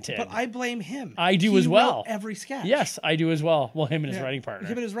oriented. But I blame him. I do He as well. wrote every sketch. Yes, I do as well. Well, him and his writing partner.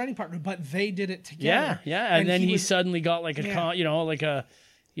 Him and his writing partner, but they did it together. Yeah, yeah. And then he suddenly got whatever.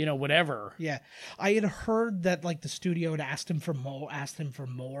 Yeah. I had heard that the studio had asked him for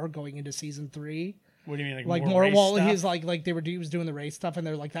more going into season 3. What do you mean, more? Well, stuff? he's he was doing the race stuff, and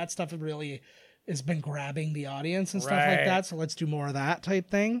they're like, that stuff really has been grabbing the audience and stuff like that. So let's do more of that type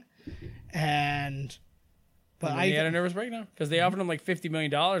thing. But he had a nervous breakdown because they offered him $50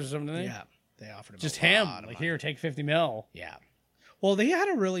 million or something. Yeah, they offered him just a him. lot of money. Here, take $50 million. Yeah. Well, they had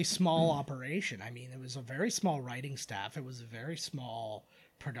a really small operation. I mean, it was a very small writing staff. It was a very small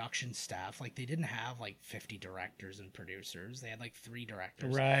production staff. They didn't have 50 directors and producers. They had 3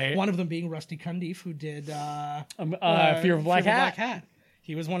 directors. Right. One of them being Rusty Cundiff, who did Fear of a Black Hat.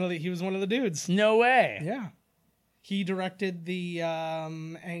 He was one of the dudes. No way. Yeah. He directed the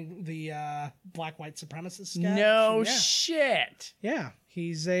black white supremacist sketch. No shit. Yeah,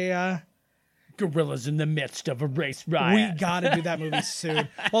 he's a gorillas in the midst of a race riot. We gotta do that movie soon.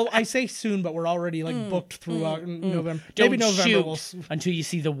 Well, I say soon, but we're already booked throughout November. Don't Maybe November shoot until you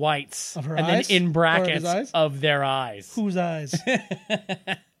see the whites of her and eyes? then in brackets Or of his eyes? of their eyes. Whose eyes?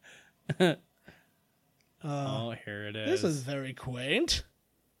 Oh, here it is. This is very quaint.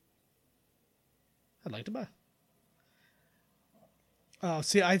 I'd like to buy. Oh,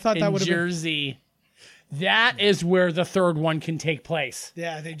 see, I thought that would have been Jersey. That is where the third one can take place.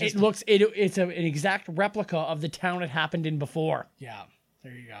 Yeah, they just it's an exact replica of the town it happened in before. Yeah,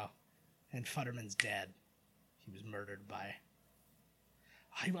 there you go. And Futterman's dead. He was murdered by.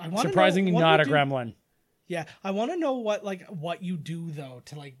 I want surprisingly not a gremlin. Yeah, I want to know what you do though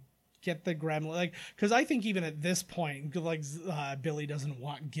to get the gremlin, because I think even at this point, Billy doesn't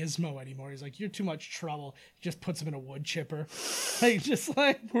want Gizmo anymore. He's like, you're too much trouble. He just puts him in a wood chipper.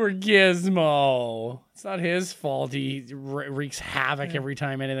 Poor Gizmo. It's not his fault. He wreaks havoc every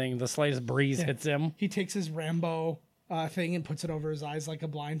time the slightest breeze hits him. He takes his Rambo thing and puts it over his eyes like a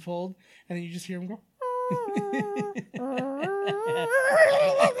blindfold, and then you just hear him go.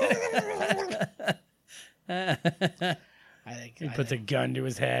 He puts a gun to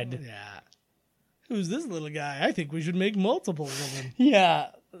his head. Yeah. Who's this little guy? I think we should make multiples of him. Yeah.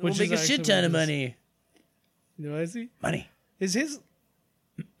 We'll Which make a is shit ton of money. You know what I see? Money. Is his...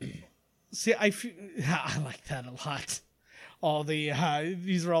 See, I like that a lot. All the...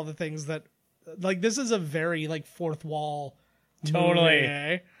 these are all the things that... This is a very, fourth wall... Totally. Movie,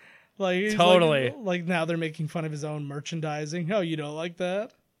 eh? Totally. Now they're making fun of his own merchandising. Oh, you don't like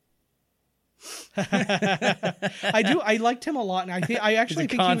that? I do. I liked him a lot, and I actually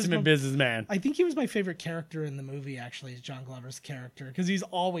think he was a businessman. I think he was my favorite character in the movie. Actually, is John Glover's character, because he's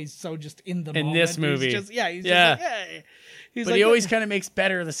always so just in the moment. In this movie, he's just hey. But he always kind of makes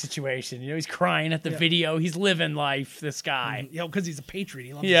better of the situation. He's crying at the video. He's living life. This guy, because he's a patriot.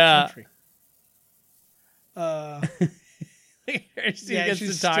 He loves his country. She gets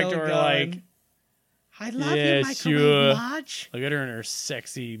to talk to her going. I love you, Microwave Lodge. Look at her in her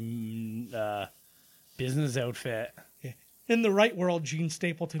sexy business outfit. Yeah. In the right world, Gene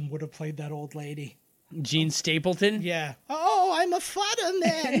Stapleton would have played that old lady. Gene Stapleton? Yeah. Oh, I'm a fodder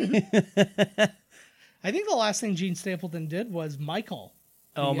man. I think the last thing Gene Stapleton did was Michael.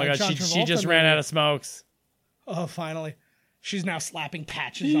 Oh my God, John she just Travolta ran movie. out of smokes. Oh, finally. She's now slapping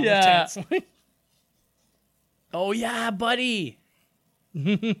patches on Yeah. the tits. Oh yeah, buddy.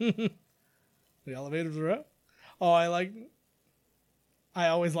 The elevators are up. Oh, I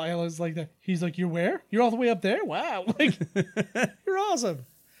always like that. He's like, "You're where? You're all the way up there? Wow. Like, you're awesome."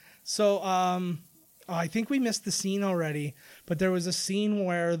 So, I think we missed the scene already, but there was a scene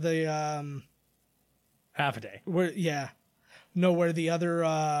where the Half a day. where the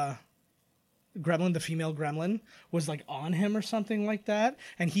other gremlin, the female gremlin, was like on him or something like that,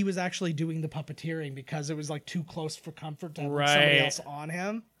 and he was actually doing the puppeteering because it was like too close for comfort to have like, somebody Right. else on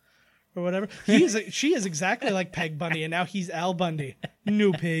him or whatever. She is exactly like Peg Bundy, and now he's Al Bundy.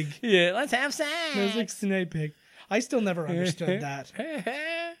 New pig. Yeah, let's have sex. Music Snake Pig. I still never understood that.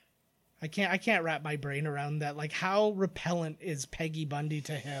 I can't wrap my brain around that. Like, how repellent is Peggy Bundy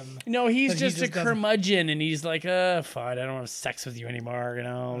to him? No, he's But he just a just doesn't- curmudgeon, and he's like, fine, I don't have sex with you anymore. You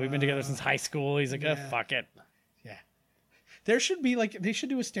know, we've been together since high school. He's like, yeah. fuck it. Yeah. There should be like they should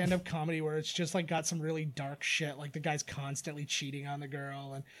do a stand-up comedy where it's just like got some really dark shit, like the guy's constantly cheating on the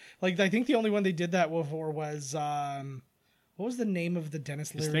girl, and like I think the only one they did that for was what was the name of the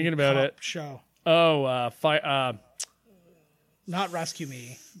Dennis Leary thinking about cop it. show? Not Rescue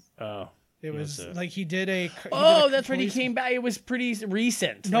Me. Oh. It was it? like he did a. That's when he came back. It was pretty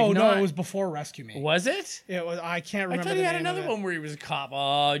recent. No, Like, no, not- it was before Rescue Me. Was it? It was. I can't I remember. thought he the had name of another it. one where he was a cop.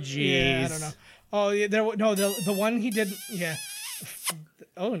 Oh, jeez. Yeah, I don't know. Oh, yeah, the one he did. Yeah.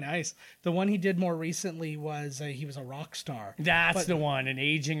 Oh, nice. The one he did more recently was he was a rock star. That's the one, an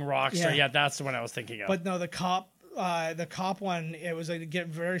aging rock star. Yeah. Yeah, that's the one I was thinking of. But no, the cop one, it was a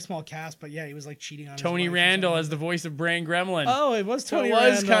very small cast, but yeah, he was like cheating on Tony his wife or Randall something. as the voice of Brain Gremlin. Oh, it was so Tony it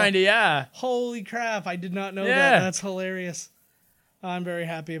was Randall. kind of, yeah. Holy crap! I did not know Yeah. that. That's hilarious. I'm very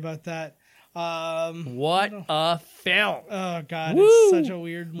happy about that. What a film. Oh god, Woo! it's such a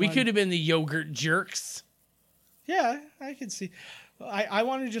weird. We one. could have been the Yogurt Jerks. Yeah, I could see. I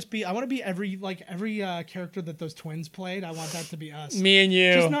want to just be. I want to be every character that those twins played. I want that to be us. Me and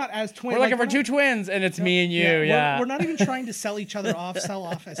you. Just not as twins. We're looking for two twins, and it's me and you. Yeah. We're not even trying to sell each other off, sell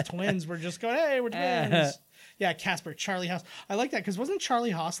off as twins. We're just going, hey, we're twins. Yeah, Casper, Charlie Haas. I like that because wasn't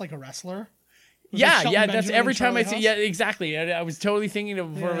Charlie Haas like a wrestler? Was it Shelton That's Benjamin every and time I Charlie see. Haas? Yeah, exactly. I was totally thinking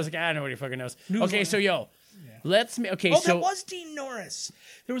of before. I was like, nobody fucking knows. Okay, so let's. Okay, Oh, so that was Dean Norris.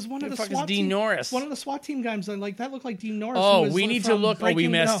 There was one of the fuck is SWAT Dean team. Norris? One of the SWAT team guys. Like that looked like Dean Norris. Oh, who was we need to from look. Oh, we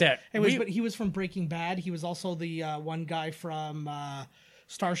missed it. But he was from Breaking Bad. He was also the one guy from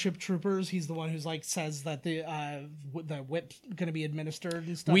Starship Troopers. He's the one who's like says that the whip going to be administered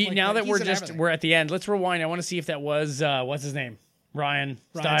and stuff. now that He's we're in everything. we're at the end. Let's rewind. I want to see if that was what's his name, Ryan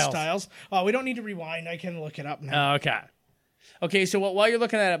Stiles. Oh, we don't need to rewind. I can look it up now. Okay, so while you're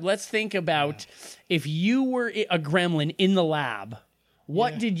looking that up, let's think about if you were a gremlin in the lab,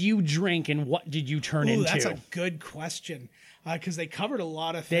 what did you drink and what did you turn Ooh, into? that's a good question. Because they covered a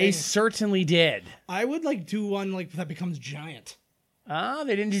lot of They things. certainly did. I would like do one like that becomes giant. They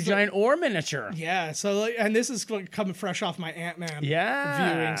didn't do giant or miniature. Yeah. So like, and this is like, coming fresh off my Ant-Man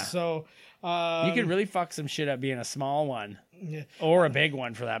Yeah. viewing. So You could really fuck some shit up being a small one. Yeah. Or a big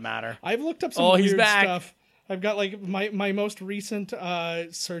one for that matter. I've looked up some Oh, he's weird back. stuff. I've got like my most recent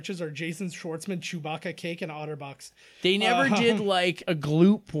searches are Jason Schwartzman, Chewbacca cake, and Otterbox. They never did like a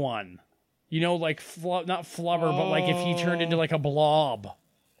gloop one. You know, like not flubber, but like if he turned into like a blob.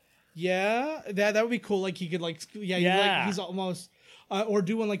 Yeah, that would be cool. Like he could like he's almost or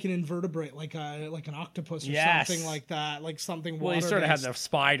do one like an invertebrate, like an octopus or something like that, like something. Well, he sort of had the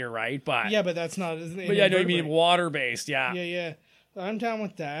spider, right? But yeah, but that's not. But yeah, no, you mean water based? Yeah. Yeah. I'm down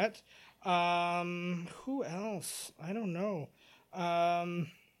with that. Who else? I don't know.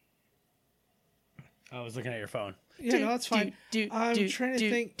 I was looking at your phone. Yeah, no, that's fine. I'm trying to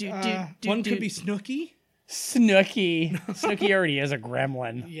think. One could be Snooki. Snooki. Snooki already is a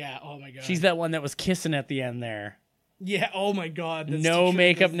gremlin. Yeah. Oh my god. She's that one that was kissing at the end there. Yeah. Oh my god. That's No true,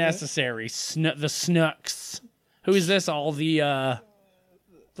 makeup isn't it? necessary. The Snooks. Who is this? All the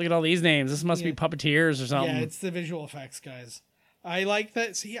look at all these names. This must be puppeteers or something. Yeah, it's the visual effects guys. I like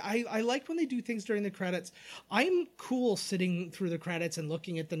that. See, I like when they do things during the credits. I'm cool sitting through the credits and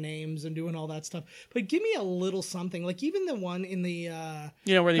looking at the names and doing all that stuff. But give me a little something. Like even the one in the where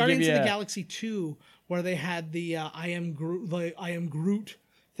they Guardians give you of the Galaxy 2, where they had the I am Groot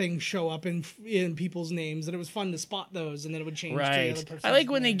thing show up in people's names, and it was fun to spot those, and then it would change to the other person's I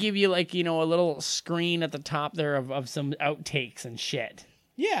like when they name. give you like, a little screen at the top there of some outtakes and shit.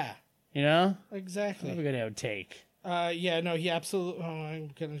 Yeah, You know? exactly. Have a good outtake. He absolutely. Oh,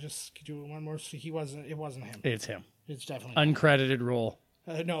 I'm gonna just do one more. It wasn't him. It's him. It's definitely uncredited role.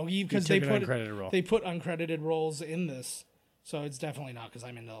 No, because they put uncredited roles in this, so it's definitely not. Because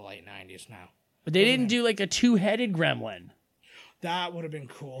I'm in the late '90s now. But they didn't do like a two-headed gremlin. That would have been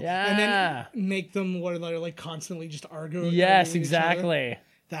cool. Yeah, and then make them where they're like constantly just arguing. Yes, exactly.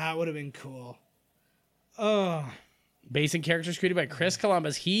 That would have been cool. Based on characters created by Chris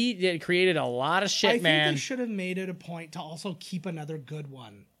Columbus, he created a lot of shit, man. I think they should have made it a point to also keep another good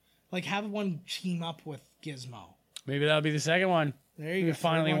one, like have one team up with Gizmo. Maybe that'll be the second one. There you go.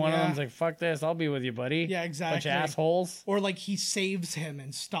 Finally, one of them's like, "Fuck this, I'll be with you, buddy." Yeah, exactly. Bunch of assholes. Or like he saves him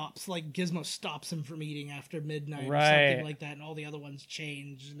and stops, like Gizmo stops him from eating after midnight, right? Or something like that, and all the other ones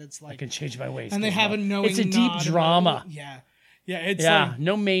change, and it's like I can change my ways. And they have a knowing. It's a deep drama. It's like,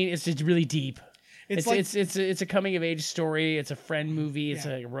 no main. It's just really deep. It's a coming of age story. It's a friend movie. It's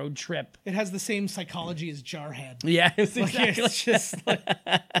a road trip. It has the same psychology as Jarhead. Yeah, exactly. Like, it's just like,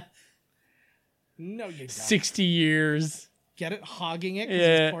 no, you don't. 60 years. Get it? Hogging it because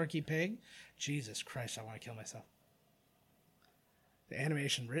it's Porky Pig. Jesus Christ, I want to kill myself. The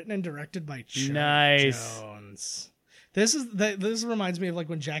animation written and directed by Chuck Jones. This reminds me of like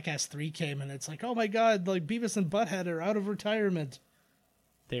when Jackass 3 came and it's like, oh my god, like Beavis and Butthead are out of retirement.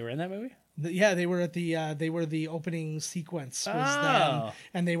 They were in that movie? They were at the opening sequence was them,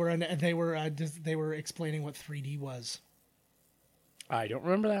 and they were explaining what 3D was. I don't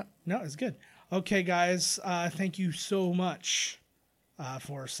remember that. No, it's good. Okay, guys, thank you so much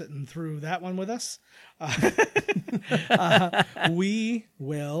for sitting through that one with us. We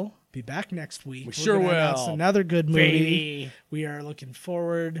will be back next week. We sure will. Announce another good movie. Baby. We are looking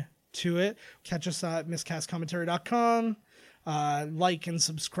forward to it. Catch us at miscastcommentary.com. Like and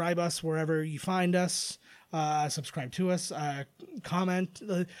subscribe us wherever you find us. Subscribe to us. Comment.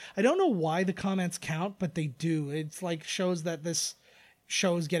 I don't know why the comments count, but they do. It's like shows that this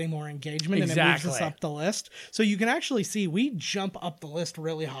show's getting more engagement and it moves us up the list. So you can actually see we jump up the list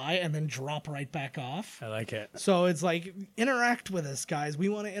really high and then drop right back off. I like it. So it's like, interact with us, guys. We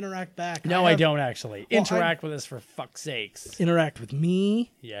want to interact back. No, I don't actually. Interact with us for fuck's sakes. Interact with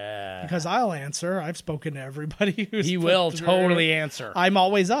me. Yeah. Because I'll answer. I've spoken to everybody who's He will totally answer. I'm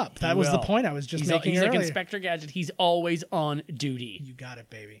always up. That was the point I was just making earlier. He's like Inspector Gadget. He's always on duty. You got it,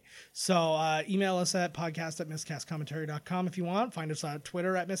 baby. So email us at podcast@miscastcommentary.com if you want. Find us on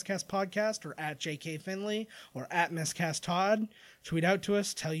Twitter at Miscast Podcast or at JK Finley or at Miscast Todd. Tweet out to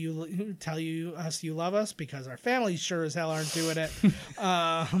us. Tell us you love us because our families sure as hell aren't doing it.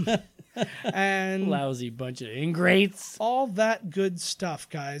 And lousy bunch of ingrates. All that good stuff,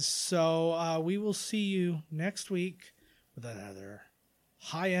 guys. So we will see you next week with another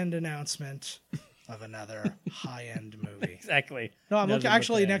high-end announcement of another high-end movie. Exactly. No, I'm looking.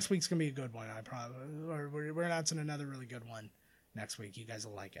 Actually, next week's gonna be a good one. We're announcing another really good one next week. You guys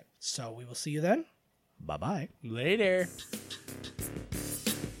will like it. So we will see you then. Bye-bye. Later.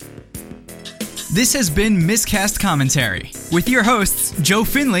 This has been Miscast Commentary with your hosts Joe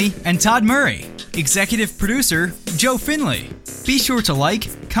Finley and Todd Murray. Executive producer Joe Finley. Be sure to like,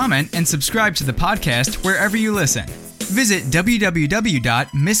 comment, and subscribe to the podcast wherever you listen. Visit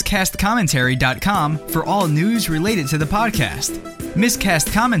www.miscastcommentary.com for all news related to the podcast.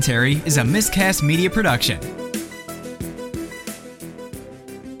 Miscast Commentary is a Miscast Media production.